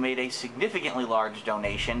Snell, who made a significantly large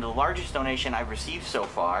donation, the largest donation I've received so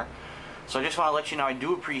far. So I just want to let you know I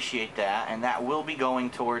do appreciate that, and that will be going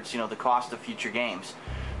towards, the cost of future games,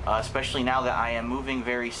 especially now that I am moving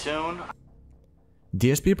very soon.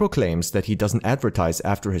 DSP proclaims that he doesn't advertise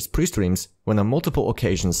after his pre-streams, when on multiple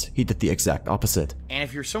occasions he did the exact opposite. And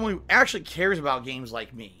if you're someone who actually cares about games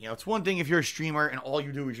like me, it's one thing if you're a streamer and all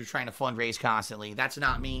you do is you're trying to fundraise constantly. That's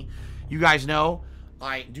not me. You guys know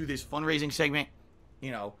I do this fundraising segment,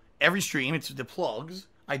 every stream. It's the plugs.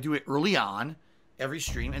 I do it early on, every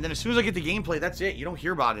stream. And then as soon as I get the gameplay, that's it. You don't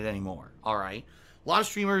hear about it anymore, all right? A lot of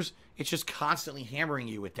streamers, it's just constantly hammering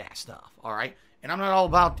you with that stuff, all right? And I'm not all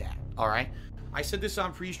about that, all right? I said this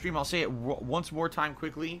on pre-stream. I'll say it once more time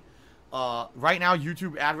quickly. Right now,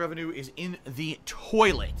 YouTube ad revenue is in the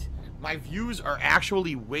toilet. My views are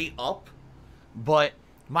actually way up, but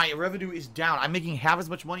my revenue is down. I'm making half as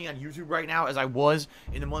much money on YouTube right now as I was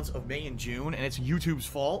in the months of May and June, and it's YouTube's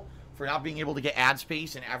fault for not being able to get ad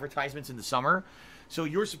space and advertisements in the summer. So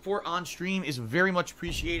your support on stream is very much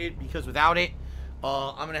appreciated, because without it,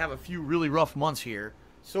 I'm going to have a few really rough months here.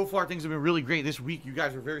 So far, things have been really great this week. You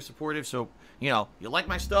guys were very supportive, so, you like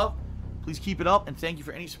my stuff. Please keep it up, and thank you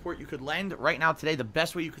for any support you could lend. Right now, today, the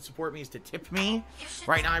best way you could support me is to tip me.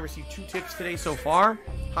 Right now, I received 2 tips today so far.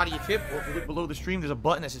 How do you tip? Well, if you look below the stream, there's a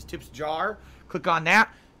button that says Tips Jar. Click on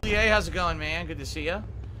that. Hey, how's it going, man? Good to see you.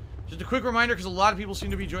 Just a quick reminder, because a lot of people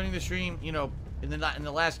seem to be joining the stream, in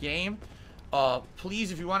the last game.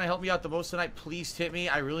 Please, if you want to help me out the most tonight, please tip me.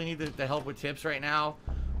 I really need the help with tips right now.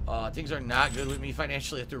 Things are not good with me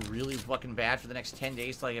financially. They're really fucking bad for the next 10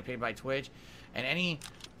 days till I get paid by Twitch. And any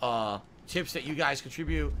tips that you guys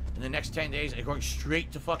contribute in the next 10 days are going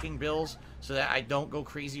straight to fucking bills, so that I don't go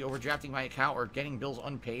crazy overdrafting my account or getting bills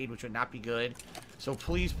unpaid, which would not be good. So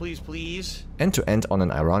please, please, please. And to end on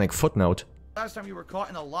an ironic footnote, last time you were caught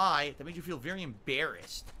in a lie that made you feel very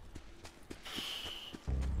embarrassed.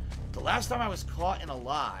 The last time I was caught in a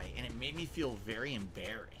lie and it made me feel very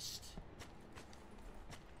embarrassed.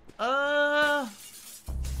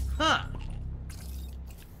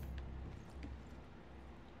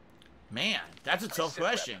 Man, that's a tough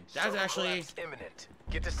question. That's actually imminent.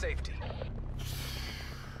 Get to safety.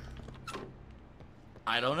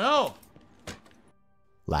 I don't know.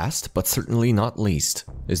 Last but certainly not least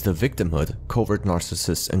is the victimhood covert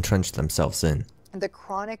narcissists entrench themselves in. The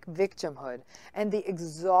chronic victimhood and the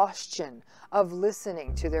exhaustion of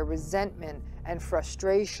listening to their resentment and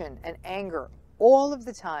frustration and anger all of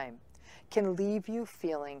the time can leave you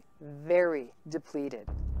feeling very depleted.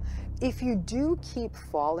 If you do keep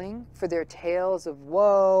falling for their tales of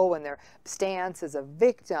woe and their stance as a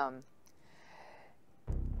victim,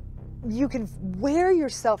 you can wear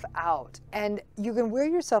yourself out, and you can wear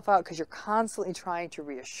yourself out because you're constantly trying to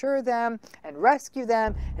reassure them and rescue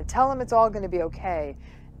them and tell them it's all going to be okay.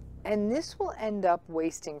 And this will end up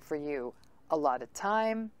wasting for you a lot of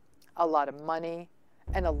time, a lot of money,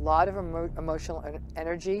 and a lot of emotional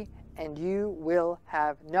energy, and you will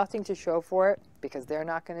have nothing to show for it because they're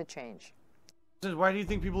not going to change. Why do you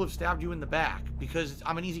think people have stabbed you in the back? Because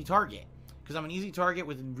I'm an easy target. Because I'm an easy target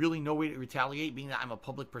with really no way to retaliate, being that I'm a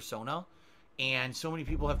public persona. And so many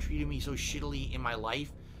people have treated me so shittily in my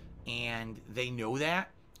life, and they know that.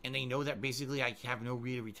 And they know that basically I have no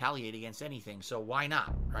way to retaliate against anything. So why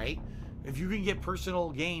not, right? If you can get personal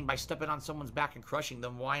gain by stepping on someone's back and crushing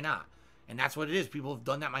them, why not? And that's what it is. People have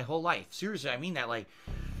done that my whole life. Seriously, I mean that. Like,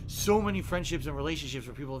 so many friendships and relationships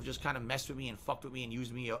where people have just kind of messed with me and fucked with me and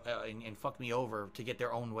used me and fucked me over to get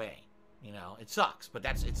their own way. You know, it sucks, but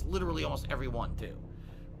it's literally almost everyone too.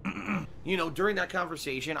 You know, during that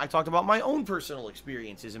conversation, I talked about my own personal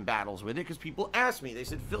experiences and battles with it because people asked me. They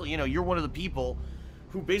said, Phil, you know, you're one of the people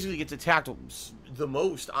who basically gets attacked the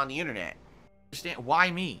most on the internet. Understand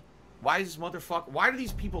why me? Why is this motherfucker? Why do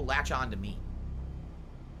these people latch on to me?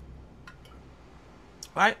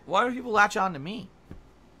 Why do people latch on to me?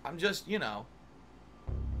 I'm just, you know,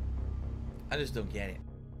 I just don't get it.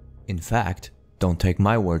 In fact, don't take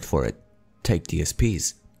my word for it. Take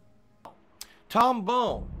DSP's. Tom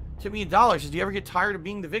Bone tipped me $1. Says, do you ever get tired of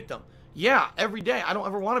being the victim? Yeah, every day. I don't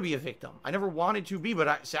ever want to be a victim. I never wanted to be,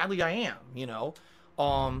 but sadly I am, you know.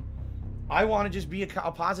 I want to just be a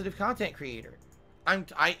positive content creator.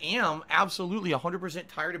 I am absolutely 100%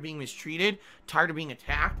 tired of being mistreated, tired of being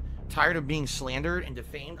attacked, tired of being slandered and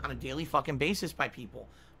defamed on a daily fucking basis by people.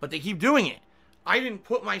 But they keep doing it. I didn't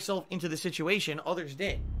put myself into the situation, others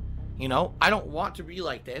did. You know, I don't want to be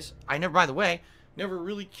like this. I never, by the way, never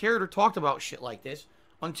really cared or talked about shit like this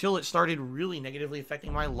until it started really negatively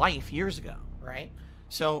affecting my life years ago, right?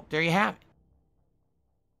 So, there you have it.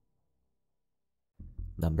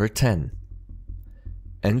 Number 10.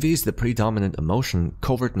 Envy is the predominant emotion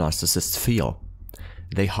covert narcissists feel.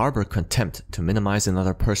 They harbor contempt to minimize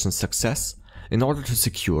another person's success in order to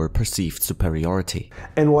secure perceived superiority.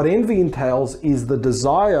 And what envy entails is the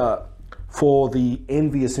desire for the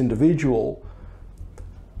envious individual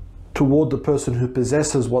toward the person who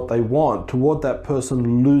possesses what they want, toward that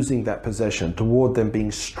person losing that possession, toward them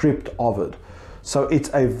being stripped of it. So it's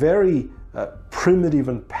a very primitive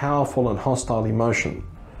and powerful and hostile emotion.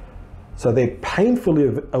 So they're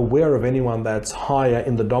painfully aware of anyone that's higher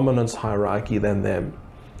in the dominance hierarchy than them.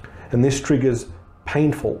 And this triggers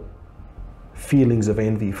painful feelings of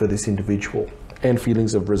envy for this individual and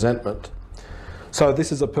feelings of resentment. So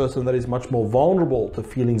this is a person that is much more vulnerable to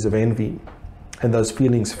feelings of envy and those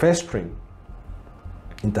feelings festering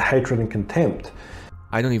into hatred and contempt.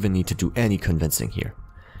 I don't even need to do any convincing here.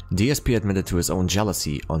 DSP admitted to his own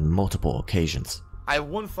jealousy on multiple occasions. I have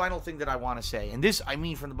one final thing that I want to say, and this I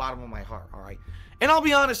mean from the bottom of my heart, all right? And I'll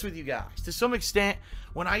be honest with you guys, to some extent,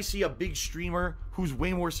 when I see a big streamer who's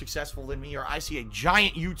way more successful than me, or I see a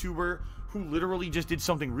giant YouTuber who literally just did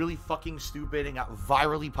something really fucking stupid and got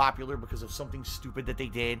virally popular because of something stupid that they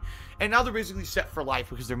did, and now they're basically set for life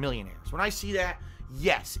because they're millionaires. When I see that,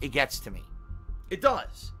 yes, it gets to me. It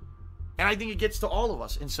does. And I think it gets to all of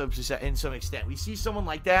us in some extent. We see someone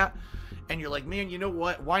like that, and you're like, man, you know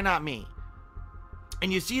what? Why not me?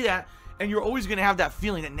 And you see that, and you're always going to have that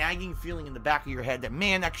feeling, that nagging feeling in the back of your head that,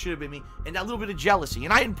 man, that should have been me, and that little bit of jealousy.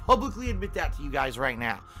 And I can publicly admit that to you guys right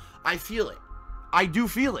now. I feel it. I do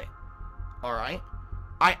feel it. All right?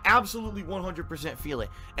 I absolutely 100% feel it.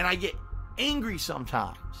 And I get angry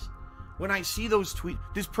sometimes when I see those tweets.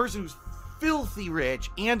 This person who's filthy rich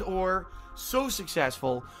and or so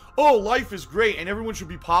successful. Oh, life is great and everyone should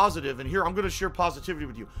be positive. And here, I'm going to share positivity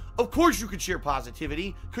with you. Of course you could share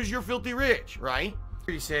positivity because you're filthy rich, right?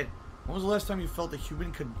 He said, when was the last time you felt the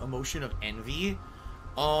human emotion of envy?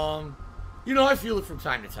 You know, I feel it from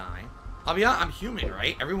time to time. I'll be honest, I'm human,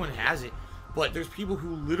 right? Everyone has it. But there's people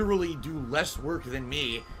who literally do less work than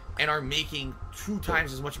me and are making 2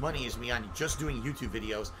 times as much money as me on just doing YouTube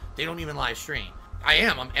videos. They don't even live stream.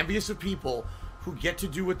 I'm envious of people who get to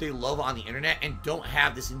do what they love on the internet and don't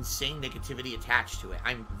have this insane negativity attached to it.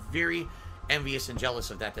 I'm very envious and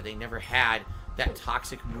jealous of that they never had that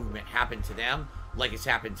toxic movement happen to them like it's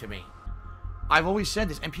happened to me. I've always said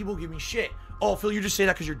this, and people give me shit. Oh, Phil, you just say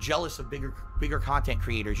that because you're jealous of bigger content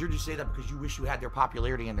creators. You just say that because you wish you had their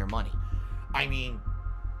popularity and their money. I mean,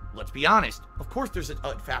 let's be honest. Of course there's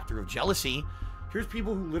a factor of jealousy. Here's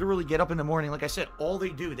people who literally get up in the morning. Like I said, all they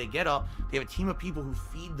do, they get up. They have a team of people who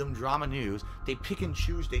feed them drama news. They pick and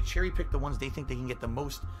choose. They cherry pick the ones they think they can get the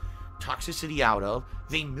most toxicity out of.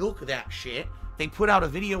 They milk that shit. They put out a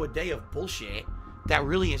video a day of bullshit that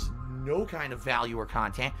really is no kind of value or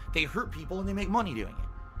content. They hurt people and they make money doing it.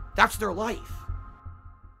 That's their life.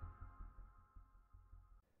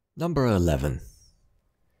 Number 11.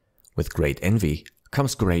 With great envy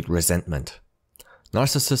comes great resentment.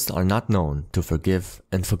 Narcissists are not known to forgive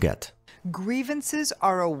and forget. Grievances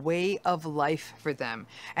are a way of life for them.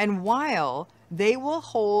 And while they will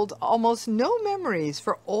hold almost no memories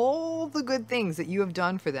for all the good things that you have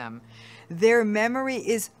done for them, their memory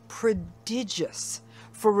is prodigious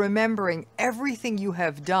for remembering everything you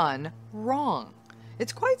have done wrong.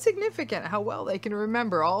 It's quite significant how well they can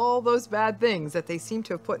remember all those bad things that they seem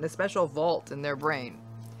to have put in a special vault in their brain.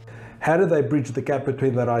 How do they bridge the gap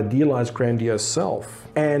between that idealized, grandiose self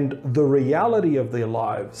and the reality of their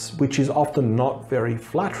lives, which is often not very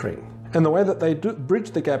flattering? And the way that they bridge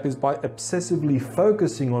the gap is by obsessively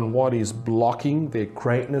focusing on what is blocking their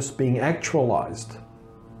greatness being actualized,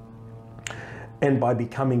 and by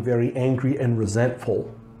becoming very angry and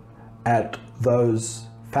resentful at those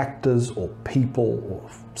factors or people or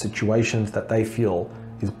situations that they feel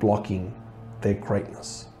is blocking their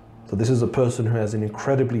greatness. So this is a person who has an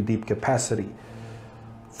incredibly deep capacity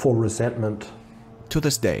for resentment To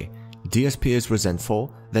this day, DSP is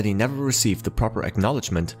resentful that he never received the proper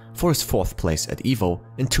acknowledgement for his 4th place at EVO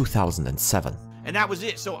in 2007. And that was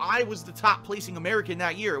it. So I was the top placing American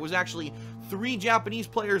that year. It was actually 3 Japanese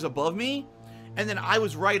players above me, and then I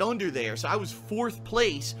was right under there. So I was 4th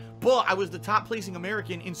place, but I was the top placing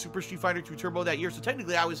American in Super Street Fighter 2 Turbo that year. So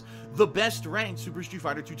technically I was the best ranked Super Street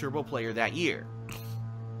Fighter 2 Turbo player that year.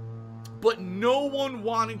 But no one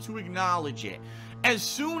wanted to acknowledge it. As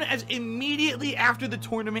soon as immediately after the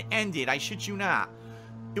tournament ended, I shit you not,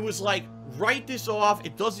 it was like, write this off,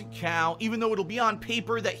 it doesn't count, even though it'll be on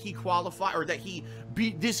paper that he qualified, or that he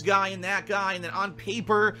beat this guy and that guy, and then on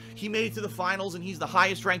paper, he made it to the finals and he's the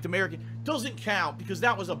highest ranked American. Doesn't count, because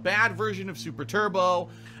that was a bad version of Super Turbo.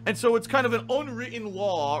 And so it's kind of an unwritten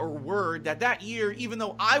law or word that that year, even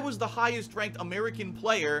though I was the highest ranked American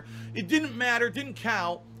player, it didn't matter, didn't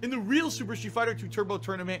count. In the real Super Street Fighter 2 Turbo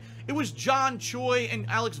tournament, it was John Choi and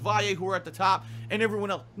Alex Valle who were at the top, and everyone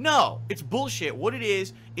else. No, it's bullshit. What it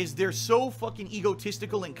is they're so fucking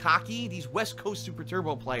egotistical and cocky, these West Coast Super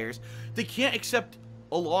Turbo players, they can't accept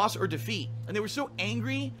a loss or defeat. And they were so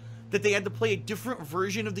angry that they had to play a different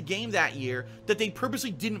version of the game that year that they purposely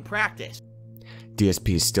didn't practice.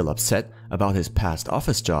 DSP is still upset about his past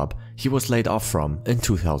office job he was laid off from in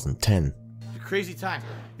 2010. It's a crazy time.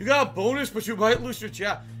 You got a bonus, but you might lose your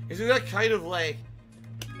job. Isn't that kind of like...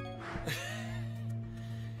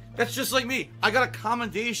 That's just like me. I got a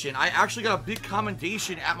commendation. I actually got a big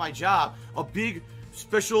commendation at my job. A big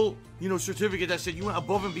special, certificate that said you went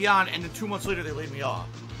above and beyond, and then 2 months later they laid me off.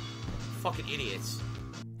 Fucking idiots.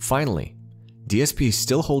 Finally, DSP is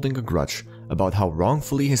still holding a grudge about how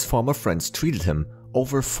wrongfully his former friends treated him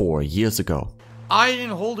over 4 years ago. I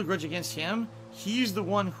didn't hold a grudge against him. He's the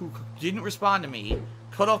one who didn't respond to me,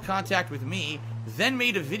 cut off contact with me, then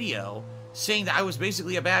made a video saying that I was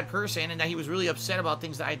basically a bad person and that he was really upset about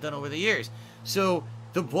things that I had done over the years. So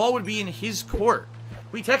the ball would be in his court.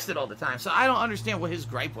 We texted all the time, so I don't understand what his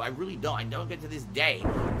gripe was. I really don't. I don't get to this day.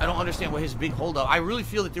 I don't understand what his big holdup. I really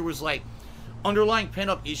feel that there was like underlying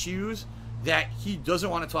pent-up issues that he doesn't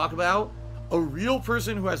want to talk about. A real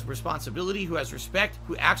person who has responsibility, who has respect,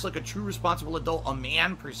 who acts like a true responsible adult, a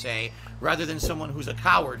man per se, rather than someone who's a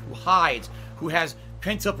coward, who hides, who has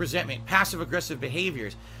pent-up resentment, passive-aggressive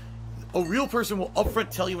behaviors. A real person will upfront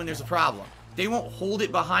tell you when there's a problem. They won't hold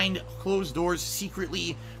it behind closed doors,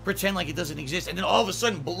 secretly pretend like it doesn't exist, and then all of a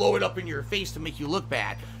sudden blow it up in your face to make you look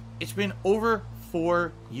bad. It's been over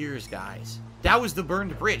 4 years, guys. That was the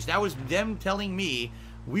burned bridge. That was them telling me,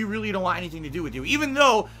 we really don't want anything to do with you. Even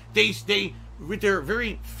though they with their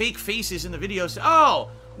very fake faces in the video, say,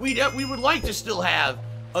 oh, we would like to still have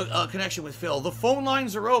a connection with Phil. The phone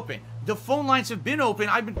lines are open. The phone lines have been open.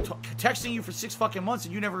 I've been texting you for 6 fucking months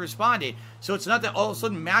and you never responded. So it's not that all of a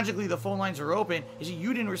sudden magically the phone lines are open. It's that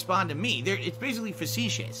you didn't respond to me. It's basically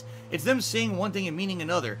facetious. It's them saying one thing and meaning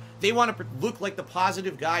another. They want to look like the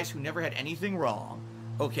positive guys who never had anything wrong.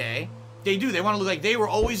 Okay? They do. They want to look like they were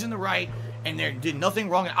always in the right and they did nothing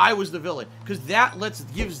wrong and I was the villain. Because that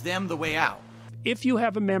gives them the way out. If you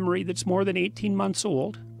have a memory that's more than 18 months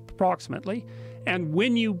old, approximately, and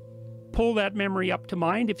when you pull that memory up to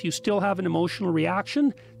mind, if you still have an emotional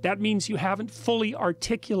reaction, that means you haven't fully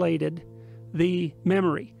articulated the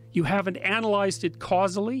memory. You haven't analyzed it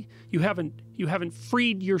causally. You haven't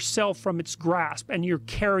freed yourself from its grasp, and you're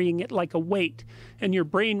carrying it like a weight. And your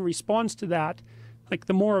brain responds to that. Like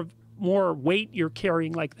the more weight you're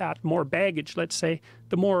carrying like that, more baggage, let's say,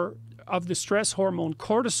 the more of the stress hormone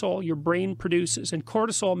cortisol your brain produces. And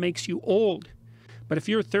cortisol makes you old. But if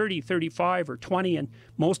you're 30, 35, or 20, and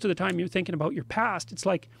most of the time you're thinking about your past, it's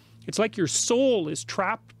like your soul is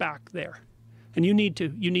trapped back there. And you need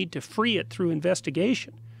to free it through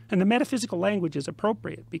investigation. And the metaphysical language is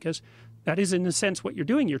appropriate because that is in a sense what you're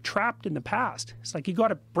doing. You're trapped in the past. It's like you got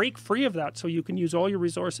to break free of that so you can use all your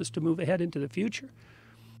resources to move ahead into the future.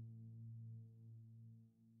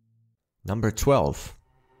 Number 12.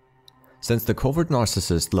 Since the covert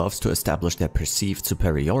narcissist loves to establish their perceived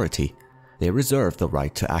superiority, they reserve the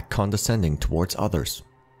right to act condescending towards others.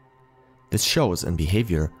 This shows in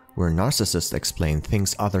behavior where narcissists explain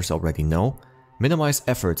things others already know, minimize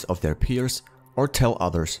efforts of their peers, or tell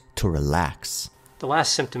others to relax. The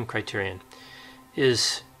last symptom criterion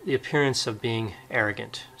is the appearance of being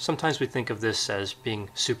arrogant. Sometimes we think of this as being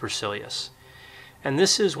supercilious. And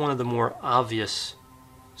this is one of the more obvious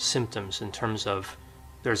symptoms in terms of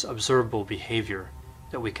there's observable behavior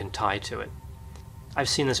that we can tie to it. I've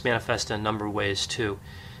seen this manifest in a number of ways too.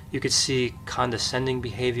 You could see condescending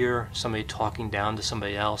behavior, somebody talking down to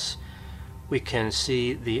somebody else. We can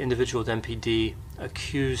see the individual at MPD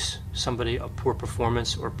accuse somebody of poor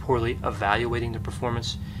performance or poorly evaluating the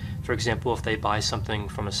performance. For example, if they buy something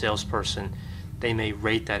from a salesperson, they may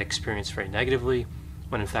rate that experience very negatively,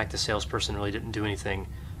 when in fact the salesperson really didn't do anything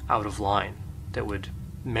out of line that would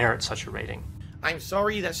merit such a rating. I'm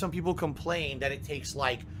sorry that some people complain that it takes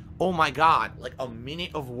like, oh my god, like a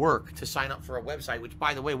minute of work to sign up for a website, which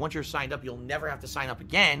by the way, once you're signed up, you'll never have to sign up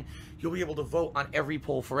again. You'll be able to vote on every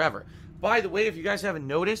poll forever. By the way, if you guys haven't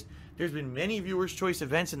noticed, there's been many Viewers' Choice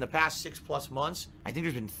events in the past 6+ months. I think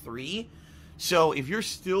there's been 3. So if you're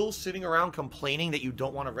still sitting around complaining that you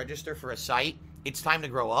don't want to register for a site, it's time to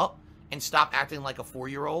grow up and stop acting like a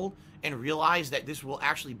 4-year-old and realize that this will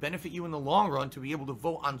actually benefit you in the long run to be able to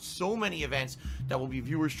vote on so many events that will be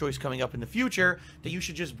Viewers' Choice coming up in the future that you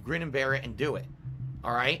should just grin and bear it and do it.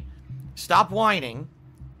 All right? Stop whining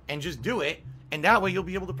and just do it. And that way you'll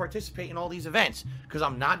be able to participate in all these events. Because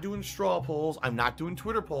I'm not doing straw polls. I'm not doing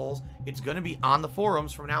Twitter polls. It's going to be on the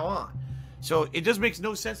forums from now on. So it just makes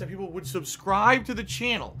no sense that people would subscribe to the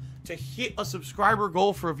channel to hit a subscriber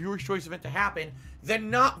goal for a Viewers' Choice event to happen, then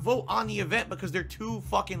not vote on the event because they're too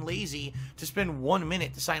fucking lazy to spend 1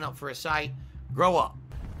 minute to sign up for a site. Grow up.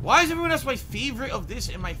 Why is everyone else my favorite of this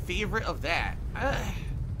and my favorite of that?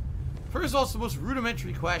 First of all, it's the most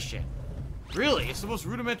rudimentary question. Really, it's the most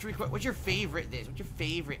rudimentary question. What's your favorite this? What's your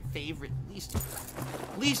favorite,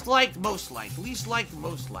 least liked, most liked, least liked,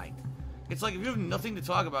 most liked? It's like if you have nothing to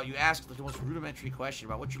talk about, you ask like the most rudimentary question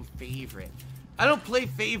about what's your favorite. I don't play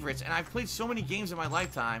favorites, and I've played so many games in my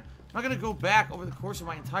lifetime. I'm not gonna go back over the course of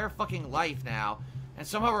my entire fucking life now and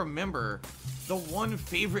somehow remember the one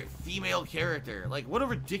favorite female character. Like, what a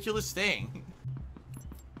ridiculous thing.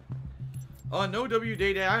 No W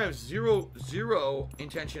Day. I have zero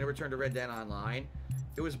intention to return to Red Dead Online.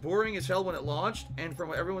 It was boring as hell when it launched, and from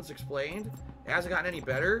what everyone's explained, it hasn't gotten any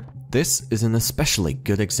better. This is an especially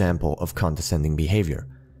good example of condescending behavior.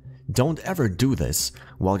 Don't ever do this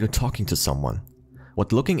while you're talking to someone.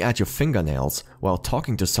 What looking at your fingernails while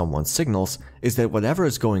talking to someone signals is that whatever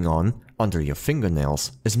is going on under your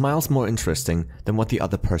fingernails is miles more interesting than what the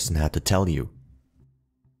other person had to tell you.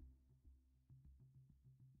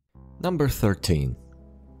 Number 13.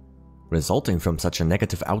 Resulting from such a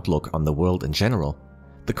negative outlook on the world in general,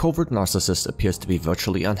 the covert narcissist appears to be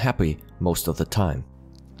virtually unhappy most of the time.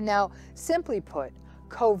 Now, simply put,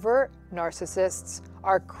 covert narcissists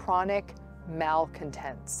are chronic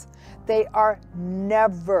malcontents. They are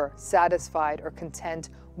never satisfied or content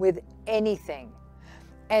with anything.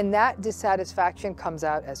 And that dissatisfaction comes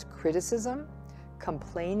out as criticism,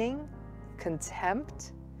 complaining,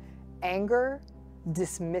 contempt, anger,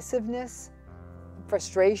 dismissiveness,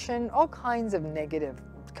 frustration, all kinds of negative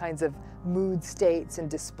kinds of mood states and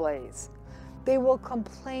displays. They will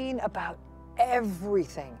complain about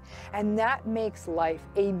everything, and that makes life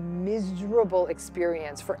a miserable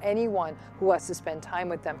experience for anyone who has to spend time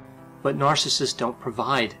with them. But narcissists don't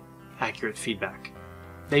provide accurate feedback.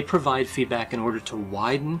 They provide feedback in order to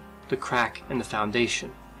widen the crack in the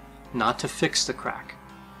foundation, not to fix the crack.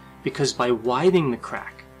 Because by widening the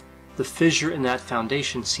crack, the fissure in that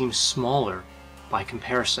foundation seems smaller by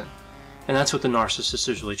comparison. And that's what the narcissist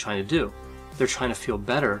is really trying to do. They're trying to feel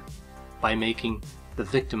better by making the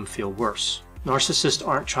victim feel worse. Narcissists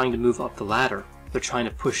aren't trying to move up the ladder. They're trying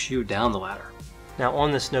to push you down the ladder. Now,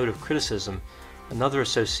 on this note of criticism, another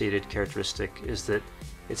associated characteristic is that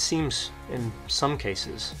it seems in some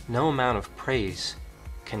cases no amount of praise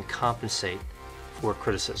can compensate for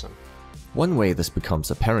criticism. One way this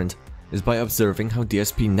becomes apparent is by observing how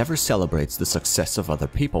DSP never celebrates the success of other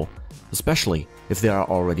people, especially if they are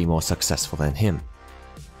already more successful than him.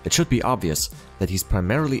 It should be obvious that he's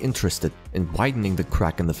primarily interested in widening the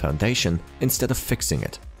crack in the foundation instead of fixing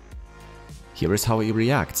it. Here is how he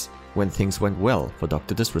reacts when things went well for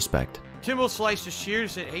Dr. Disrespect. Timbo Slice just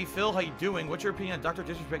cheers and said, "Hey Phil, how you doing? What's your opinion on Dr.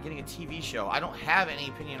 Disrespect getting a TV show?" I don't have any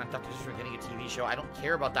opinion on Dr. Disrespect getting a TV show. I don't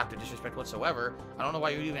care about Dr. Disrespect whatsoever. I don't know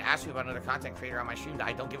why you would even ask me about another content creator on my stream that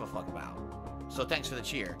I don't give a fuck about. So thanks for the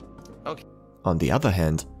cheer. Okay. On the other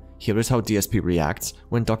hand, here is how DSP reacts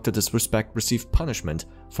when Dr. Disrespect received punishment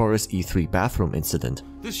for his E3 bathroom incident.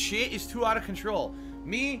 This shit is too out of control.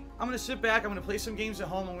 Me, I'm gonna sit back, I'm gonna play some games at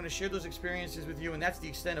home, I'm gonna share those experiences with you, and that's the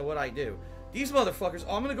extent of what I do. These motherfuckers,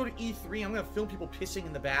 oh, I'm gonna go to E3, I'm gonna film people pissing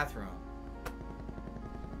in the bathroom.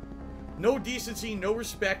 No decency, no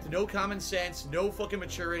respect, no common sense, no fucking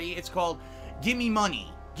maturity. It's called, give me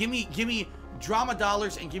money. Give me drama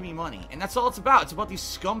dollars and give me money. And that's all it's about. It's about these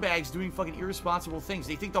scumbags doing fucking irresponsible things.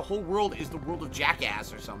 They think the whole world is the world of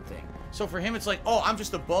Jackass or something. So for him, it's like, oh, I'm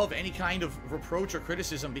just above any kind of reproach or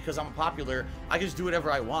criticism because I'm popular. I can just do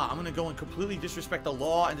whatever I want. I'm gonna go and completely disrespect the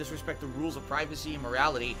law and disrespect the rules of privacy and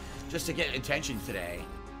morality just to get attention today.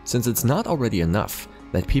 Since it's not already enough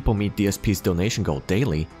that people meet DSP's donation goal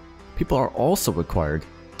daily, People are also required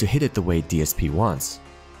to hit it the way DSP wants.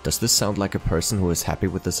 Does this sound like a person who is happy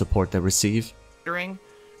with the support they receive?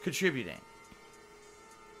 Contributing.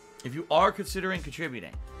 If you are considering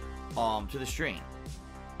contributing to the stream,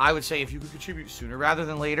 I would say if you could contribute sooner rather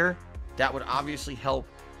than later, that would obviously help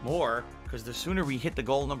more, because the sooner we hit the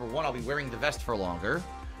goal, number one, I'll be wearing the vest for longer,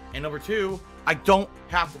 and number two, I don't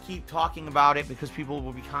have to keep talking about it because people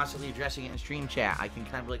will be constantly addressing it in stream chat. I can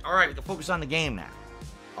kind of be like, all right, we can focus on the game now.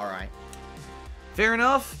 All right. Fair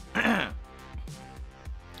enough.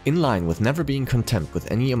 In line with never being content with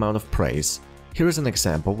any amount of praise, here is an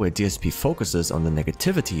example where DSP focuses on the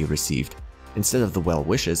negativity he received instead of the well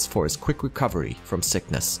wishes for his quick recovery from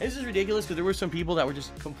sickness. This is ridiculous because there were some people that were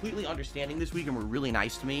just completely understanding this week and were really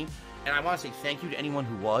nice to me. And I want to say thank you to anyone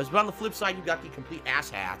who was. But on the flip side, you got the complete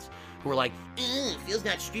asshats who were like, Phil's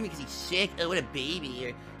not streaming because he's sick. Oh, what a baby.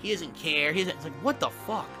 Or he doesn't care. It's like, what the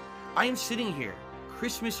fuck? I am sitting here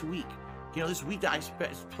Christmas week. You know, this week that I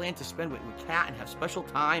plan to spend with Kat and have special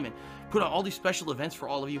time and put on all these special events for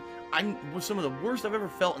all of you. Was some of the worst I've ever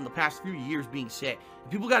felt in the past few years being sick. And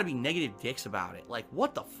people got to be negative dicks about it. Like,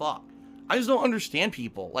 what the fuck? I just don't understand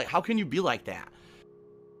people. Like, how can you be like that?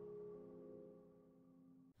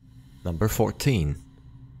 Number 14.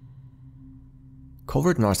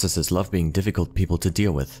 Covert narcissists love being difficult people to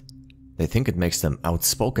deal with. They think it makes them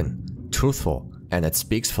outspoken, truthful, and it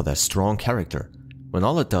speaks for their strong character, when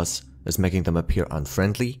all it does is making them appear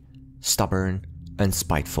unfriendly, stubborn, and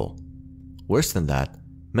spiteful. Worse than that,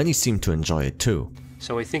 many seem to enjoy it too.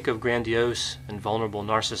 So we think of grandiose and vulnerable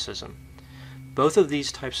narcissism. Both of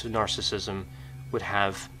these types of narcissism would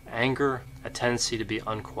have anger, a tendency to be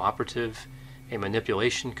uncooperative, a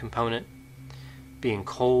manipulation component, being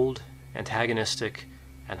cold, antagonistic,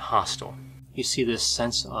 and hostile. You see this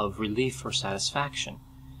sense of relief or satisfaction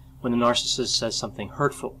when the narcissist says something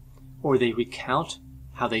hurtful, or they recount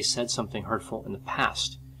how they said something hurtful in the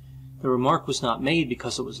past. The remark was not made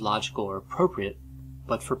because it was logical or appropriate,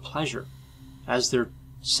 but for pleasure. As they're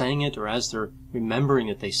saying it or as they're remembering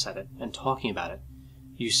that they said it and talking about it,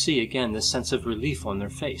 you see again this sense of relief on their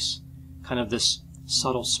face, kind of this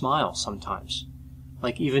subtle smile sometimes.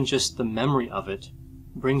 Like even just the memory of it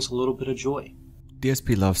brings a little bit of joy.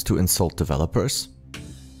 DSP loves to insult developers.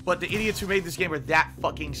 But the idiots who made this game are that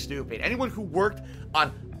fucking stupid. Anyone who worked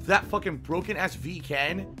on that fucking broken-ass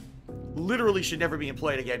VCAN literally should never be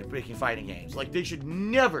employed again making fighting games. Like, they should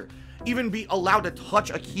never even be allowed to touch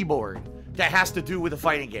a keyboard that has to do with a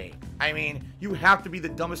fighting game. I mean, you have to be the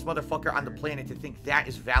dumbest motherfucker on the planet to think that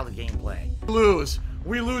is valid gameplay.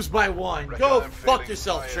 We lose by 1. Go fuck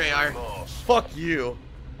yourself, Treyarch. Fuck you.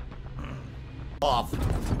 Off.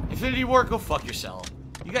 Infinity War, go fuck yourself.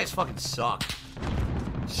 You guys fucking suck.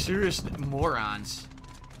 Serious morons.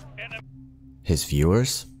 His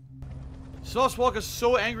viewers? Saucewalker's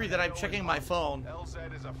so angry that I'm checking my phone.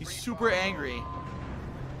 He's super angry.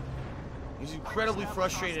 He's incredibly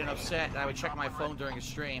frustrated and upset that I would check my phone during a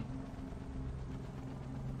stream.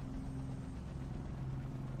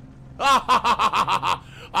 Ah,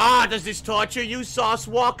 does this torture you,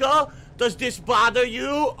 Saucewalker? Does this bother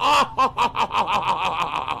you?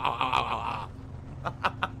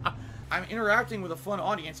 I'm interacting with a fun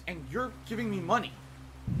audience and you're giving me money.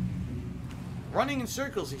 Running in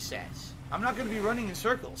circles, he says. I'm not going to be running in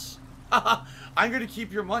circles. I'm going to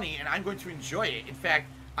keep your money and I'm going to enjoy it. In fact,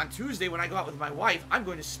 on Tuesday when I go out with my wife, I'm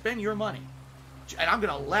going to spend your money. And I'm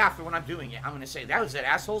going to laugh when I'm doing it. I'm going to say, that was that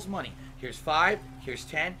asshole's money. Here's 5, here's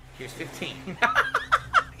 10, here's 15.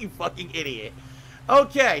 You fucking idiot.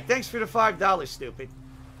 Okay, thanks for the $5, stupid.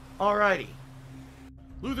 Alrighty.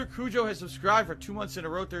 Luther Cujo has subscribed for 2 months in a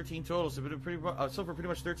row, 13 total. So for pretty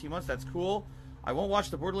much 13 months, that's cool. I won't watch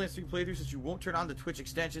the Borderlands 3 playthrough since you won't turn on the Twitch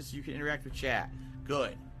extension so you can interact with chat.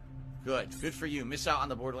 Good. Good for you. Miss out on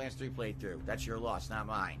the Borderlands 3 playthrough. That's your loss, not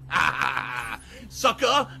mine.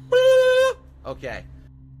 Sucker! Okay.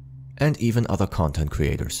 And even other content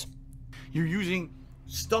creators. You're using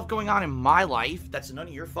stuff going on in my life that's none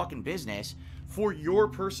of your fucking business for your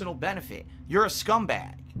personal benefit. You're a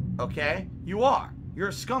scumbag, okay? You are. You're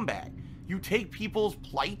a scumbag. You take people's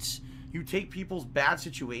plights, you take people's bad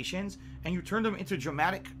situations, and you turn them into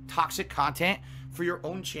dramatic, toxic content for your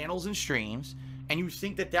own channels and streams, and you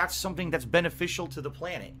think that that's something that's beneficial to the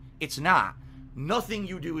planet. It's not. Nothing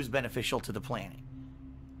you do is beneficial to the planet.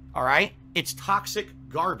 Alright? It's toxic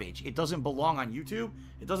garbage. It doesn't belong on YouTube.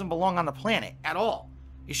 It doesn't belong on the planet at all.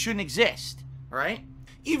 It shouldn't exist. Alright?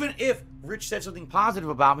 Even if Rich said something positive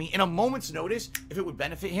about me, in a moment's notice, if it would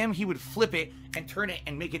benefit him, he would flip it and turn it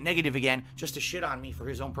and make it negative again just to shit on me for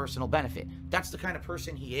his own personal benefit. That's the kind of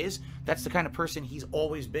person he is. That's the kind of person he's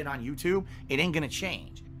always been on YouTube. It ain't gonna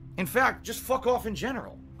change. In fact, just fuck off in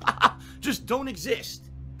general. just don't exist.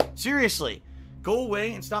 Seriously, go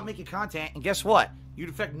away and stop making content, and guess what? You'd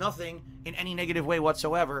affect nothing in any negative way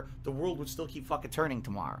whatsoever. The world would still keep fucking turning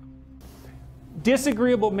tomorrow.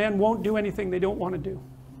 Disagreeable men won't do anything they don't want to do.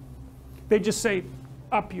 They just say,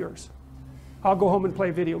 up yours. I'll go home and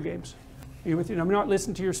play video games. Are you with you? I'm not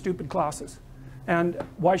listening to your stupid classes. And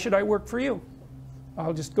why should I work for you?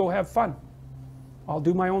 I'll just go have fun. I'll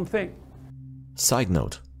do my own thing. Side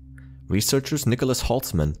note, researchers Nicholas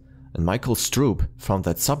Holtzman and Michael Strube found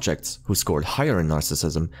that subjects who scored higher in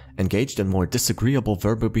narcissism engaged in more disagreeable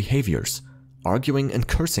verbal behaviors, arguing and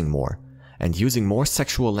cursing more, and using more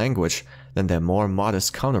sexual language than their more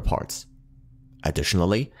modest counterparts.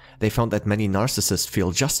 Additionally, they found that many narcissists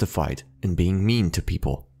feel justified in being mean to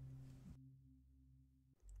people.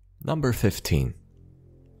 Number 15.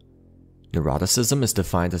 Neuroticism is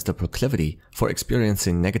defined as the proclivity for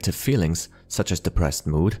experiencing negative feelings such as depressed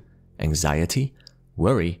mood, anxiety,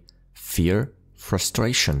 worry, fear,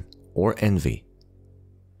 frustration, or envy.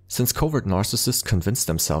 Since covert narcissists convince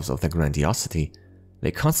themselves of their grandiosity,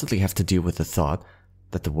 they constantly have to deal with the thought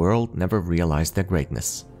that the world never realized their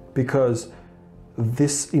greatness. Because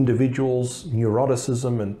this individual's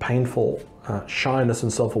neuroticism and painful shyness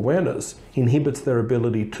and self-awareness inhibits their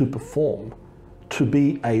ability to perform, to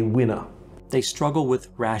be a winner. They struggle with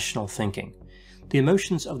rational thinking. The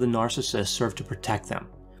emotions of the narcissist serve to protect them,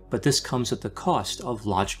 but this comes at the cost of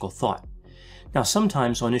logical thought. Now,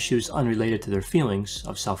 sometimes on issues unrelated to their feelings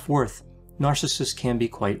of self-worth, narcissists can be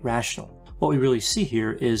quite rational. What we really see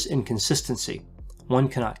here is inconsistency. One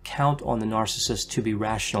cannot count on the narcissist to be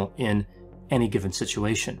rational in any given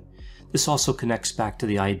situation. This also connects back to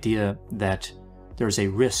the idea that there's a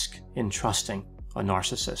risk in trusting a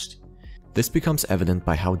narcissist. This becomes evident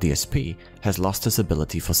by how DSP has lost his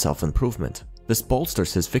ability for self-improvement. This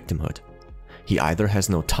bolsters his victimhood. He either has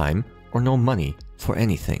no time or no money for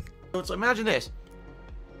anything. So imagine this,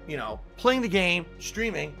 playing the game,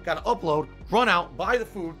 streaming, gotta upload, run out, buy the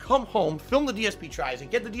food, come home, film the DSP tries, and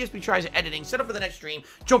get the DSP tries and editing, set up for the next stream,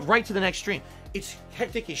 jump right to the next stream. It's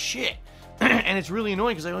hectic as shit. And it's really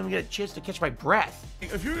annoying because I don't even get a chance to catch my breath.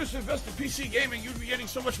 If you just invest in PC gaming, you'd be getting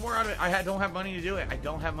so much more out of it. I don't have money to do it. I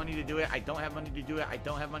don't have money to do it. I don't have money to do it. I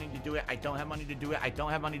don't have money to do it. I don't have money to do it. I don't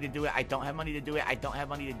have money to do it. I don't have money to do it. I don't have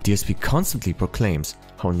money to do it. DSP constantly proclaims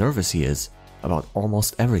how nervous he is about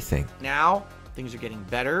almost everything. Now, things are getting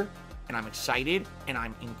better, and I'm excited, and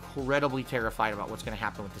I'm incredibly terrified about what's going to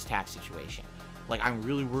happen with this tax situation. Like, I'm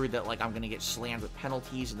really worried that, I'm going to get slammed with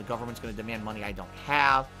penalties, and the government's going to demand money I don't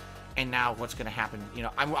have. And now what's going to happen,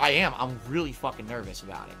 I'm really fucking nervous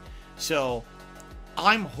about it. So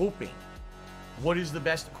I'm hoping, what is the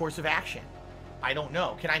best course of action? I don't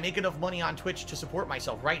know. Can I make enough money on Twitch to support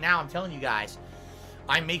myself? Right now, I'm telling you guys,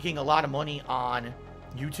 I'm making a lot of money on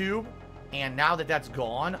YouTube. And now that that's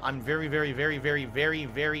gone, I'm very, very, very, very, very,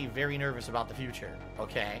 very, very nervous about the future.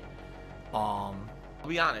 Okay. I'll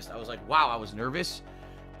be honest. I was like, wow, I was nervous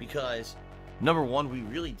because number one, we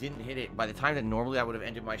really didn't hit it. By the time that normally I would have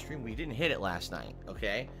ended my stream, we didn't hit it last night,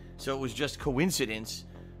 okay? So it was just coincidence.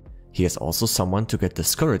 He is also someone to get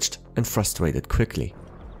discouraged and frustrated quickly.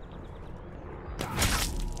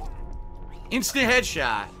 Instant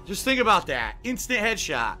headshot. Just think about that. Instant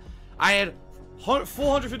headshot. I had full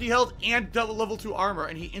 150 health and double level 2 armor,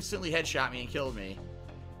 and he instantly headshot me and killed me.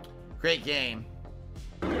 Great game.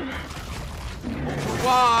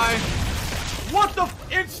 Why? What the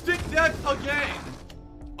instant death again?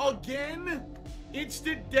 Again?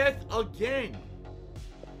 Instant death again.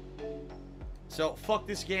 So, fuck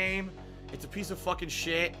this game. It's a piece of fucking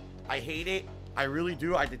shit. I hate it. I really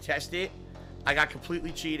do. I detest it. I got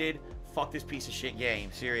completely cheated. Fuck this piece of shit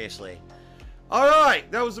game. Seriously. Alright,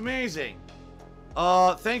 that was amazing.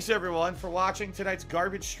 Thanks everyone for watching tonight's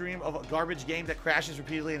garbage stream of a garbage game that crashes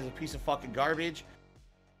repeatedly and is a piece of fucking garbage.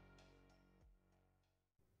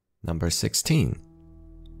 Number 16.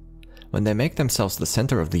 When they make themselves the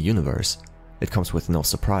center of the universe, it comes with no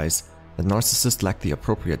surprise that narcissists lack the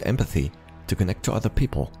appropriate empathy to connect to other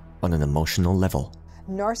people on an emotional level.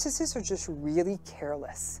 Narcissists are just really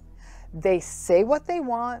careless. They say what they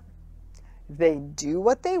want, they do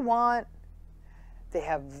what they want, they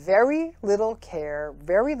have very little care,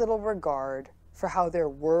 very little regard for how their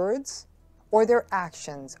words or their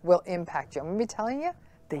actions will impact you. I'm going to be telling you,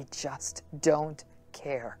 they just don't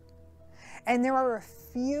care. And there are a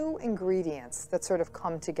few ingredients that sort of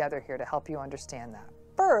come together here to help you understand that.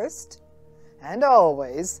 First, and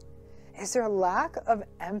always, is their lack of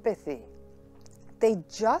empathy. They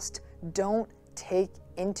just don't take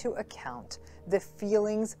into account the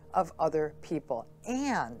feelings of other people.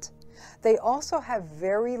 And they also have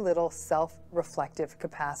very little self-reflective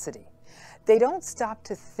capacity. They don't stop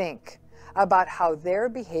to think about how their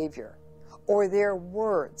behavior or their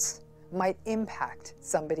words might impact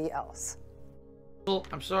somebody else. Well,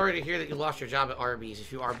 I'm sorry to hear that you lost your job at Arby's.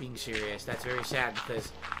 If you are being serious, that's very sad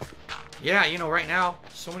because, yeah, you know, right now,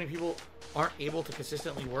 so many people aren't able to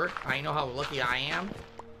consistently work. I know how lucky I am,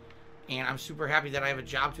 and I'm super happy that I have a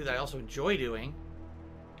job, too, that I also enjoy doing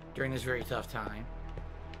during this very tough time.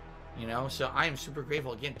 You know, so I am super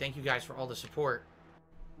grateful. Again, thank you guys for all the support.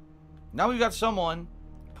 Now we've got someone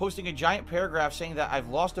posting a giant paragraph saying that I've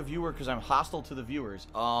lost a viewer because I'm hostile to the viewers.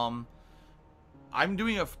 I'm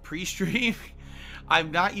doing a pre-stream.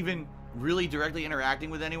 I'm not even really directly interacting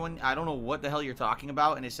with anyone. I don't know what the hell you're talking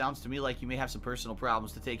about, and it sounds to me like you may have some personal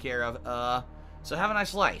problems to take care of. So have a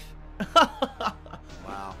nice life.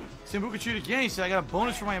 Wow. Sambuca Cheat again, he said, I got a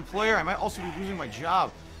bonus from my employer. I might also be losing my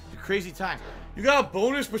job. It's a crazy time. You got a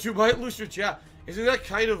bonus, but you might lose your job. Isn't that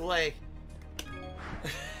kind of like...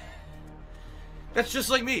 That's just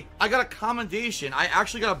like me. I got a commendation. I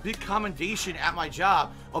actually got a big commendation at my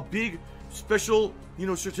job. A big special, you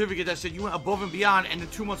know, certificate that said you went above and beyond, and then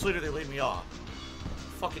 2 months later they laid me off.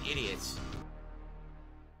 Fucking idiots.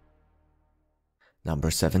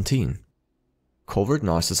 Number 17. Covert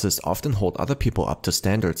narcissists often hold other people up to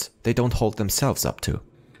standards they don't hold themselves up to.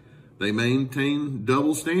 They maintain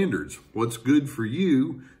double standards. What's good for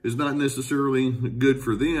you is not necessarily good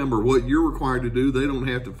for them, or what you're required to do, they don't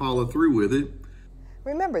have to follow through with it.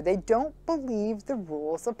 Remember, they don't believe the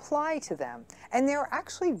rules apply to them, and they're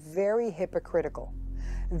actually very hypocritical.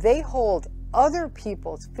 They hold other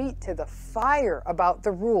people's feet to the fire about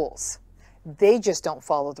the rules. They just don't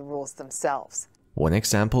follow the rules themselves. One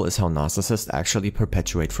example is how narcissists actually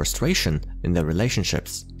perpetuate frustration in their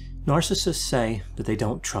relationships. Narcissists say that they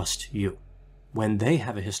don't trust you when they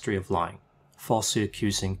have a history of lying, falsely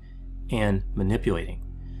accusing, and manipulating.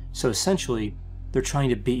 So essentially, they're trying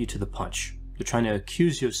to beat you to the punch. They're trying to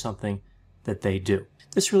accuse you of something that they do.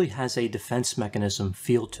 This really has a defense mechanism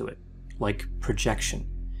feel to it, like projection.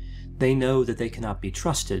 They know that they cannot be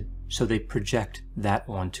trusted, so they project that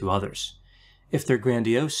onto others. If they're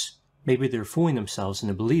grandiose, maybe they're fooling themselves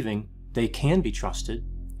into believing they can be trusted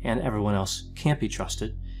and everyone else can't be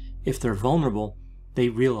trusted. If they're vulnerable, they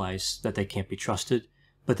realize that they can't be trusted,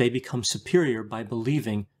 but they become superior by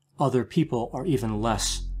believing other people are even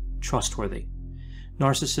less trustworthy.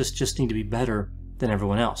 Narcissists just need to be better than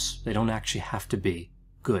everyone else. They don't actually have to be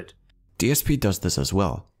good. DSP does this as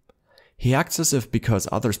well. He acts as if because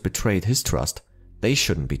others betrayed his trust, they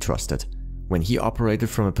shouldn't be trusted, when he operated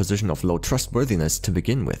from a position of low trustworthiness to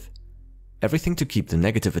begin with. Everything to keep the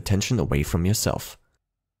negative attention away from yourself.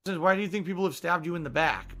 Why do you think people have stabbed you in the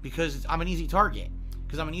back? Because I'm an easy target.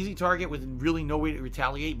 Because I'm an easy target with really no way to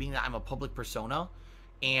retaliate, being that I'm a public persona.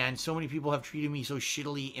 And so many people have treated me so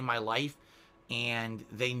shittily in my life, and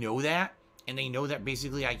they know that. And they know that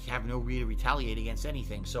basically I have no way to retaliate against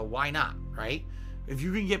anything. So why not, right? If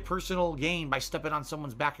you can get personal gain by stepping on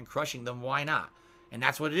someone's back and crushing them, why not? And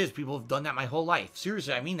that's what it is. People have done that my whole life.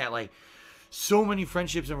 Seriously, I mean that. Like, so many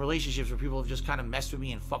friendships and relationships where people have just kind of messed with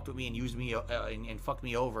me and fucked with me and used me and fucked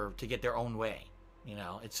me over to get their own way. You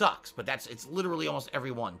know, it sucks, but it's literally almost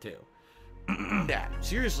everyone too. That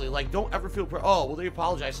seriously, like, don't ever feel oh, well, they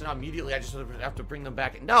apologize, so now immediately I just have to bring them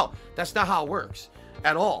back. No, that's not how it works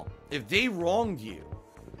at all. If they wronged you,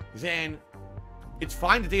 then it's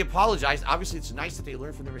fine that they apologize. Obviously, it's nice that they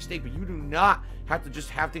learn from their mistake, but you do not have to just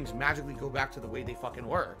have things magically go back to the way they fucking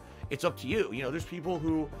were. It's up to you. You know, there's people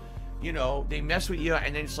who, you know, they mess with you,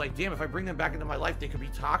 and then it's like, damn, if I bring them back into my life, they could be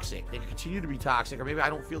toxic. They could continue to be toxic, or maybe I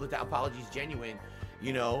don't feel that that apology is genuine,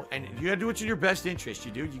 you know, and you gotta do what's in your best interest,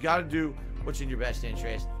 you gotta do what's in your best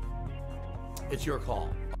interest. It's your call.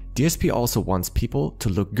 DSP also wants people to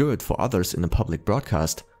look good for others in a public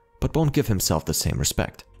broadcast, but won't give himself the same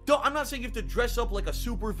respect. I'm not saying you have to dress up like a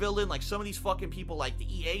super villain, like some of these fucking people like the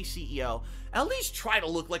EA CEO. At least try to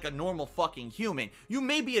look like a normal fucking human. You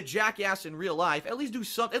may be a jackass in real life. At least do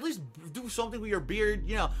something with your beard,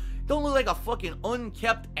 you know. Don't look like a fucking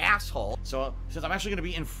unkept asshole. So since I'm actually gonna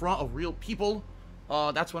be in front of real people,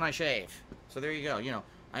 that's when I shave. So there you go. You know,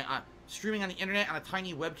 I streaming on the internet on a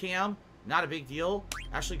tiny webcam, not a big deal.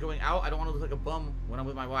 Actually going out, I don't want to look like a bum when I'm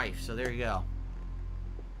with my wife. So there you go.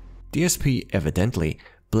 DSP evidently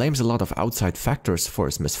blames a lot of outside factors for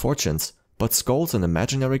his misfortunes, but scolds an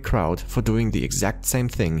imaginary crowd for doing the exact same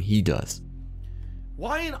thing he does.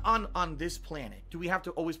 Why on this planet do we have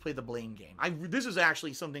to always play the blame game? This is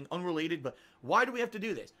actually something unrelated, but why do we have to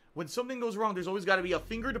do this? When something goes wrong, there's always got to be a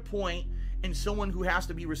finger to point and someone who has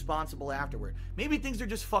to be responsible afterward. Maybe things are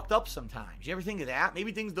just fucked up sometimes. You ever think of that?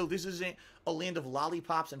 Maybe things, though this isn't a land of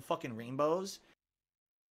lollipops and fucking rainbows.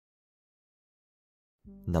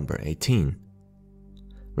 Number 18.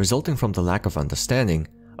 resulting from the lack of understanding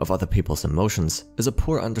of other people's emotions is a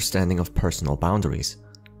poor understanding of personal boundaries.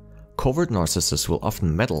 Covert narcissists will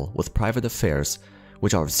often meddle with private affairs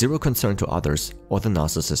which are of zero concern to others or the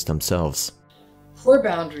narcissist themselves. Poor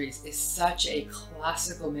boundaries is such a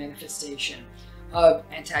classical manifestation of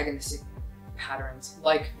antagonistic patterns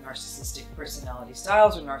like narcissistic personality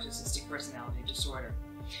styles or narcissistic personality disorder.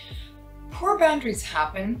 Poor boundaries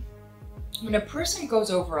happen when a person goes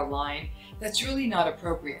over a line that's really not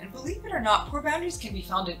appropriate. And believe it or not, poor boundaries can be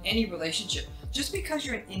found in any relationship. Just because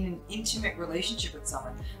you're in an intimate relationship with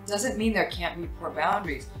someone doesn't mean there can't be poor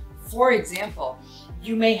boundaries. For example,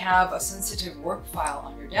 you may have a sensitive work file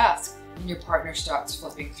on your desk and your partner starts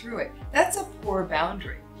flipping through it. That's a poor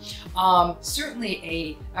boundary.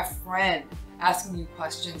 Certainly a friend asking you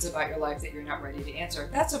questions about your life that you're not ready to answer.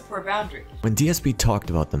 That's a poor boundary. When DSP talked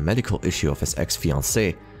about the medical issue of his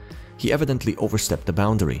ex-fiancée, he evidently overstepped the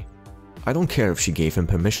boundary. I don't care if she gave him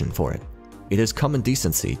permission for it. It is common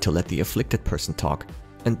decency to let the afflicted person talk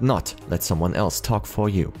and not let someone else talk for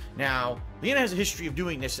you. Now, Leanna has a history of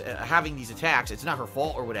doing this, having these attacks. It's not her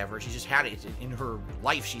fault or whatever. She just had it in her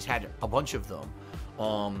life. She's had a bunch of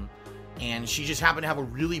them. And she just happened to have a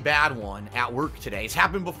really bad one at work today. It's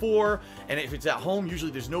happened before, and if it's at home,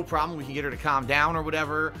 usually there's no problem. We can get her to calm down or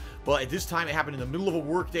whatever. But at this time, it happened in the middle of a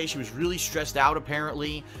work day. She was really stressed out,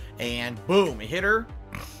 apparently, and boom, it hit her.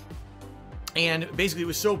 And basically, it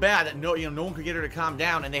was so bad that no one could get her to calm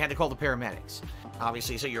down, and they had to call the paramedics.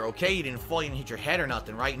 Obviously, so you're okay. You didn't fall. You didn't hit your head or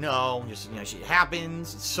nothing, right? No, just it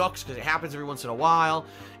happens. It sucks because it happens every once in a while.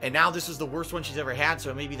 And now this is the worst one she's ever had.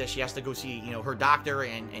 So maybe that she has to go see her doctor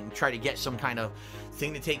and try to get some kind of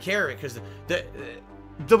thing to take care of it. Because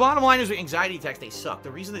the bottom line is with anxiety attacks, they suck.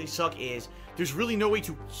 The reason they suck is there's really no way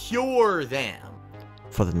to cure them.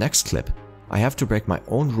 For the next clip, I have to break my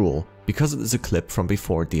own rule because it is a clip from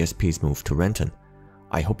before DSP's move to Renton.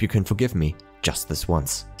 I hope you can forgive me just this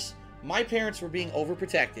once. My parents were being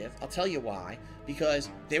overprotective. I'll tell you why. Because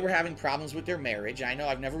they were having problems with their marriage. I know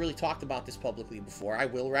I've never really talked about this publicly before. I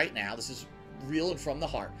will right now. This is real and from the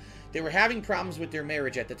heart. They were having problems with their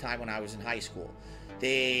marriage at the time when I was in high school.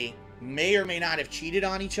 They may or may not have cheated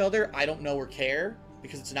on each other. I don't know or care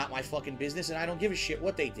because it's not my fucking business and I don't give a shit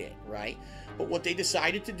what they did, right? But what they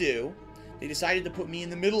decided to do, they decided to put me in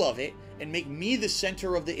the middle of it and make me the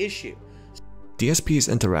center of the issue. DSP's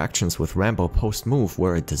interactions with Rambo post-move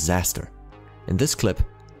were a disaster. In this clip,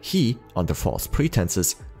 he, under false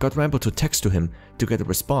pretenses, got Rambo to text to him to get a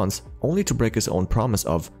response only to break his own promise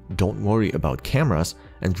of "don't worry about cameras"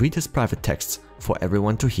 and read his private texts for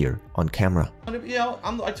everyone to hear on camera.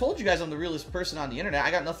 I told you guys I'm the realest person on the internet. I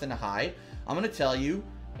got nothing to hide. I'm going to tell you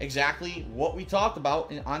exactly what we talked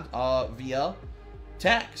about via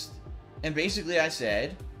text. And basically I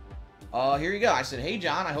said, here you go. I said, "Hey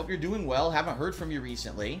John, I hope you're doing well. Haven't heard from you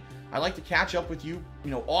recently. I'd like to catch up with you,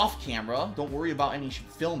 off camera. Don't worry about any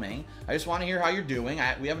filming. I just want to hear how you're doing.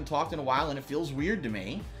 We haven't talked in a while and it feels weird to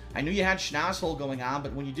me. I knew you had schnozzhole going on,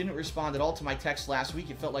 but when you didn't respond at all to my text last week,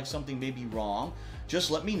 it felt like something may be wrong.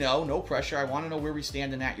 Just let me know. No pressure. I want to know where we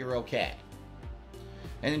stand and that you're okay."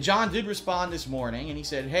 And then John did respond this morning and he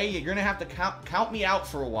said, "Hey, you're going to have to count me out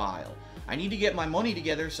for a while. I need to get my money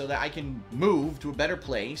together so that I can move to a better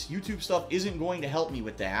place. YouTube stuff isn't going to help me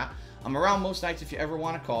with that. I'm around most nights if you ever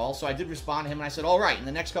want to call." So I did respond to him and I said, "All right, in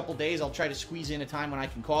the next couple days, I'll try to squeeze in a time when I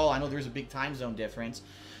can call. I know there's a big time zone difference."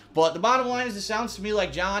 But the bottom line is it sounds to me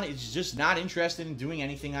like John is just not interested in doing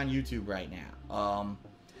anything on YouTube right now.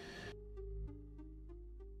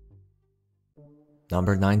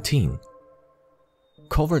 Number 19.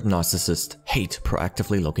 Covert narcissists hate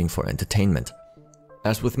proactively looking for entertainment.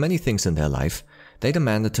 As with many things in their life, they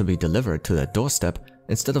demand it to be delivered to their doorstep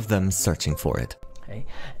instead of them searching for it. Okay.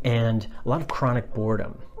 And a lot of chronic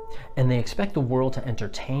boredom. And they expect the world to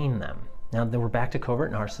entertain them. Now, then we're back to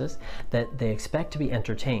covert narcissists, that they expect to be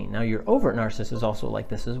entertained. Now, your overt narcissist is also like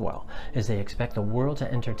this as well, is they expect the world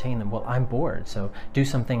to entertain them. Well, I'm bored, so do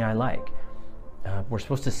something I like. We're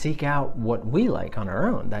supposed to seek out what we like on our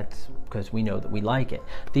own. That's because we know that we like it.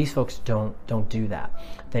 These folks don't do that.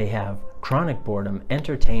 They have chronic boredom,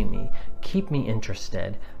 entertain me, keep me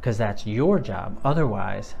interested, because that's your job.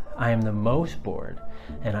 Otherwise, I am the most bored,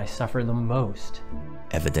 and I suffer the most.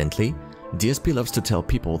 Evidently, DSP loves to tell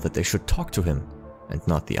people that they should talk to him, and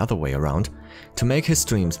not the other way around, to make his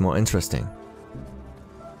streams more interesting.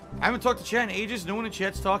 I haven't talked to chat in ages. No one in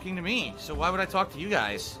chat's talking to me, so why would I talk to you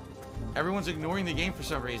guys? Everyone's ignoring the game for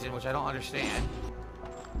some reason, which I don't understand.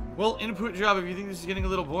 Well, input job, if you think this is getting a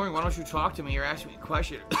little boring, why don't you talk to me or ask me a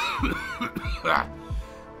question?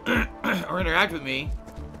 Or interact with me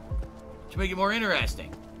to make it more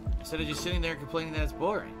interesting, instead of just sitting there and complaining that it's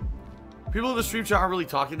boring. People in the stream chat aren't really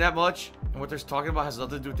talking that much, and what they're talking about has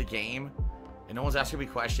nothing to do with the game, and no one's asking me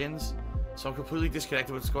questions, so I'm completely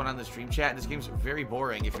disconnected with what's going on in the stream chat. This game's very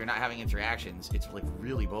boring if you're not having interactions. It's like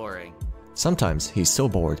really boring. Sometimes he's so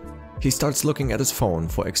bored, he starts looking at his phone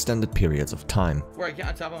for extended periods of time. Before I get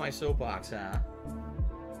on top of my soapbox, huh?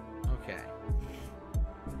 Okay.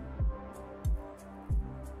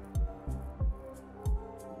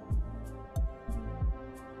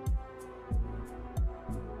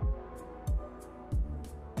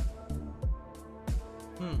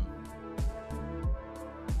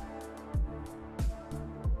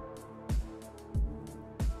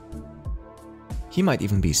 He might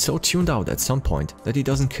even be so tuned out at some point that he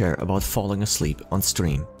doesn't care about falling asleep on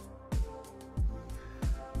stream.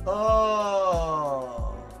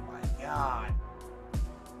 Oh my god.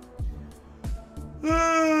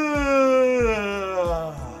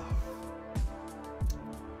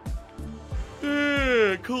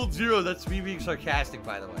 Cold Zero, that's me being sarcastic,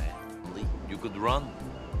 by the way. You could run.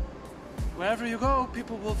 Wherever you go,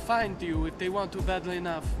 people will find you if they want to badly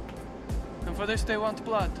enough. And for this they want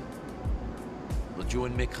blood. But you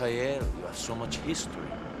and Mikhail, you have so much history.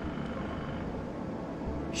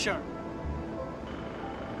 Sure.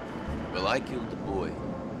 Well, I killed the boy,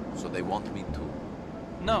 so they want me too.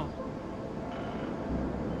 No.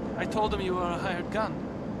 I told them you were a hired gun.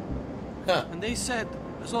 Huh. And they said,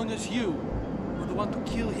 as long as you were the one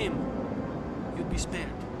to kill him, you'd be spared.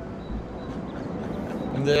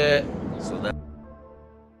 So that...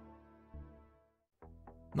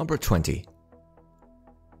 Number 20.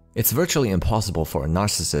 It's virtually impossible for a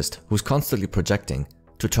narcissist who's constantly projecting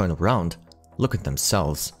to turn around, look at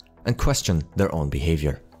themselves, and question their own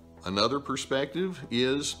behavior. Another perspective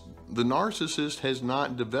is the narcissist has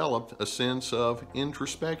not developed a sense of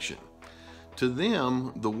introspection. To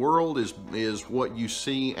them, the world is what you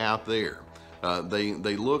see out there.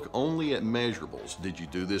 They look only at measurables. Did you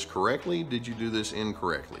do this correctly? Did you do this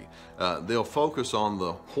incorrectly? They'll focus on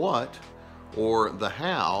the what, or the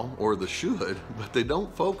how, or the should, but they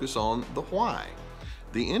don't focus on the why.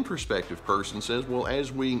 The introspective person says, well,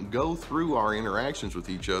 as we go through our interactions with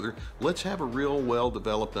each other, let's have a real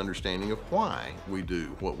well-developed understanding of why we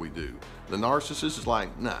do what we do. The narcissist is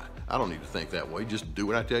like, nah, I don't need to think that way, just do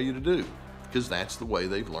what I tell you to do, because that's the way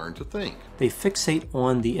they've learned to think. They fixate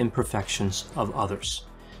on the imperfections of others.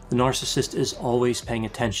 The narcissist is always paying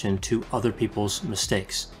attention to other people's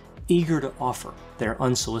mistakes, eager to offer their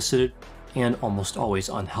unsolicited and almost always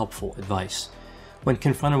unhelpful advice. When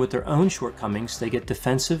confronted with their own shortcomings, they get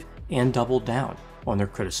defensive and double down on their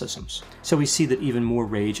criticisms. So we see that even more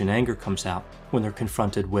rage and anger comes out when they're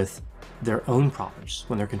confronted with their own problems,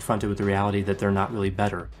 when they're confronted with the reality that they're not really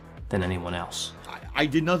better than anyone else. I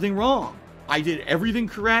did nothing wrong. I did everything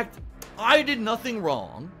correct. I did nothing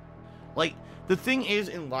wrong. Like, the thing is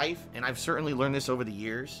in life, and I've certainly learned this over the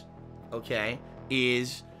years, okay,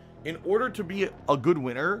 is in order to be a good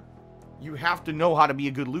winner, you have to know how to be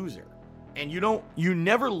a good loser. And you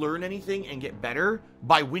never learn anything and get better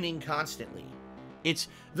by winning constantly. It's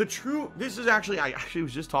the true, this is actually, I actually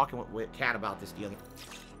was just talking with Kat about this the other.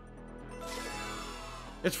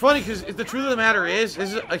 It's funny because the truth of the matter is,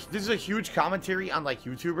 this is a huge commentary on like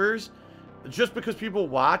YouTubers. Just because people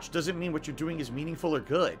watch doesn't mean what you're doing is meaningful or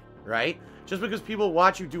good, right? Just because people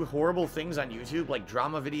watch you do horrible things on YouTube, like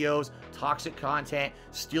drama videos, toxic content,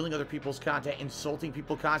 stealing other people's content, insulting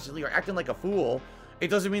people constantly, or acting like a fool, it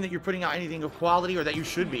doesn't mean that you're putting out anything of quality or that you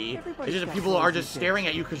should be. It's just that people are just staring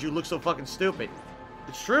at you because you look so fucking stupid.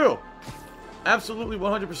 It's true. Absolutely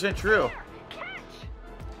 100% true.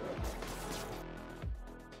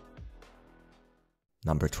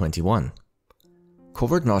 Number 21.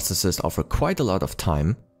 Covert narcissists offer quite a lot of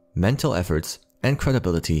time, mental efforts, and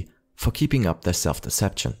credibility for keeping up their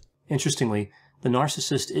self-deception. Interestingly, the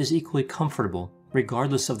narcissist is equally comfortable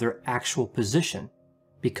regardless of their actual position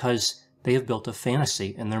because they have built a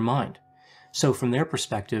fantasy in their mind. So from their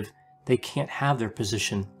perspective, they can't have their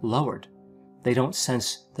position lowered. They don't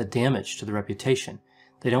sense the damage to the reputation.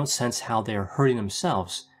 They don't sense how they are hurting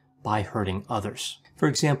themselves by hurting others. For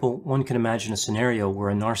example, one can imagine a scenario where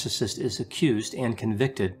a narcissist is accused and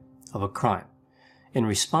convicted of a crime. In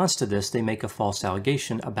response to this, they make a false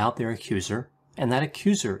allegation about their accuser, and that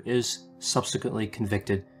accuser is subsequently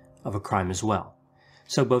convicted of a crime as well.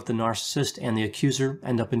 So both the narcissist and the accuser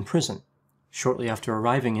end up in prison. Shortly after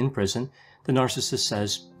arriving in prison, the narcissist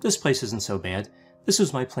says, "This place isn't so bad. This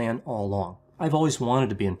was my plan all along. I've always wanted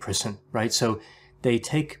to be in prison," right? So they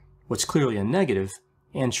take what's clearly a negative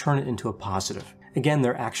and turn it into a positive. Again,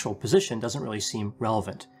 their actual position doesn't really seem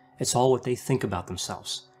relevant. It's all what they think about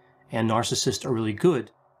themselves. And narcissists are really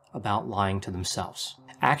good about lying to themselves.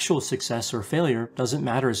 Actual success or failure doesn't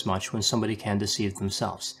matter as much when somebody can deceive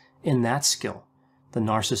themselves. In that skill, the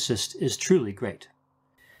narcissist is truly great.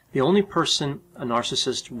 The only person a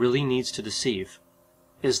narcissist really needs to deceive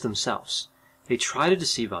is themselves. They try to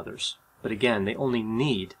deceive others, but again, they only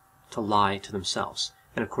need to lie to themselves.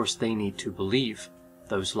 And of course, they need to believe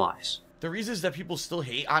those lies. The reasons that people still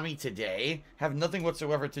hate on me today have nothing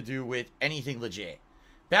whatsoever to do with anything legit.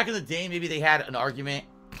 Back in the day, maybe they had an argument.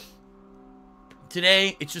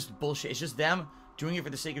 Today, it's just bullshit. It's just them doing it for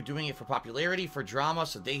the sake of doing it, for popularity, for drama,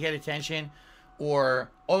 so they get attention,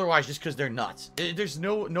 or otherwise just because they're nuts. There's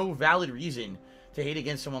no valid reason to hate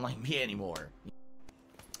against someone like me anymore.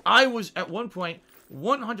 I was, at one point,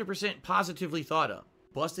 100% positively thought of.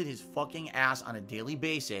 Busted his fucking ass on a daily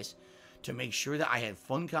basis to make sure that I had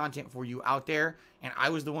fun content for you out there, and I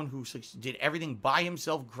was the one who did everything by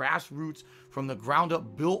himself, grassroots, from the ground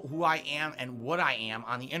up, built who I am and what I am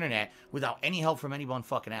on the internet without any help from anyone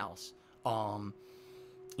fucking else.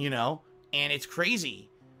 You know, and it's crazy.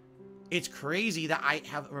 It's crazy that I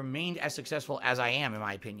have remained as successful as I am, in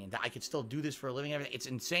my opinion, that I could still do this for a living. It's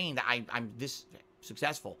insane that I'm this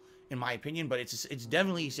successful, in my opinion, but it's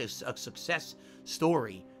definitely a success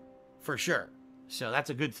story for sure. So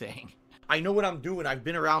that's a good thing. I know what I'm doing. I've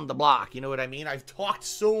been around the block. You know what I mean? I've talked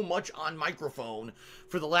so much on microphone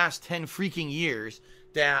for the last 10 freaking years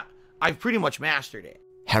that I've pretty much mastered it.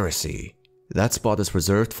 Heresy. That spot is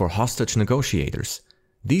reserved for hostage negotiators.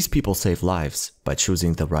 These people save lives by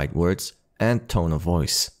choosing the right words and tone of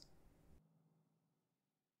voice.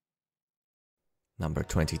 Number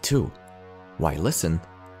 22. Why listen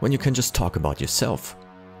when you can just talk about yourself?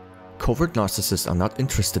 Covert narcissists are not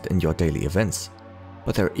interested in your daily events,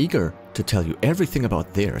 but they're eager to tell you everything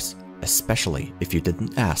about theirs, especially if you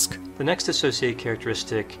didn't ask. The next associated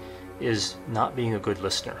characteristic is not being a good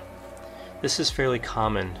listener. This is fairly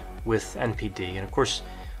common with NPD, and of course,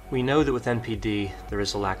 we know that with NPD there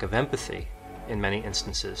is a lack of empathy in many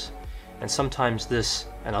instances, and sometimes this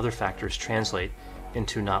and other factors translate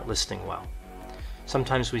into not listening well.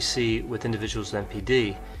 Sometimes we see with individuals with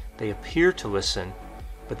NPD, they appear to listen,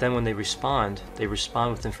 but then when they respond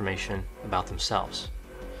with information about themselves.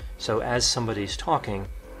 So as somebody's talking,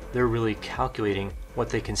 they're really calculating what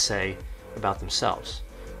they can say about themselves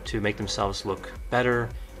to make themselves look better,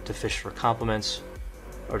 to fish for compliments,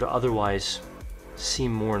 or to otherwise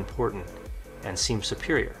seem more important and seem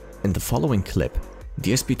superior. In the following clip,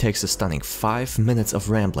 DSP takes a stunning 5 minutes of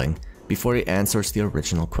rambling before he answers the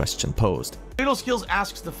original question posed. Fatal Skills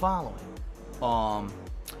asks the following.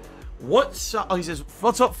 He says,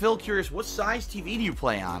 what's up, Phil? Curious, what size TV do you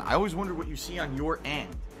play on? I always wonder what you see on your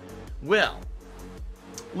end. Well,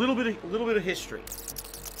 little bit of history.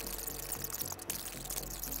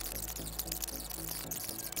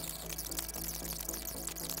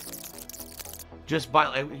 Just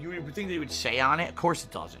by, you would think they would say on it. Of course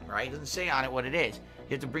it doesn't, right? It doesn't say on it what it is.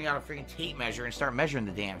 You have to bring out a freaking tape measure and start measuring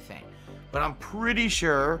the damn thing. But I'm pretty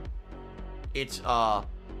sure it's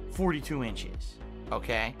 42 inches,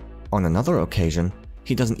 okay? On another occasion,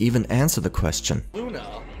 he doesn't even answer the question.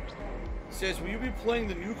 Luna says, will you be playing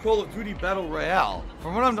the new Call of Duty Battle Royale?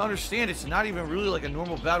 From what I'm to understand, it's not even really like a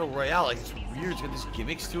normal Battle Royale. Like, it's weird, it's got these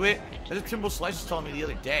gimmicks to it. That's what Timbo Slice was telling me the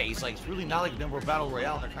other day. He's like, it's really not like a normal Battle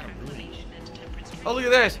Royale, and they're kind of ruining it. Oh, look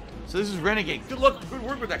at this. So this is Renegade. Good luck, good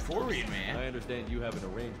work with that Korean, man. I understand you have an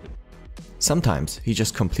arrangement. Sometimes he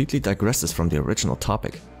just completely digresses from the original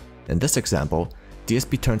topic. In this example,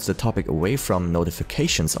 DSP turns the topic away from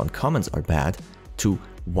notifications on comments are bad to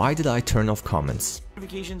why did I turn off comments?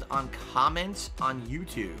 Notifications on comments on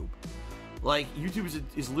YouTube. Like, YouTube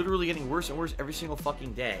is literally getting worse and worse every single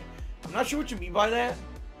fucking day. I'm not sure what you mean by that.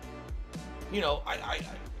 You know,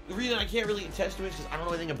 the reason I can't really attest to it is because I don't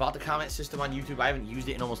know anything about the comment system on YouTube. I haven't used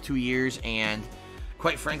it in almost 2 years, and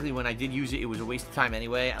quite frankly, when I did use it, it was a waste of time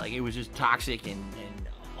anyway. Like, it was just toxic and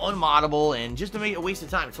unmoddable and just a waste of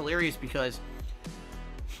time. It's hilarious because,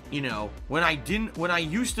 you know, when I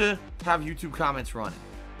used to have YouTube comments running,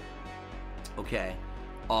 okay,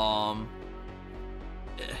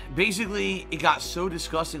 basically it got so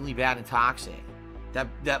disgustingly bad and toxic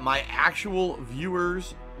that my actual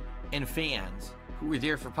viewers and fans who were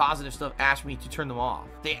there for positive stuff asked me to turn them off.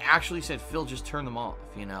 They actually said, Phil, just turn them off,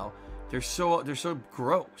 you know? They're so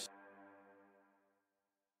gross.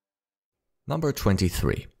 Number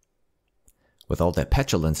 23. With all their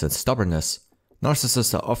petulance and stubbornness,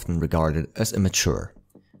 narcissists are often regarded as immature.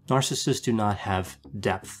 Narcissists do not have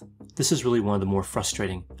depth. This is really one of the more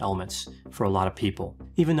frustrating elements for a lot of people.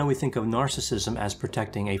 Even though we think of narcissism as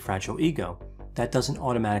protecting a fragile ego, that doesn't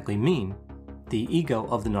automatically mean the ego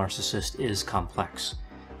of the narcissist is complex.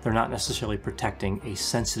 They're not necessarily protecting a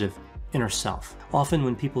sensitive inner self. Often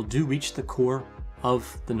when people do reach the core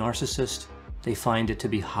of the narcissist, they find it to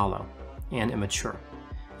be hollow and immature.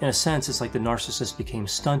 In a sense, it's like the narcissist became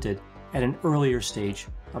stunted at an earlier stage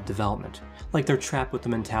of development, like they're trapped with the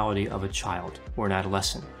mentality of a child or an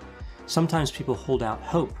adolescent. Sometimes people hold out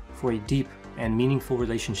hope for a deep and meaningful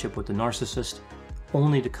relationship with the narcissist,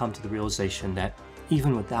 only to come to the realization that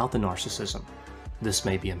even without the narcissism, this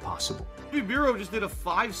may be impossible. Bureau just did a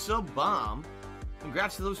 5-sub bomb.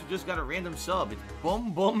 Congrats to those who just got a random sub. It's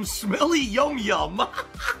bum bum smelly yum yum.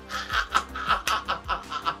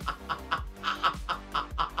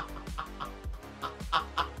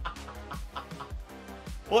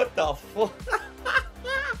 What the fuck?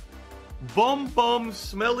 Bum bum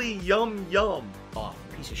smelly yum yum. Oh,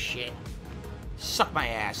 piece of shit. Suck my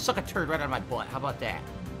ass. Suck a turd right out of my butt. How about that?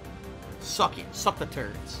 Suck it. Suck the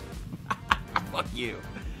turds. Fuck you.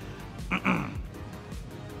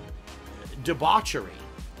 Debauchery.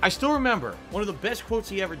 I still remember one of the best quotes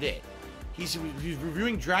he ever did. He's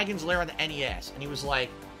reviewing Dragon's Lair on the NES, and he was like,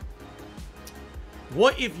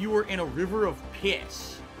 what if you were in a river of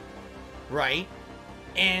piss, right?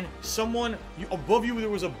 And someone, above you there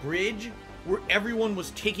was a bridge where everyone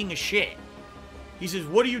was taking a shit. He says,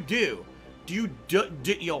 what do? Do you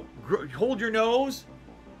hold your nose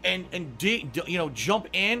and jump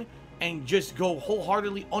in and just go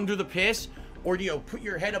wholeheartedly under the piss? Or do you put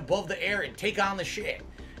your head above the air and take on the shit?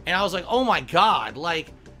 And I was like, oh my god,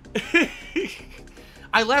 like,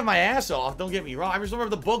 I laughed my ass off, don't get me wrong. I remember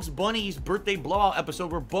the Bugs Bunny's birthday blowout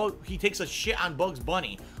episode where he takes a shit on Bugs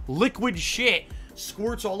Bunny. Liquid shit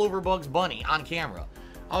squirts all over Bugs Bunny on camera.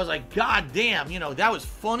 I was like, god damn, that was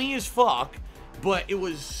funny as fuck, but it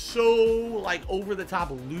was so, like,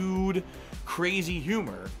 over-the-top, lewd, crazy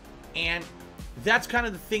humor. And that's kind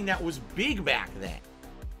of the thing that was big back then.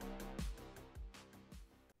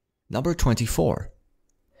 Number 24.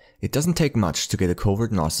 It doesn't take much to get a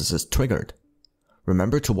covert narcissist triggered.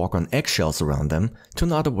 Remember to walk on eggshells around them to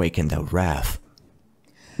not awaken their wrath.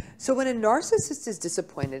 So when a narcissist is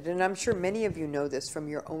disappointed, and I'm sure many of you know this from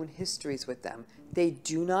your own histories with them, they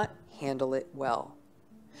do not handle it well.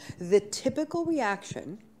 The typical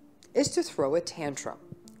reaction is to throw a tantrum.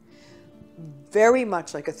 Very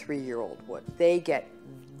much like a 3-year-old would. They get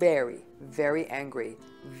very, very angry,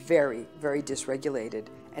 very, very dysregulated,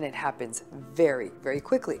 and it happens very, very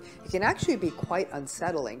quickly. It can actually be quite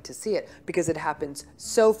unsettling to see it because it happens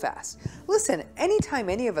so fast. Listen, anytime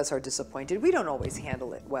any of us are disappointed, we don't always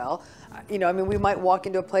handle it well. We might walk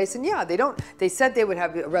into a place and yeah, they said they would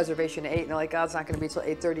have a reservation at 8 and they're like, oh, it's not gonna be till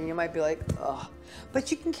 8:30, and you might be like, ugh. But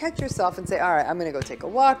you can catch yourself and say, all right, I'm gonna go take a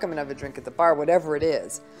walk, I'm gonna have a drink at the bar, whatever it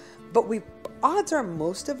is. But odds are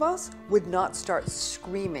most of us would not start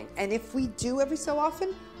screaming. And if we do every so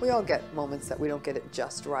often, we all get moments that we don't get it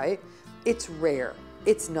just right. It's rare.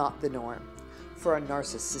 It's not the norm. For a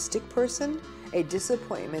narcissistic person, a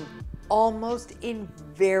disappointment almost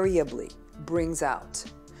invariably brings out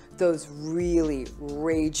those really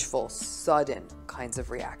rageful, sudden kinds of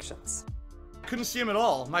reactions. I couldn't see him at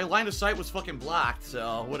all. My line of sight was fucking blocked,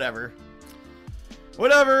 so whatever.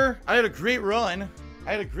 Whatever. I had a great run.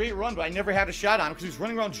 But I never had a shot on him because he was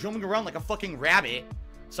running around, jumping around like a fucking rabbit.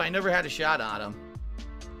 So I never had a shot on him.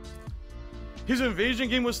 His invasion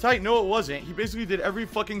game was tight. No, it wasn't. He basically did every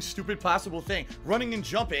fucking stupid possible thing. Running and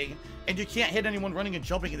jumping. And you can't hit anyone running and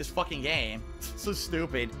jumping in this fucking game. It's so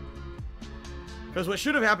stupid. Because what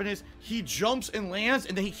should have happened is he jumps and lands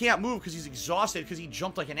and then he can't move because he's exhausted because he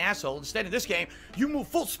jumped like an asshole. Instead, in this game, you move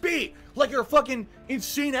full speed like you're a fucking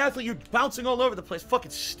insane athlete. You're bouncing all over the place.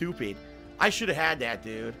 Fucking stupid. I should have had that,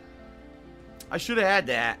 dude. I should have had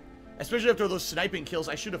that. Especially after those sniping kills,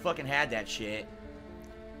 I should have fucking had that shit.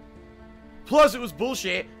 Plus, it was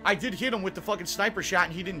bullshit. I did hit him with the fucking sniper shot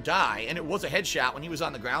and he didn't die. And it was a headshot when he was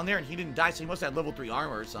on the ground there and he didn't die, so he must have level 3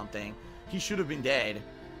 armor or something. He should have been dead.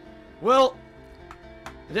 Well,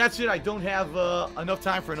 that's it. I don't have enough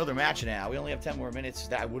time for another match now. We only have 10 more minutes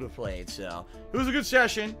that I would have played, so. It was a good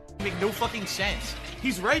session. It made no fucking sense.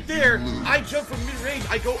 He's right there. I jump from mid-range.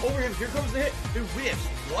 I go over him. Here comes the hit. It whiffs.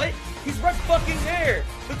 What? He's right fucking there.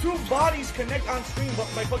 The two bodies connect on screen, but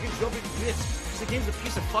my fucking jumping whiffs. Because the game's a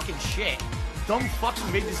piece of fucking shit. Dumb fucks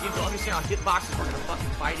who made this game don't understand how hitboxes work in a fucking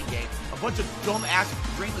fighting game. A bunch of dumb-ass,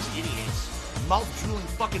 brainless idiots. Mouth-drooling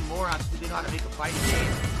fucking morons who didn't know how to make a fighting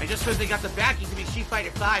game. And just because they got the backing to make Street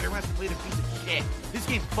Fighter 5, everyone has to play the piece of shit. This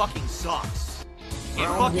game fucking sucks. It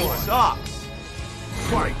fucking sucks.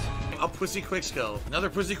 Fight. A pussy quickscope. Another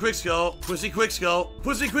pussy quickscope. Pussy quickscope.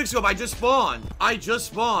 Pussy quickscope. I just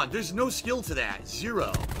spawned. There's no skill to that.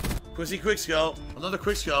 0. Pussy quickscope. Another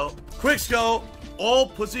quickscope. Quickscope. All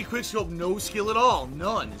pussy quickscope, no skill at all.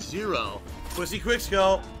 None. 0. Pussy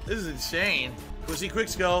quickscope. This is insane. Pussy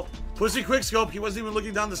quickscope. Pussy quickscope. He wasn't even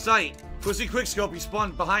looking down the sight. Pussy quickscope. He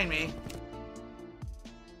spawned behind me.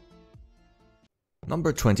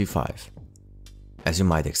 Number 25. As you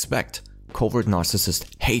might expect, covert narcissists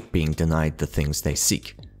hate being denied the things they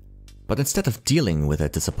seek. But instead of dealing with their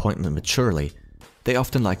disappointment maturely, they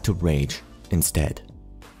often like to rage instead.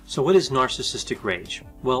 So what is narcissistic rage?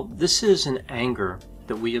 Well, this is an anger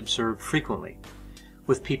that we observe frequently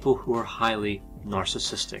with people who are highly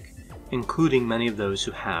narcissistic, including many of those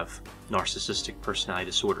who have narcissistic personality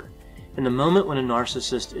disorder. In the moment when a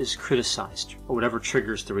narcissist is criticized, or whatever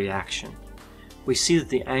triggers the reaction, we see that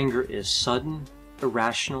the anger is sudden,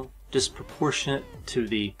 irrational, disproportionate to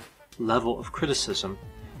the level of criticism,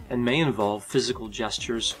 and may involve physical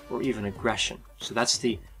gestures or even aggression. So that's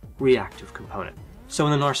the reactive component. So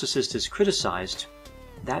when the narcissist is criticized,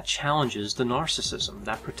 that challenges the narcissism,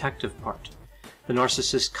 that protective part. The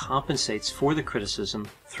narcissist compensates for the criticism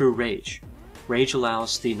through rage. Rage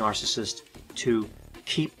allows the narcissist to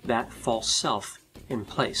keep that false self in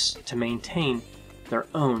place, to maintain their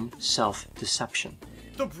own self-deception.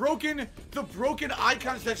 The broken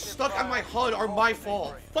icons that stuck on my HUD are my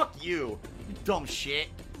fault. Fuck you, you dumb shit.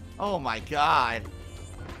 Oh my god.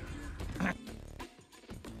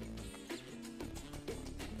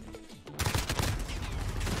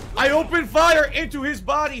 I opened fire into his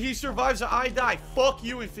body. He survives, I die. Fuck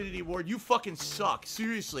you, Infinity Ward. You fucking suck.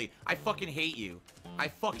 Seriously. I fucking hate you. I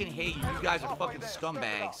fucking hate you. You guys are fucking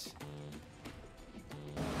scumbags.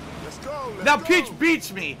 Now Peach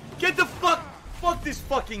beats me. Get the fuck this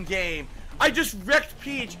fucking game. I just wrecked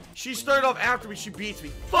Peach. She started off after me. She beats me.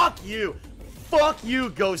 Fuck you. Fuck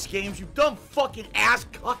you, Ghost Games. You dumb fucking ass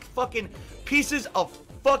cuck fucking pieces of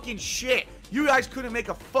fucking shit. You guys couldn't make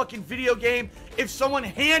a fucking video game if someone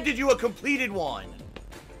handed you a completed one.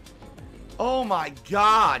 Oh my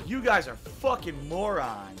god. You guys are fucking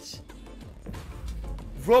morons.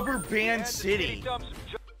 Rubber Band City.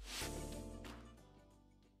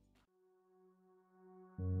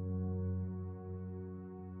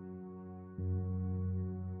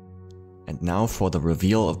 And now for the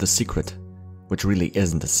reveal of the secret, which really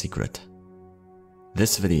isn't a secret.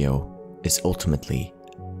 This video is ultimately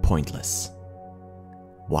pointless.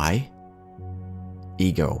 Why?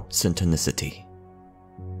 Ego syntonicity.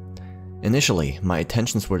 Initially, my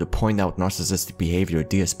intentions were to point out narcissistic behavior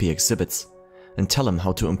DSP exhibits and tell him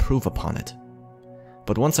how to improve upon it.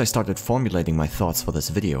 But once I started formulating my thoughts for this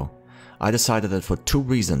video, I decided that for 2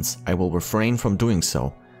 reasons I will refrain from doing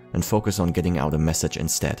so and focus on getting out a message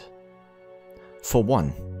instead. For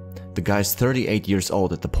one, the guy's 38 years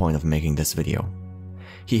old at the point of making this video.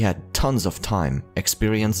 He had tons of time,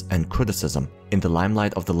 experience, and criticism in the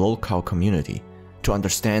limelight of the lolcow community to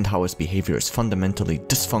understand how his behavior is fundamentally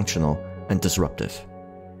dysfunctional and disruptive.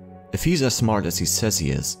 If he's as smart as he says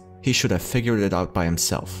he is, he should have figured it out by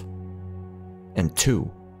himself. And 2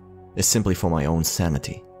 is simply for my own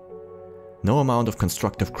sanity. No amount of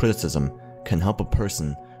constructive criticism can help a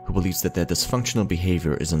person who believes that their dysfunctional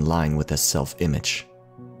behavior is in line with their self-image.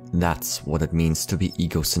 That's what it means to be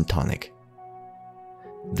egocentric.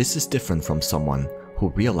 This is different from someone who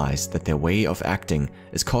realized that their way of acting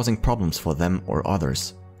is causing problems for them or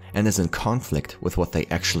others, and is in conflict with what they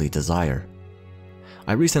actually desire.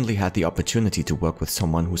 I recently had the opportunity to work with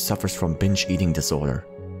someone who suffers from binge eating disorder.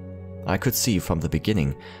 I could see from the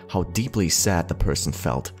beginning how deeply sad the person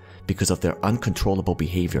felt because of their uncontrollable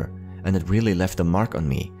behavior, and it really left a mark on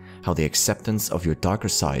me how the acceptance of your darker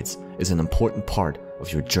sides is an important part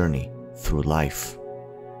of your journey through life.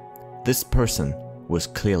 This person was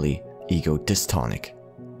clearly ego dystonic.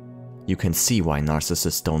 You can see why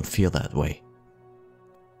narcissists don't feel that way.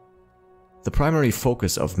 The primary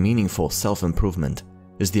focus of meaningful self-improvement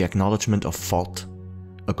is the acknowledgement of fault,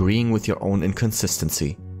 agreeing with your own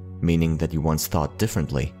inconsistency, meaning that you once thought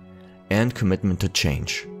differently, and commitment to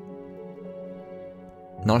change.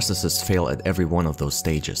 Narcissists fail at every one of those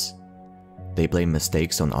stages. They blame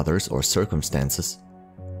mistakes on others or circumstances.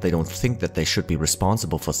 They don't think that they should be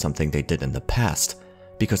responsible for something they did in the past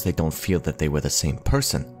because they don't feel that they were the same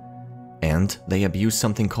person. And they abuse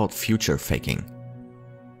something called future faking.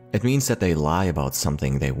 It means that they lie about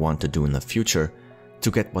something they want to do in the future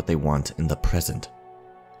to get what they want in the present.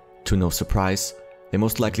 To no surprise, they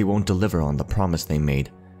most likely won't deliver on the promise they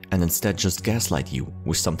made and instead just gaslight you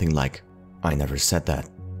with something like, "I never said that."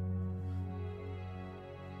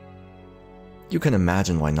 You can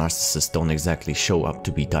imagine why narcissists don't exactly show up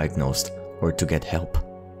to be diagnosed or to get help.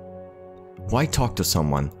 Why talk to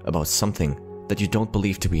someone about something that you don't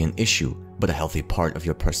believe to be an issue but a healthy part of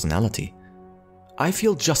your personality? I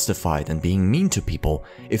feel justified in being mean to people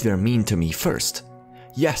if they're mean to me first.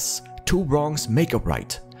 Yes, 2 wrongs make a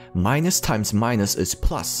right. Minus times minus is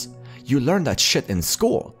plus. You learn that shit in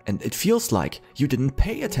school, and it feels like you didn't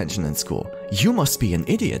pay attention in school. You must be an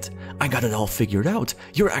idiot. I got it all figured out.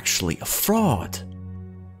 You're actually a fraud.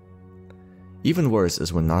 Even worse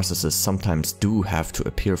is when narcissists sometimes do have to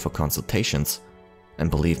appear for consultations.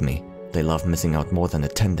 And believe me, they love missing out more than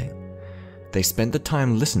attending. They spend the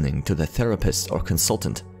time listening to their therapist or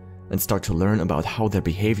consultant and start to learn about how their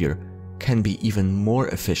behavior can be even more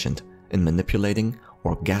efficient in manipulating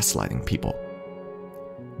or gaslighting people.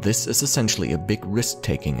 This is essentially a big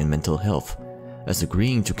risk-taking in mental health, as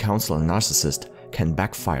agreeing to counsel a narcissist can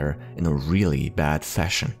backfire in a really bad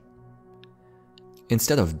fashion.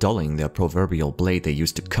 Instead of dulling their proverbial blade they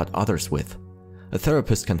used to cut others with, a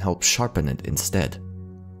therapist can help sharpen it instead.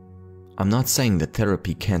 I'm not saying that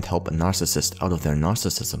therapy can't help a narcissist out of their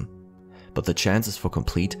narcissism, but the chances for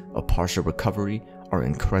complete or partial recovery are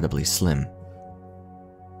incredibly slim.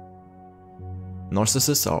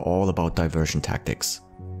 Narcissists are all about diversion tactics.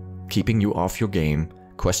 Keeping you off your game,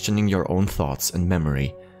 questioning your own thoughts and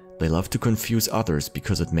memory. They love to confuse others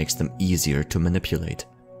because it makes them easier to manipulate.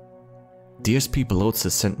 DSP bloats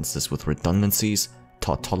his sentences with redundancies,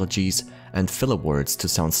 tautologies, and filler words to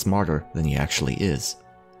sound smarter than he actually is.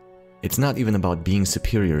 It's not even about being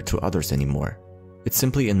superior to others anymore. It's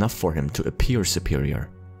simply enough for him to appear superior.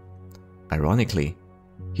 Ironically,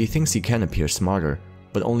 he thinks he can appear smarter,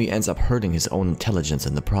 but only ends up hurting his own intelligence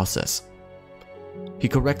in the process. He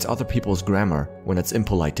corrects other people's grammar when it's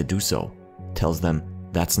impolite to do so, tells them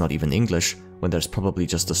that's not even English when there's probably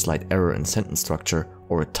just a slight error in sentence structure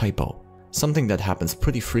or a typo, something that happens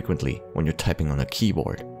pretty frequently when you're typing on a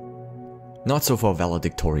keyboard. Not so for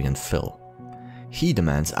valedictorian Phil. He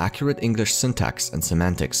demands accurate English syntax and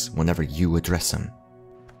semantics whenever you address him.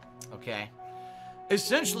 Okay.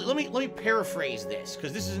 Essentially, let me paraphrase this,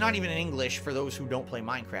 because this is not even in English for those who don't play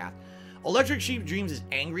Minecraft. Electric Sheep Dreams is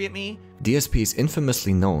angry at me. DSP is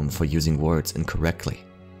infamously known for using words incorrectly.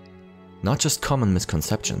 Not just common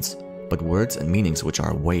misconceptions, but words and meanings which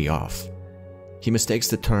are way off. He mistakes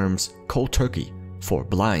the terms cold turkey for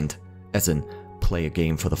blind, as in play a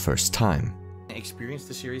game for the first time. Experience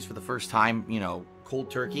the series for the first time, you know, cold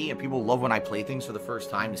turkey, and people love when I play things for the first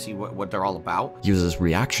time to see what they're all about. Uses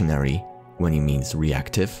reactionary when he means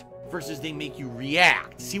reactive. Versus they make you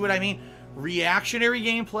react. See what I mean? Reactionary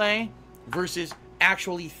gameplay versus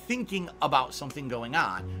actually thinking about something going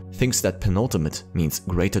on. Thinks that penultimate means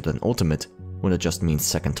greater than ultimate when it just means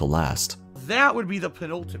second to last. That would be the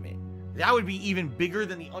penultimate. That would be even bigger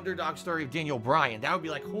than the underdog story of Daniel Bryan. That would be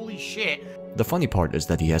like, holy shit. The funny part is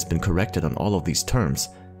that he has been corrected on all of these terms,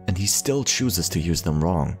 and he still chooses to use them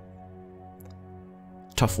wrong.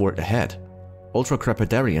 Tough word ahead.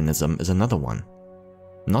 Ultracrepidarianism is another one.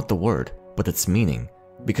 Not the word, but its meaning,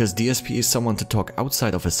 because DSP is someone to talk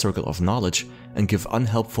outside of his circle of knowledge and give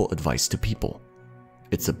unhelpful advice to people.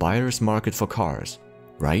 It's a buyer's market for cars,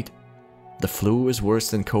 right? The flu is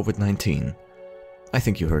worse than COVID-19. I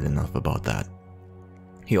think you heard enough about that.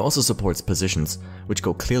 He also supports positions which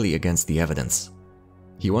go clearly against the evidence.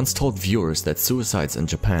 He once told viewers that suicides in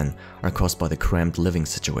Japan are caused by the cramped living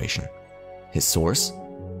situation. His source?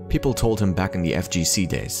 People told him back in the FGC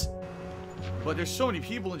days. But there's so many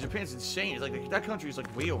people in Japan, it's insane. It's like that country is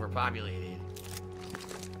like way overpopulated.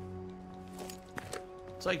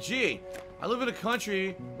 It's like, gee, I live in a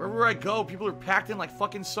country, wherever I go, people are packed in like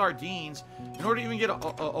fucking sardines. In order to even get a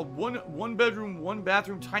one bedroom, one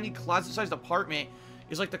bathroom, tiny closet-sized apartment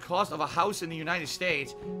is like the cost of a house in the United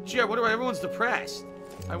States. Gee, I wonder why everyone's depressed.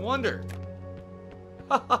 I wonder.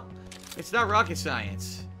 It's not rocket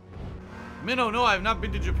science. Minnow, no, I've not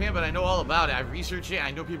been to Japan, but I know all about it. I've researched it. I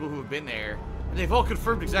know people who have been there. And they've all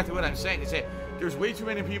confirmed exactly what I'm saying. They say, there's way too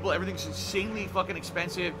many people. Everything's insanely fucking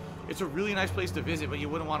expensive. It's a really nice place to visit, but you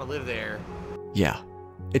wouldn't want to live there. Yeah,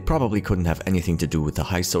 it probably couldn't have anything to do with the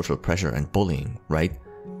high social pressure and bullying, right?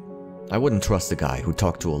 I wouldn't trust a guy who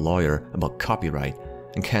talked to a lawyer about copyright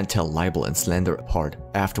and can't tell libel and slander apart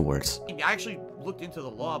afterwards. I actually looked into the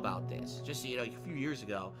law about this, just, you know, a few years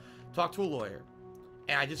ago. Talked to a lawyer.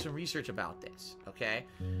 And I did some research about this, okay?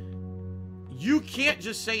 You can't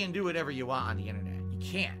just say and do whatever you want on the internet. You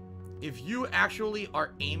can't. If you actually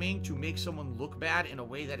are aiming to make someone look bad in a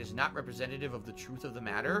way that is not representative of the truth of the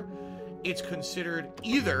matter, it's considered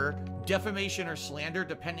either defamation or slander,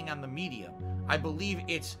 depending on the medium. I believe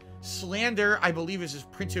it's slander, I believe is his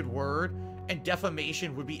printed word, and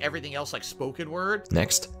defamation would be everything else like spoken word.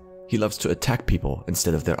 Next, he loves to attack people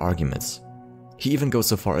instead of their arguments. He even goes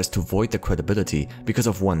so far as to void their credibility because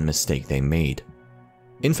of one mistake they made.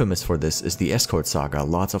 Infamous for this is the escort saga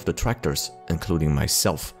lots of detractors, including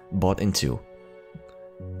myself, bought into.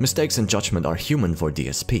 Mistakes in judgment are human for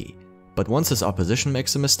DSP, but once his opposition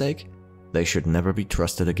makes a mistake, they should never be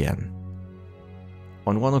trusted again.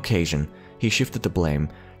 On one occasion, he shifted the blame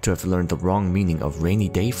to have learned the wrong meaning of rainy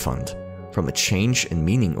day fund, from a change in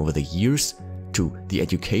meaning over the years to the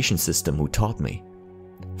education system who taught me.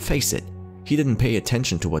 Face it, he didn't pay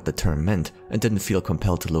attention to what the term meant and didn't feel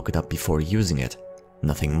compelled to look it up before using it.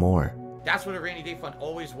 Nothing more. That's what a rainy day fund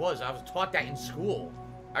always was. I was taught that in school.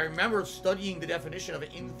 I remember studying the definition of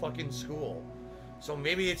it in fucking school. So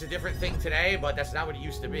maybe it's a different thing today, but that's not what it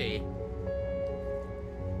used to be.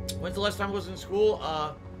 When's the last time I was in school?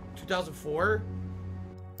 2004?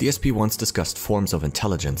 DSP once discussed forms of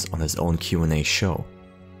intelligence on his own Q&A show.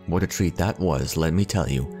 What a treat that was, let me tell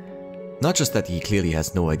you. Not just that he clearly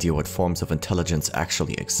has no idea what forms of intelligence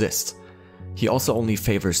actually exist, he also only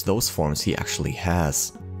favors those forms he actually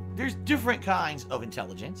has. There's different kinds of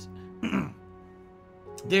intelligence.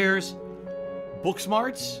 There's book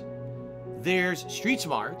smarts, there's street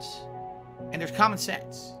smarts, and there's common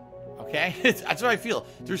sense. Okay? That's what I feel.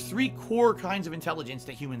 There's 3 core kinds of intelligence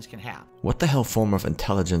that humans can have. What the hell form of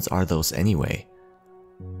intelligence are those anyway?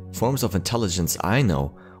 Forms of intelligence I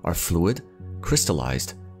know are fluid,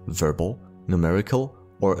 crystallized, verbal, numerical,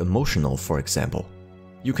 or emotional, for example.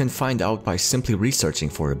 You can find out by simply researching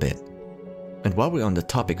for a bit. And while we're on the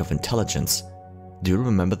topic of intelligence, do you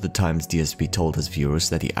remember the times DSP told his viewers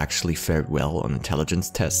that he actually fared well on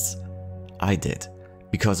intelligence tests? I did,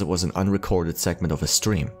 because it was an unrecorded segment of a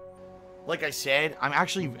stream. Like I said, I'm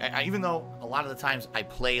actually, even though a lot of the times I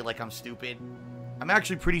play like I'm stupid, I'm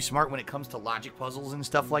actually pretty smart when it comes to logic puzzles and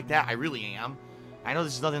stuff like that. I really am. I know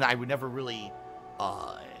this is nothing that I would never really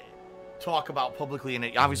talk about publicly, and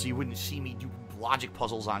obviously you wouldn't see me do logic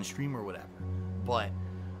puzzles on stream or whatever. But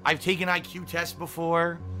I've taken IQ tests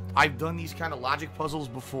before. I've done these kind of logic puzzles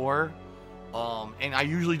before, and I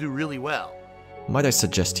usually do really well. Might I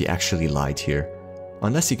suggest he actually lied here?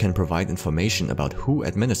 Unless he can provide information about who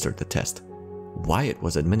administered the test, why it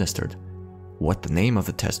was administered, what the name of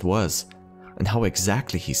the test was, and how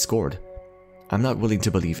exactly he scored. I'm not willing to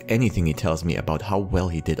believe anything he tells me about how well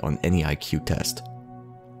he did on any IQ test.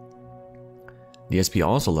 DSP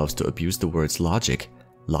also loves to abuse the words logic,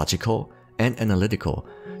 logical, and analytical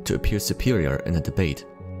to appear superior in a debate,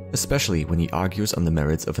 especially when he argues on the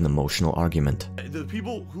merits of an emotional argument. The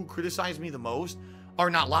people who criticize me the most are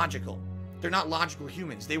not logical. They're not logical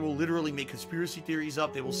humans. They will literally make conspiracy theories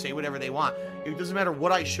up. They will say whatever they want. It doesn't matter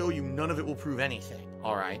what I show you, none of it will prove anything.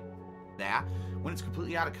 All right? That, when it's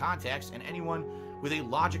completely out of context, and anyone with a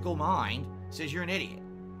logical mind says you're an idiot.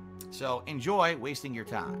 So enjoy wasting your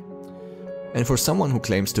time. And for someone who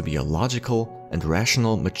claims to be a logical and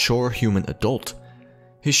rational, mature human adult,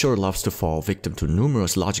 he sure loves to fall victim to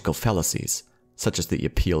numerous logical fallacies, such as the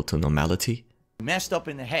appeal to normality. Messed up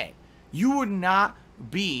in the head. You would not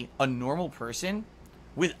be a normal person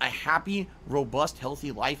with a happy, robust,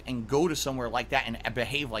 healthy life and go to somewhere like that and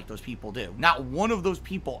behave like those people do. Not one of those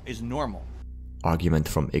people is normal. Argument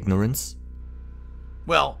from ignorance?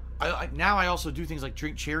 Well, now I also do things like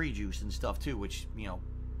drink cherry juice and stuff too, which, you know,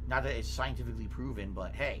 not that it's scientifically proven,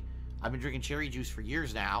 but hey, I've been drinking cherry juice for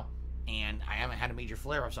years now, and I haven't had a major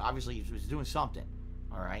flare-up, so obviously it was doing something.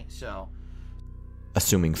 All right, so...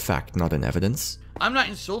 Assuming fact, not an evidence? I'm not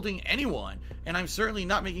insulting anyone, and I'm certainly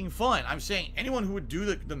not making fun. I'm saying anyone who would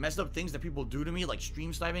do the messed up things that people do to me, like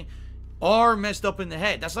stream sniping, are messed up in the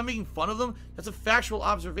head. That's not making fun of them. That's a factual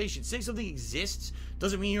observation. Saying something exists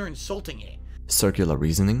doesn't mean you're insulting it. Circular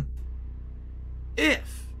reasoning?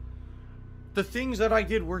 If the things that I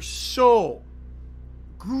did were so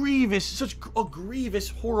grievous, such grievous,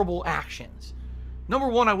 horrible actions, number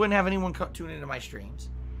one, I wouldn't have anyone tune into my streams.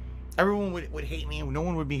 Everyone would hate me, and no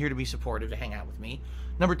one would be here to be supportive, to hang out with me.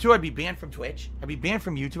 Number two, I'd be banned from Twitch. I'd be banned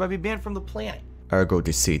from YouTube. I'd be banned from the planet. Ergo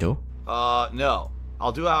decido? No.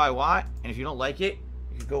 I'll do how I want, and if you don't like it,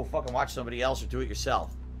 you can go fucking watch somebody else or do it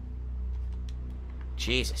yourself.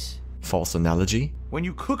 Jesus. False analogy? When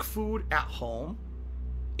you cook food at home,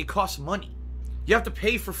 it costs money. You have to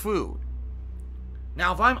pay for food.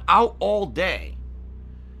 Now, if I'm out all day,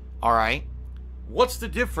 all right, what's the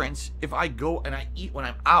difference if I go and I eat when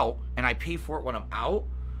I'm out and I pay for it when I'm out?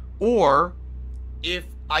 Or if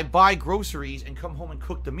I buy groceries and come home and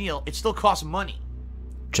cook the meal, it still costs money.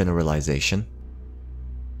 Generalization?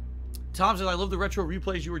 Tom says, I love the retro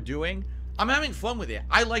replays you were doing. I'm having fun with it.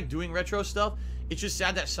 I like doing retro stuff. It's just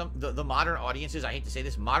sad that the modern audiences, I hate to say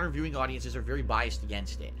this, modern viewing audiences are very biased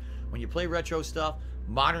against it. When you play retro stuff,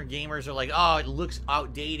 modern gamers are like, oh, it looks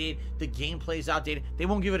outdated, the gameplay's outdated. They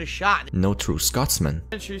won't give it a shot. No true Scotsman.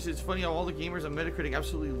 It's funny how all the gamers on Metacritic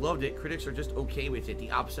absolutely loved it. Critics are just okay with it, the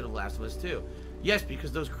opposite of Last of Us 2. Yes,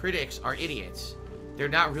 because those critics are idiots. They're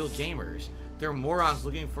not real gamers. They're morons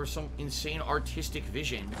looking for some insane artistic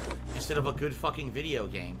vision instead of a good fucking video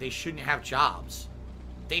game. They shouldn't have jobs.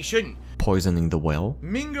 They shouldn't. Poisoning the well.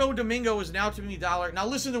 Mingo Domingo is now to me $1. Now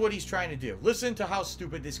listen to what he's trying to do. Listen to how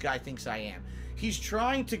stupid this guy thinks I am. He's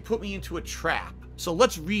trying to put me into a trap. So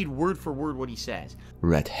let's read word for word what he says.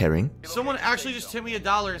 Red herring. Someone actually just sent me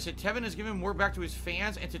 $1 and said, Tevin has given more back to his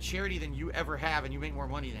fans and to charity than you ever have, and you make more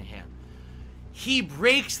money than him. He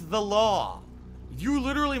breaks the law. You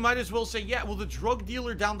literally might as well say, yeah, well, the drug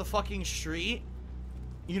dealer down the fucking street,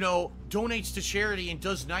 you know, donates to charity and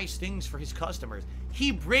does nice things for his customers.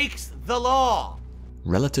 He breaks the law.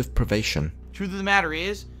 Relative privation. Truth of the matter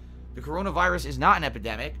is, the coronavirus is not an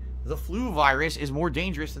epidemic. The flu virus is more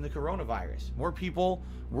dangerous than the coronavirus. More people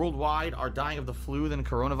worldwide are dying of the flu than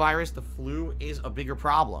coronavirus. The flu is a bigger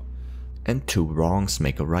problem. And 2 wrongs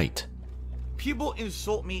make a right. People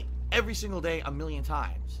insult me every single day 1,000,000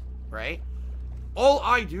 times, right? All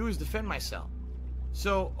I do is defend myself.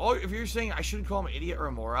 So, if you're saying I shouldn't call him an idiot or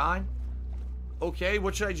a moron, okay,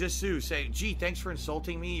 what should I just do? Say, gee, thanks for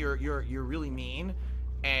insulting me. You're really mean,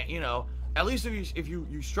 and you know, at least if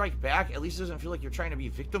you strike back, at least it doesn't feel like you're trying to be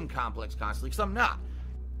victim complex constantly. Because I'm not.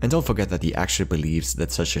 And don't forget that he actually believes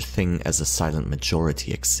that such a thing as a silent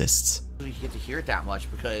majority exists. I really get to hear it that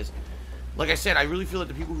much because, like I said, I really feel that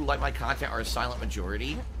the people who like my content are a silent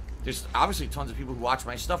majority. There's obviously tons of people who watch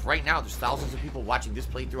my stuff right now. There's thousands of people watching this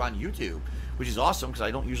playthrough on YouTube, which is awesome because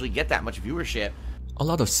I don't usually get that much viewership. A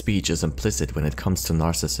lot of speech is implicit when it comes to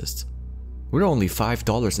narcissists. We're only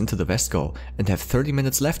 $5 into the Vesco and have 30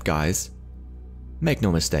 minutes left, guys. Make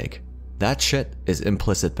no mistake, that shit is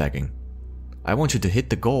implicit begging. I want you to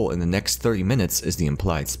hit the goal in the next 30 minutes is the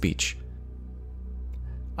implied speech.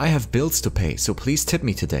 I have bills to pay, so please tip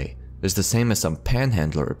me today. Is the same as some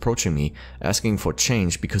panhandler approaching me asking for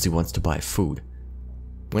change because he wants to buy food.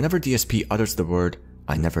 Whenever DSP utters the word,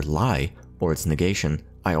 I never lie, or its negation,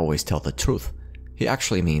 I always tell the truth, he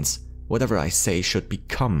actually means, whatever I say should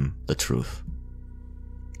become the truth.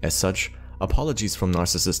 As such, apologies from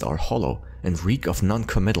Narcissist are hollow and reek of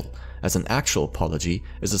non-committal, as an actual apology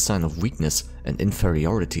is a sign of weakness and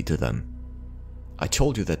inferiority to them. I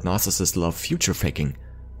told you that Narcissists love future faking.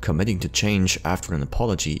 Committing to change after an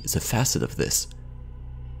apology is a facet of this.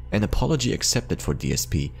 An apology accepted for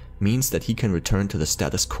DSP means that he can return to the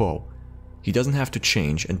status quo. He doesn't have to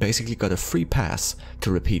change and basically got a free pass to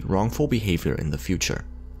repeat wrongful behavior in the future.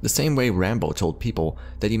 The same way Rambo told people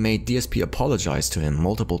that he made DSP apologize to him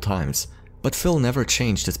multiple times, but Phil never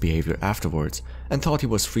changed his behavior afterwards and thought he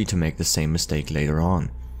was free to make the same mistake later on.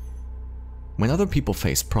 When other people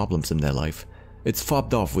face problems in their life, it's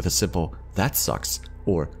fobbed off with a simple, that sucks,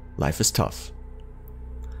 or life is tough.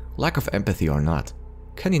 Lack of empathy or not,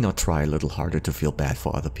 can he not try a little harder to feel bad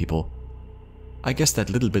for other people? I guess that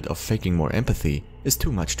little bit of faking more empathy is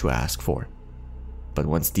too much to ask for. But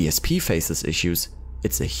once DSP faces issues,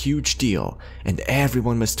 it's a huge deal and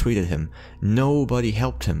everyone mistreated him, nobody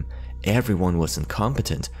helped him, everyone was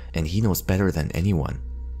incompetent and he knows better than anyone.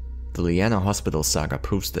 The Liana Hospital saga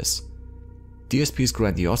proves this. DSP's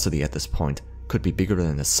grandiosity at this point could be bigger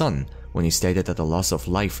than the sun when he stated that the loss of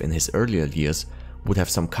life in his earlier years would have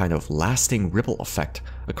some kind of lasting ripple effect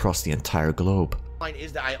across the entire globe. Line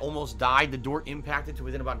is that I almost died. The door impacted to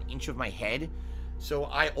within about an inch of my head, so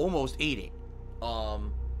I almost ate it.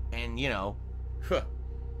 And you know,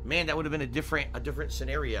 man, that would have been a different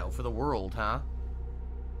scenario for the world, huh?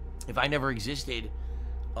 If I never existed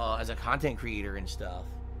as a content creator and stuff,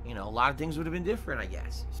 you know, a lot of things would have been different, I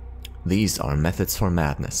guess. These are methods for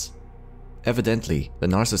madness. Evidently, the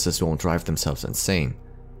narcissists won't drive themselves insane,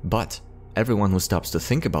 but everyone who stops to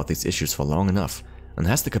think about these issues for long enough and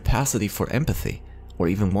has the capacity for empathy, or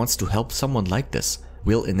even wants to help someone like this,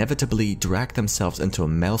 will inevitably drag themselves into a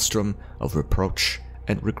maelstrom of reproach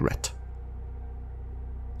and regret.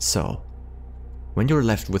 So, when you're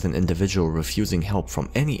left with an individual refusing help from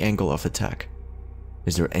any angle of attack,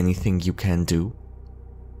 is there anything you can do?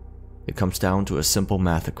 It comes down to a simple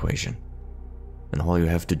math equation, and all you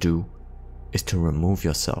have to do is to remove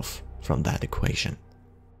yourself from that equation.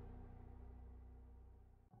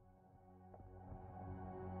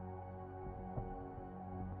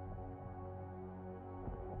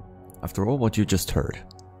 After all what you just heard,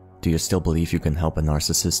 do you still believe you can help a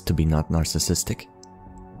narcissist to be not narcissistic?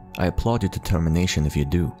 I applaud your determination if you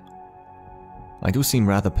do. I do seem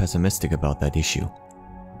rather pessimistic about that issue.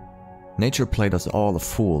 Nature played us all a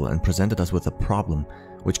fool and presented us with a problem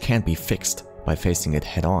which can't be fixed by facing it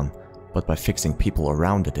head-on, but by fixing people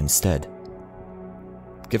around it instead.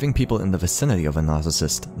 Giving people in the vicinity of a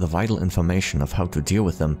narcissist the vital information of how to deal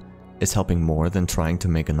with them is helping more than trying to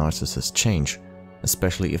make a narcissist change,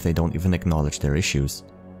 especially if they don't even acknowledge their issues.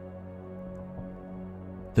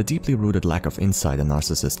 The deeply rooted lack of insight a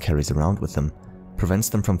narcissist carries around with them prevents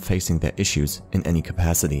them from facing their issues in any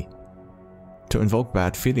capacity. To invoke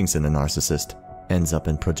bad feelings in a narcissist ends up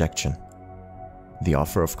in projection. The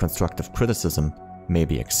offer of constructive criticism may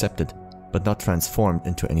be accepted, but not transformed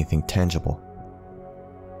into anything tangible.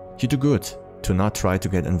 You do good to not try to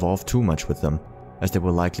get involved too much with them, as they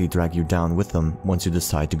will likely drag you down with them once you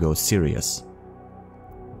decide to go serious.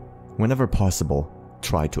 Whenever possible,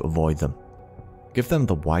 try to avoid them. Give them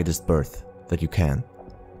the widest berth that you can.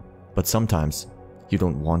 But sometimes, you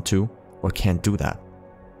don't want to or can't do that.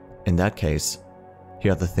 In that case,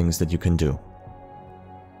 here are the things that you can do.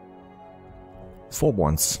 For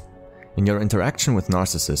once, in your interaction with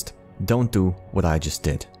narcissist, don't do what I just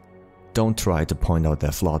did. Don't try to point out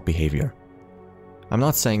their flawed behavior. I'm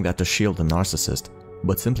not saying that to shield the narcissist,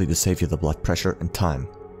 but simply to save you the blood pressure and time.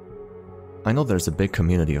 I know there's a big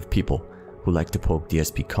community of people who like to poke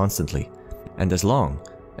DSP constantly, and as long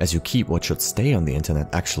as you keep what should stay on the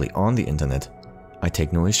internet actually on the internet, I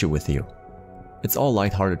take no issue with you. It's all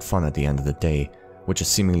lighthearted fun at the end of the day, which a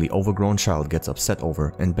seemingly overgrown child gets upset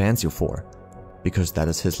over and bans you for, because that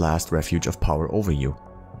is his last refuge of power over you.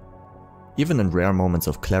 Even in rare moments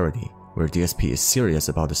of clarity, where DSP is serious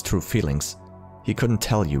about his true feelings, he couldn't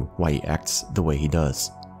tell you why he acts the way he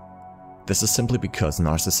does. This is simply because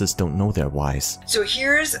narcissists don't know their whys. So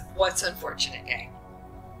here's what's unfortunate, gang.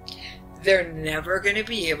 They're never going to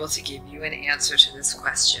be able to give you an answer to this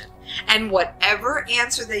question. And whatever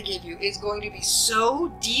answer they give you is going to be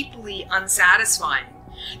so deeply unsatisfying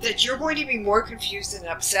that you're going to be more confused and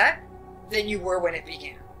upset than you were when it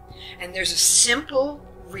began. And there's a simple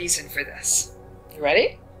reason for this. You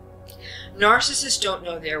ready? Narcissists don't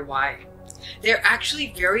know their why. They're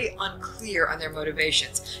actually very unclear on their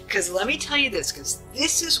motivations. Because let me tell you this, because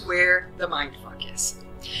this is where the mindfuck is.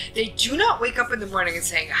 They do not wake up in the morning and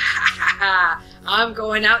saying, ha ha ha, I'm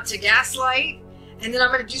going out to gaslight, and then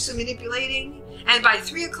I'm going to do some manipulating, and by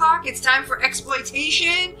 3 o'clock it's time for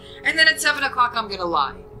exploitation, and then at 7 o'clock I'm going to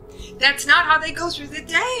lie. That's not how they go through the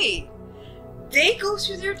day. They go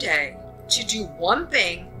through their day to do one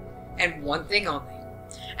thing and one thing only,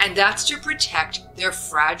 and that's to protect their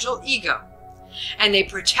fragile ego. And they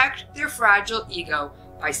protect their fragile ego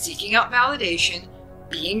by seeking out validation,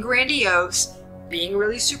 being grandiose, being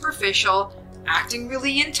really superficial, acting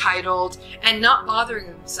really entitled, and not bothering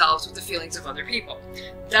themselves with the feelings of other people.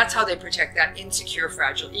 That's how they protect that insecure,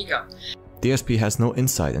 fragile ego. DSP has no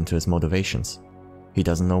insight into his motivations. He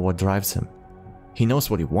doesn't know what drives him. He knows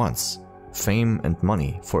what he wants, fame and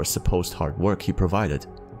money for his supposed hard work he provided,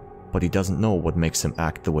 but he doesn't know what makes him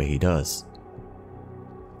act the way he does.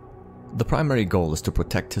 The primary goal is to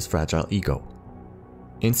protect his fragile ego.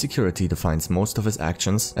 Insecurity defines most of his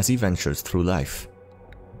actions as he ventures through life.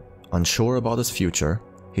 Unsure about his future,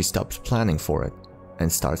 he stops planning for it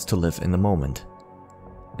and starts to live in the moment.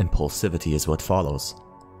 Impulsivity is what follows.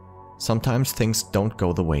 Sometimes things don't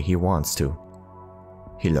go the way he wants to.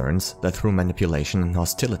 He learns that through manipulation and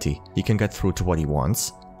hostility he can get through to what he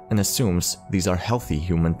wants and assumes these are healthy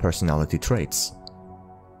human personality traits.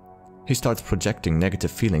 He starts projecting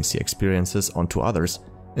negative feelings he experiences onto others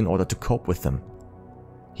in order to cope with them.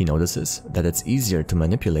 He notices that it's easier to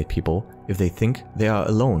manipulate people if they think they are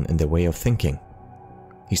alone in their way of thinking.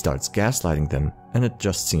 He starts gaslighting them, and it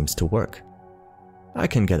just seems to work. I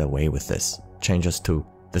can get away with this changes to,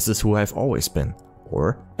 this is who I've always been,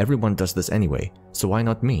 or everyone does this anyway, so why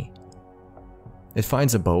not me? It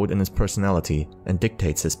finds abode in his personality and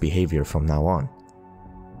dictates his behavior from now on.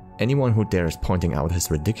 Anyone who dares pointing out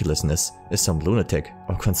his ridiculousness is some lunatic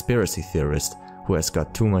or conspiracy theorist who has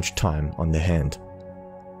got too much time on their hand.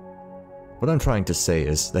 What I'm trying to say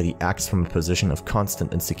is that he acts from a position of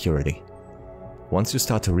constant insecurity. Once you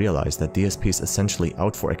start to realize that DSP is essentially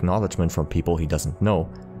out for acknowledgement from people he doesn't know,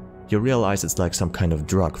 you realize it's like some kind of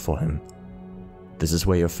drug for him. This is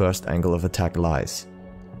where your first angle of attack lies.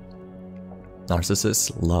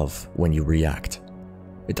 Narcissists love when you react.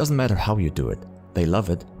 It doesn't matter how you do it, they love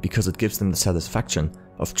it because it gives them the satisfaction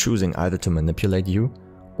of choosing either to manipulate you,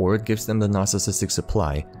 or it gives them the narcissistic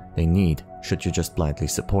supply they need should you just blindly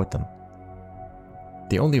support them.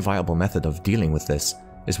 The only viable method of dealing with this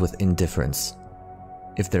is with indifference.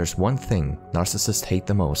 If there's one thing narcissists hate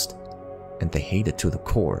the most, and they hate it to the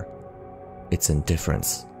core, it's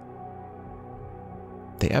indifference.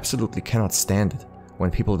 They absolutely cannot stand it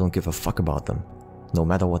when people don't give a fuck about them, no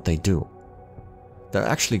matter what they do. They'll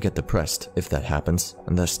actually get depressed if that happens,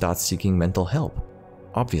 and they'll start seeking mental help.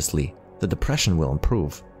 Obviously, the depression will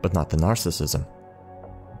improve, but not the narcissism.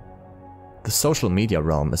 The social media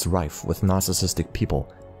realm is rife with narcissistic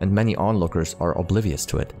people, and many onlookers are oblivious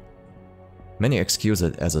to it. Many excuse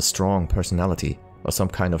it as a strong personality or some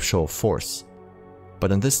kind of show of force.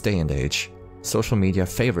 But in this day and age, social media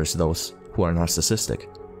favors those who are narcissistic.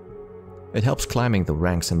 It helps climbing the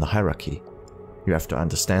ranks in the hierarchy. You have to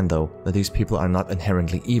understand though that these people are not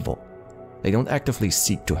inherently evil. They don't actively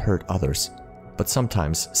seek to hurt others, but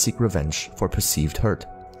sometimes seek revenge for perceived hurt.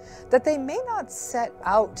 That they may not set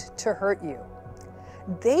out to hurt you.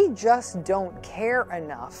 They just don't care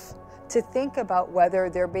enough to think about whether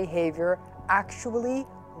their behavior actually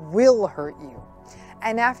will hurt you.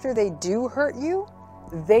 And after they do hurt you,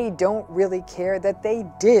 they don't really care that they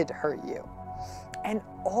did hurt you. And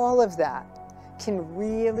all of that can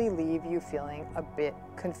really leave you feeling a bit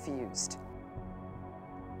confused.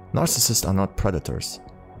 Narcissists are not predators.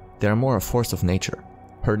 They are more a force of nature,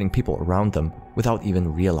 hurting people around them without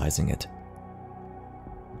even realizing it.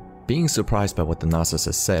 Being surprised by what the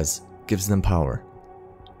narcissist says gives them power.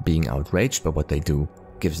 Being outraged by what they do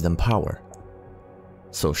gives them power.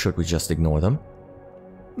 So should we just ignore them?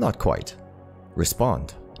 Not quite.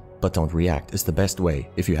 Respond, but don't react is the best way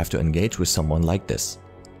if you have to engage with someone like this.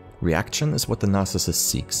 Reaction is what the narcissist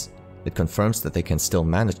seeks. It confirms that they can still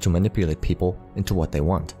manage to manipulate people into what they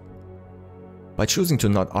want. By choosing to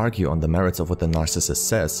not argue on the merits of what the narcissist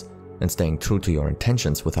says and staying true to your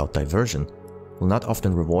intentions without diversion will not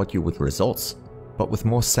often reward you with results, but with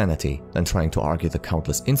more sanity than trying to argue the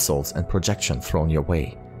countless insults and projection thrown your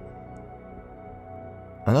way.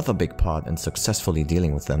 Another big part in successfully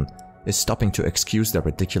dealing with them is stopping to excuse their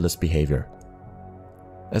ridiculous behavior.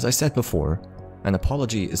 As I said before, an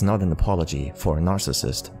apology is not an apology for a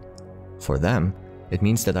narcissist. For them, it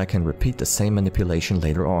means that I can repeat the same manipulation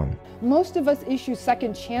later on. Most of us issue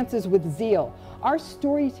second chances with zeal. Our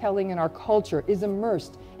storytelling in our culture is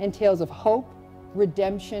immersed in tales of hope,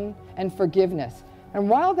 redemption, and forgiveness. And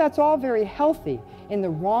while that's all very healthy, in the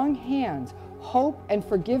wrong hands, hope and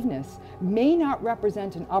forgiveness may not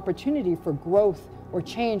represent an opportunity for growth or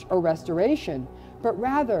change or restoration, but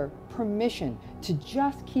rather permission to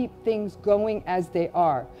just keep things going as they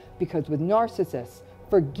are. Because with narcissists,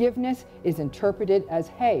 forgiveness is interpreted as,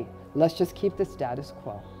 hey, let's just keep the status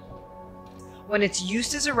quo. When it's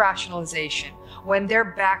used as a rationalization, when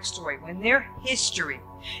their backstory, when their history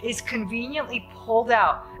is conveniently pulled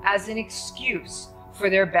out as an excuse for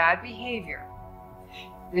their bad behavior,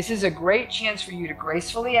 this is a great chance for you to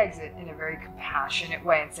gracefully exit in a very compassionate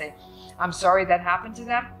way and say, I'm sorry that happened to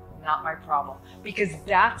them, not my problem. Because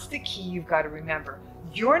that's the key you've got to remember.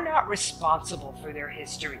 You're not responsible for their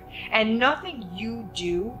history, and nothing you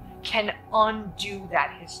do can undo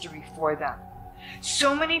that history for them.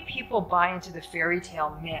 So many people buy into the fairy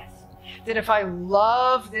tale myth that if I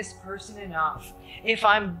love this person enough, if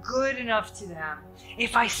I'm good enough to them,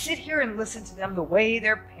 if I sit here and listen to them the way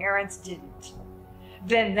their parents didn't,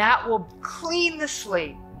 then that will clean the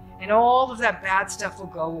slate and all of that bad stuff will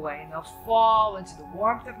go away and they'll fall into the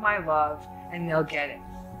warmth of my love and they'll get it.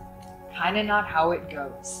 Kinda not how it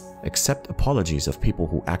goes. Accept apologies of people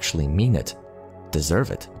who actually mean it,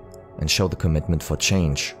 deserve it, and show the commitment for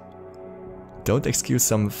change. Don't excuse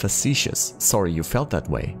some facetious, sorry you felt that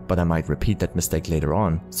way, but I might repeat that mistake later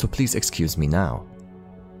on, so please excuse me now.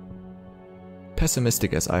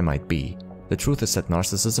 Pessimistic as I might be, the truth is that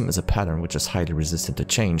narcissism is a pattern which is highly resistant to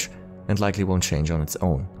change and likely won't change on its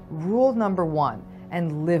own. Rule number one,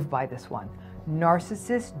 and live by this one.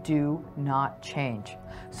 Narcissists do not change.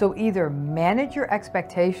 So either manage your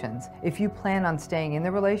expectations if you plan on staying in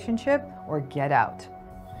the relationship or get out.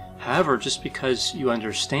 However, just because you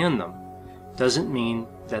understand them doesn't mean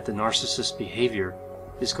that the narcissist behavior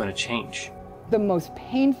is going to change. The most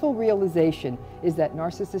painful realization is that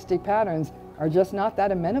narcissistic patterns are just not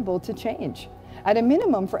that amenable to change. At a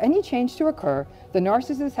minimum, for any change to occur, the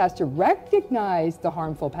narcissist has to recognize the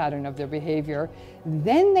harmful pattern of their behavior,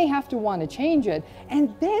 then they have to want to change it,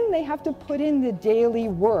 and then they have to put in the daily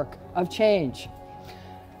work of change.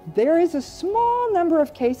 There is a small number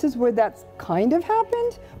of cases where that's kind of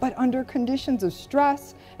happened, but under conditions of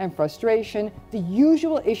stress and frustration, the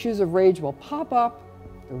usual issues of rage will pop up,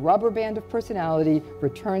 the rubber band of personality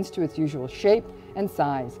returns to its usual shape and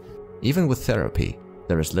size. Even with therapy,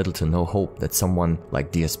 there is little to no hope that someone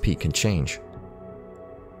like DSP can change.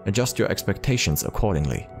 Adjust your expectations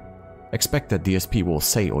accordingly. Expect that DSP will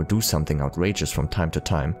say or do something outrageous from time to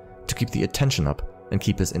time to keep the attention up and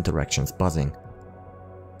keep his interactions buzzing.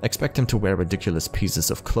 Expect him to wear ridiculous pieces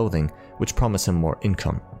of clothing which promise him more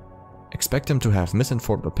income. Expect him to have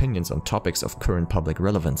misinformed opinions on topics of current public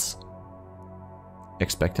relevance.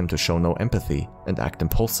 Expect him to show no empathy and act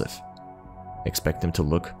impulsive. Expect him to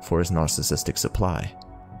look for his narcissistic supply.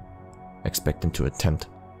 Expect him to attempt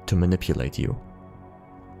to manipulate you.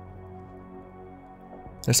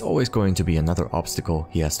 There's always going to be another obstacle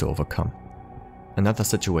he has to overcome. Another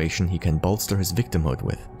situation he can bolster his victimhood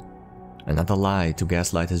with. Another lie to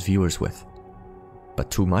gaslight his viewers with.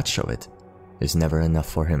 But too much of it is never enough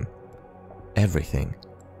for him. Everything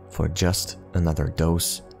for just another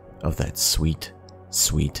dose of that sweet,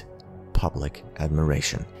 sweet public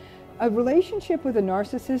admiration. A relationship with a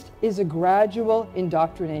narcissist is a gradual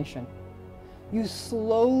indoctrination. You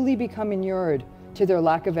slowly become inured to their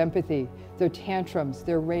lack of empathy, their tantrums,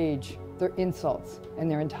 their rage, their insults, and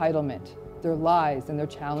their entitlement, their lies and their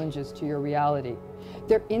challenges to your reality.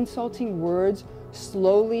 Their insulting words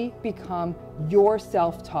slowly become your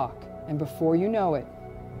self-talk, and before you know it,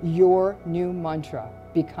 your new mantra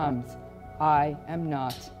becomes, I am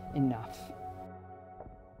not enough.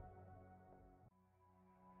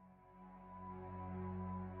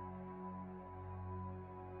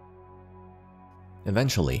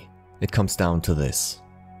 Eventually, it comes down to this.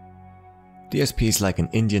 DSP is like an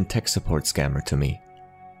Indian tech support scammer to me.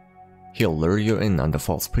 He'll lure you in under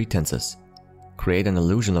false pretenses, create an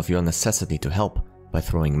illusion of your necessity to help by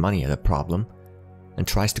throwing money at a problem, and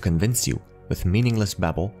tries to convince you with meaningless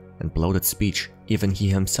babble and bloated speech even he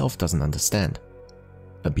himself doesn't understand,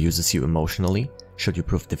 abuses you emotionally should you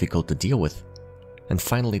prove difficult to deal with, and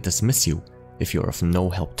finally dismiss you if you're of no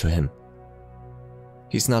help to him.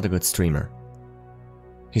 He's not a good streamer.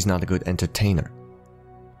 He's not a good entertainer.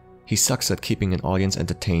 He sucks at keeping an audience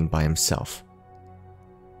entertained by himself.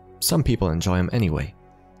 Some people enjoy him anyway.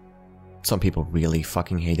 Some people really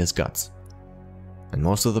fucking hate his guts. And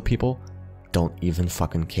most of the people don't even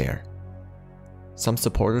fucking care. Some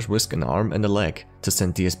supporters risk an arm and a leg to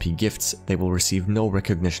send DSP gifts they will receive no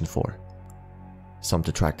recognition for. Some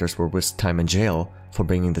detractors will risk time in jail for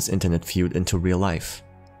bringing this internet feud into real life.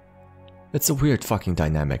 It's a weird fucking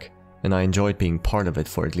dynamic, and I enjoyed being part of it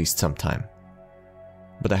for at least some time.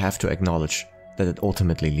 But I have to acknowledge that it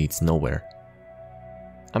ultimately leads nowhere.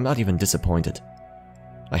 I'm not even disappointed.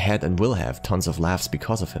 I had and will have tons of laughs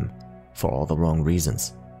because of him, for all the wrong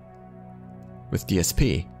reasons. With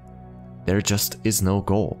DSP, there just is no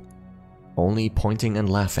goal, only pointing and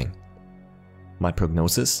laughing. My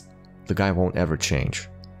prognosis? The guy won't ever change,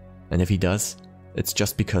 and if he does, it's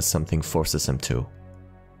just because something forces him to.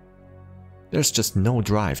 There's just no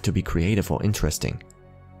drive to be creative or interesting.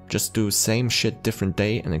 Just do same shit different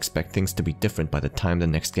day and expect things to be different by the time the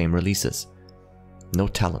next game releases. No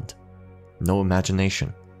talent, no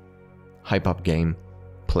imagination. Hype up game,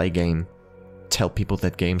 play game, tell people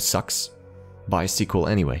that game sucks, buy sequel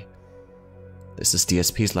anyway. This is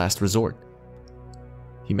DSP's last resort.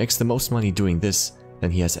 He makes the most money doing this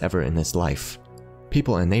than he has ever in his life.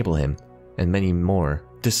 People enable him, and many more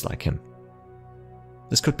dislike him.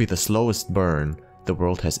 This could be the slowest burn the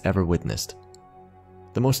world has ever witnessed.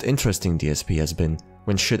 The most interesting DSP has been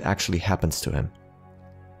when shit actually happens to him.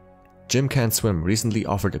 Jim Can't Swim recently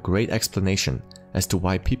offered a great explanation as to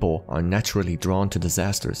why people are naturally drawn to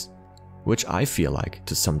disasters, which I feel like,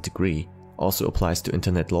 to some degree, also applies to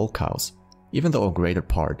internet lolcows, even though a greater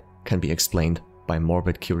part can be explained by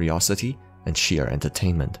morbid curiosity and sheer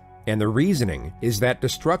entertainment. And the reasoning is that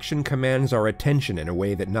destruction commands our attention in a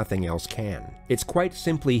way that nothing else can. It's quite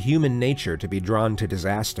simply human nature to be drawn to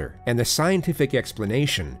disaster, and the scientific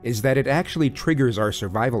explanation is that it actually triggers our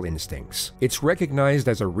survival instincts. It's recognized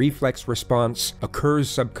as a reflex response, occurs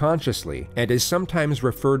subconsciously, and is sometimes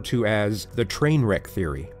referred to as the train wreck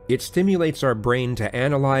theory. It stimulates our brain to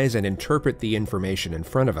analyze and interpret the information in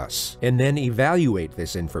front of us, and then evaluate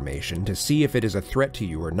this information to see if it is a threat to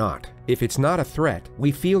you or not. If it's not a threat,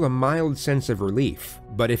 we feel a mild sense of relief,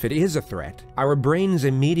 but if it is a threat, our brains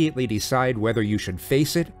immediately decide whether you should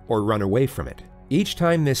face it or run away from it. Each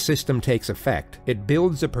time this system takes effect, it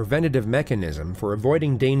builds a preventative mechanism for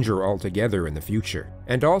avoiding danger altogether in the future,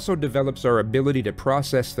 and also develops our ability to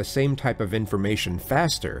process the same type of information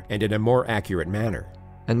faster and in a more accurate manner.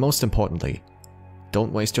 And most importantly,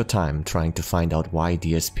 don't waste your time trying to find out why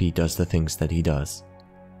DSP does the things that he does.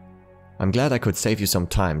 I'm glad I could save you some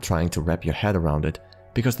time trying to wrap your head around it,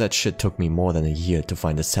 because that shit took me more than a year to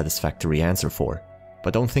find a satisfactory answer for.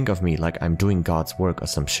 But don't think of me like I'm doing God's work or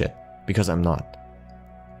some shit, because I'm not.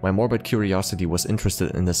 My morbid curiosity was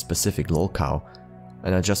interested in this specific lolcow,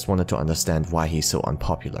 and I just wanted to understand why he's so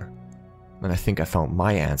unpopular. And I think I found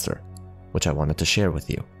my answer, which I wanted to share with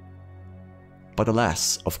you. But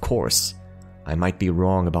alas, of course, I might be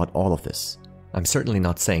wrong about all of this. I'm certainly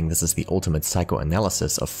not saying this is the ultimate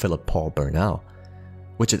psychoanalysis of Philip Paul Bernal,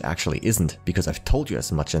 which it actually isn't because I've told you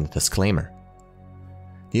as much in the disclaimer.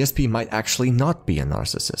 DSP might actually not be a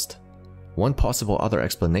narcissist. One possible other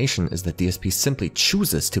explanation is that DSP simply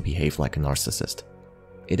chooses to behave like a narcissist.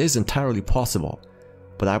 It is entirely possible,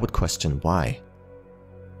 but I would question why.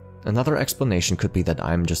 Another explanation could be that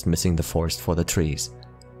I'm just missing the forest for the trees.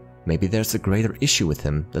 Maybe there's a greater issue with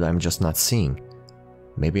him that I'm just not seeing.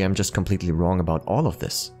 Maybe I'm just completely wrong about all of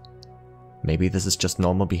this. Maybe this is just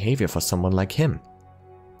normal behavior for someone like him.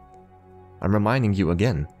 I'm reminding you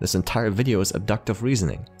again, this entire video is abductive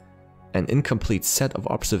reasoning. An incomplete set of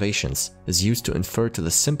observations is used to infer to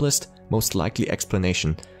the simplest, most likely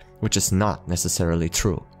explanation, which is not necessarily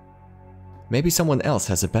true. Maybe someone else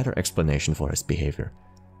has a better explanation for his behavior.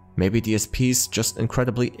 Maybe DSP's just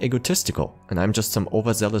incredibly egotistical, and I'm just some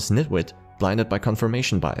overzealous nitwit blinded by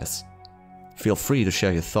confirmation bias. Feel free to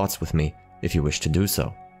share your thoughts with me if you wish to do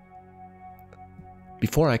so.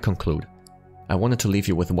 Before I conclude, I wanted to leave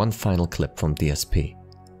you with one final clip from DSP.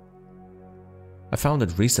 I found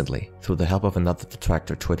it recently through the help of another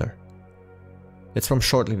detractor Twitter. It's from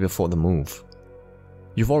shortly before the move.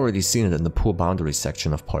 You've already seen it in the Poor Boundaries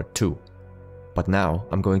section of part 2, but now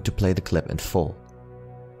I'm going to play the clip in full.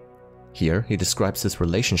 Here he describes his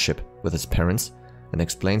relationship with his parents and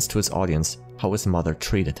explains to his audience how his mother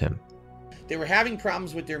treated him. They were having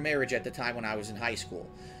problems with their marriage at the time when I was in high school.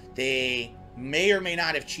 They may or may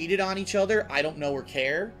not have cheated on each other. I don't know or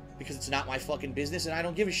care because it's not my fucking business and I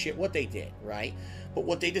don't give a shit what they did, right? But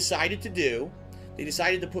what they decided to do, they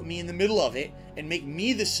decided to put me in the middle of it and make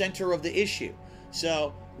me the center of the issue.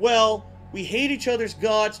 So, well, we hate each other's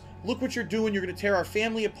guts. Look what you're doing. You're going to tear our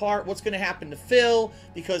family apart. What's going to happen to Phil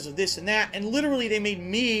because of this and that? And literally they made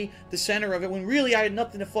me the center of it when really I had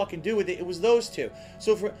nothing to fucking do with it. It was those two.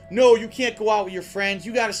 So no, you can't go out with your friends.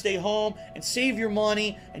 You got to stay home and save your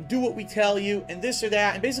money and do what we tell you and this or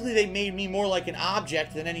that. And basically they made me more like an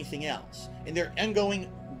object than anything else in their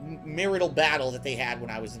ongoing marital battle that they had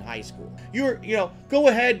when I was in high school. Go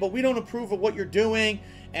ahead, but we don't approve of what you're doing.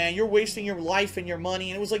 And you're wasting your life and your money,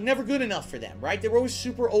 and it was like never good enough for them, right? They were always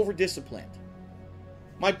super over-disciplined.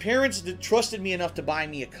 My parents trusted me enough to buy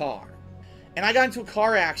me a car, and I got into a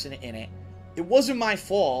car accident in it. It wasn't my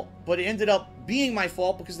fault, but it ended up being my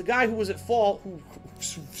fault because the guy who was at fault, who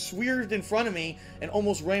swerved in front of me and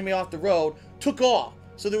almost ran me off the road, took off.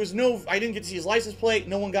 So there was I didn't get to see his license plate,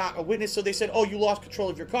 no one got a witness, so they said, oh, you lost control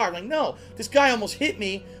of your car. I'm like, no, this guy almost hit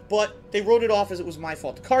me, but they wrote it off as it was my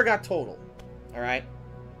fault. The car got totaled, all right?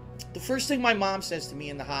 The first thing my mom says to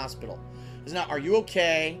me in the hospital is, now, are you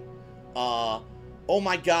okay? Oh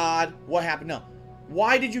my God, what happened? No.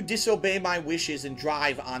 Why did you disobey my wishes and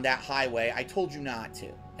drive on that highway? I told you not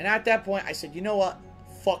to. And at that point, I said, you know what?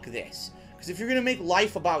 Fuck this. Because if you're going to make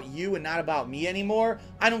life about you and not about me anymore,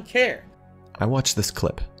 I don't care. I watched this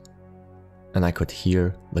clip, and I could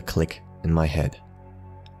hear the click in my head.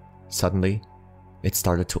 Suddenly, it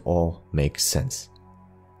started to all make sense.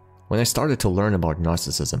 When I started to learn about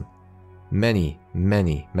narcissism, many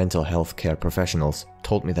mental health care professionals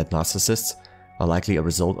told me that narcissists are likely a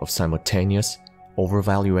result of simultaneous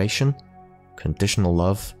overvaluation, conditional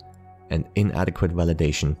love, and inadequate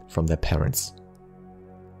validation from their parents.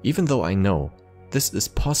 Even though I know this is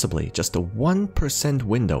possibly just a 1%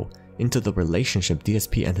 window into the relationship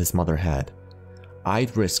DSP and his mother had,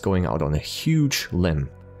 I'd risk going out on a huge limb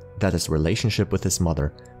that his relationship with his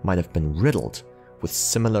mother might have been riddled with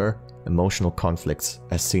similar emotional conflicts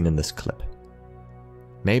as seen in this clip.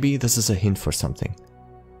 Maybe this is a hint for something,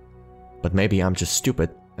 but maybe I'm just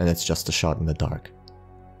stupid and it's just a shot in the dark.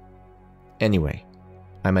 Anyway,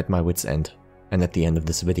 I'm at my wit's end and at the end of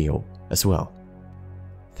this video as well.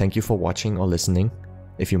 Thank you for watching or listening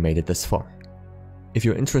if you made it this far. If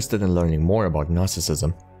you're interested in learning more about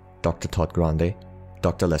narcissism, Dr. Todd Grande,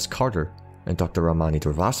 Dr. Les Carter, and Dr. Ramani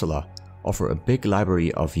Durvasula offer a big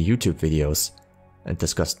library of YouTube videos and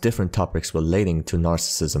discuss different topics relating to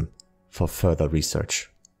narcissism for further research.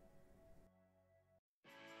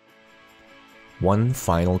 One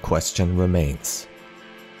final question remains.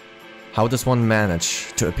 How does one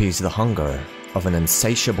manage to appease the hunger of an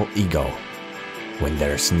insatiable ego when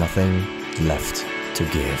there's nothing left to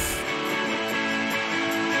give?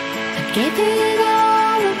 I gave it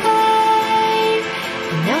all away,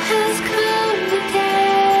 and now has come the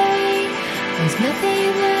day. There's nothing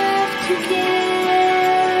left to give.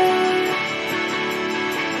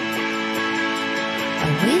 I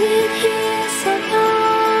waited here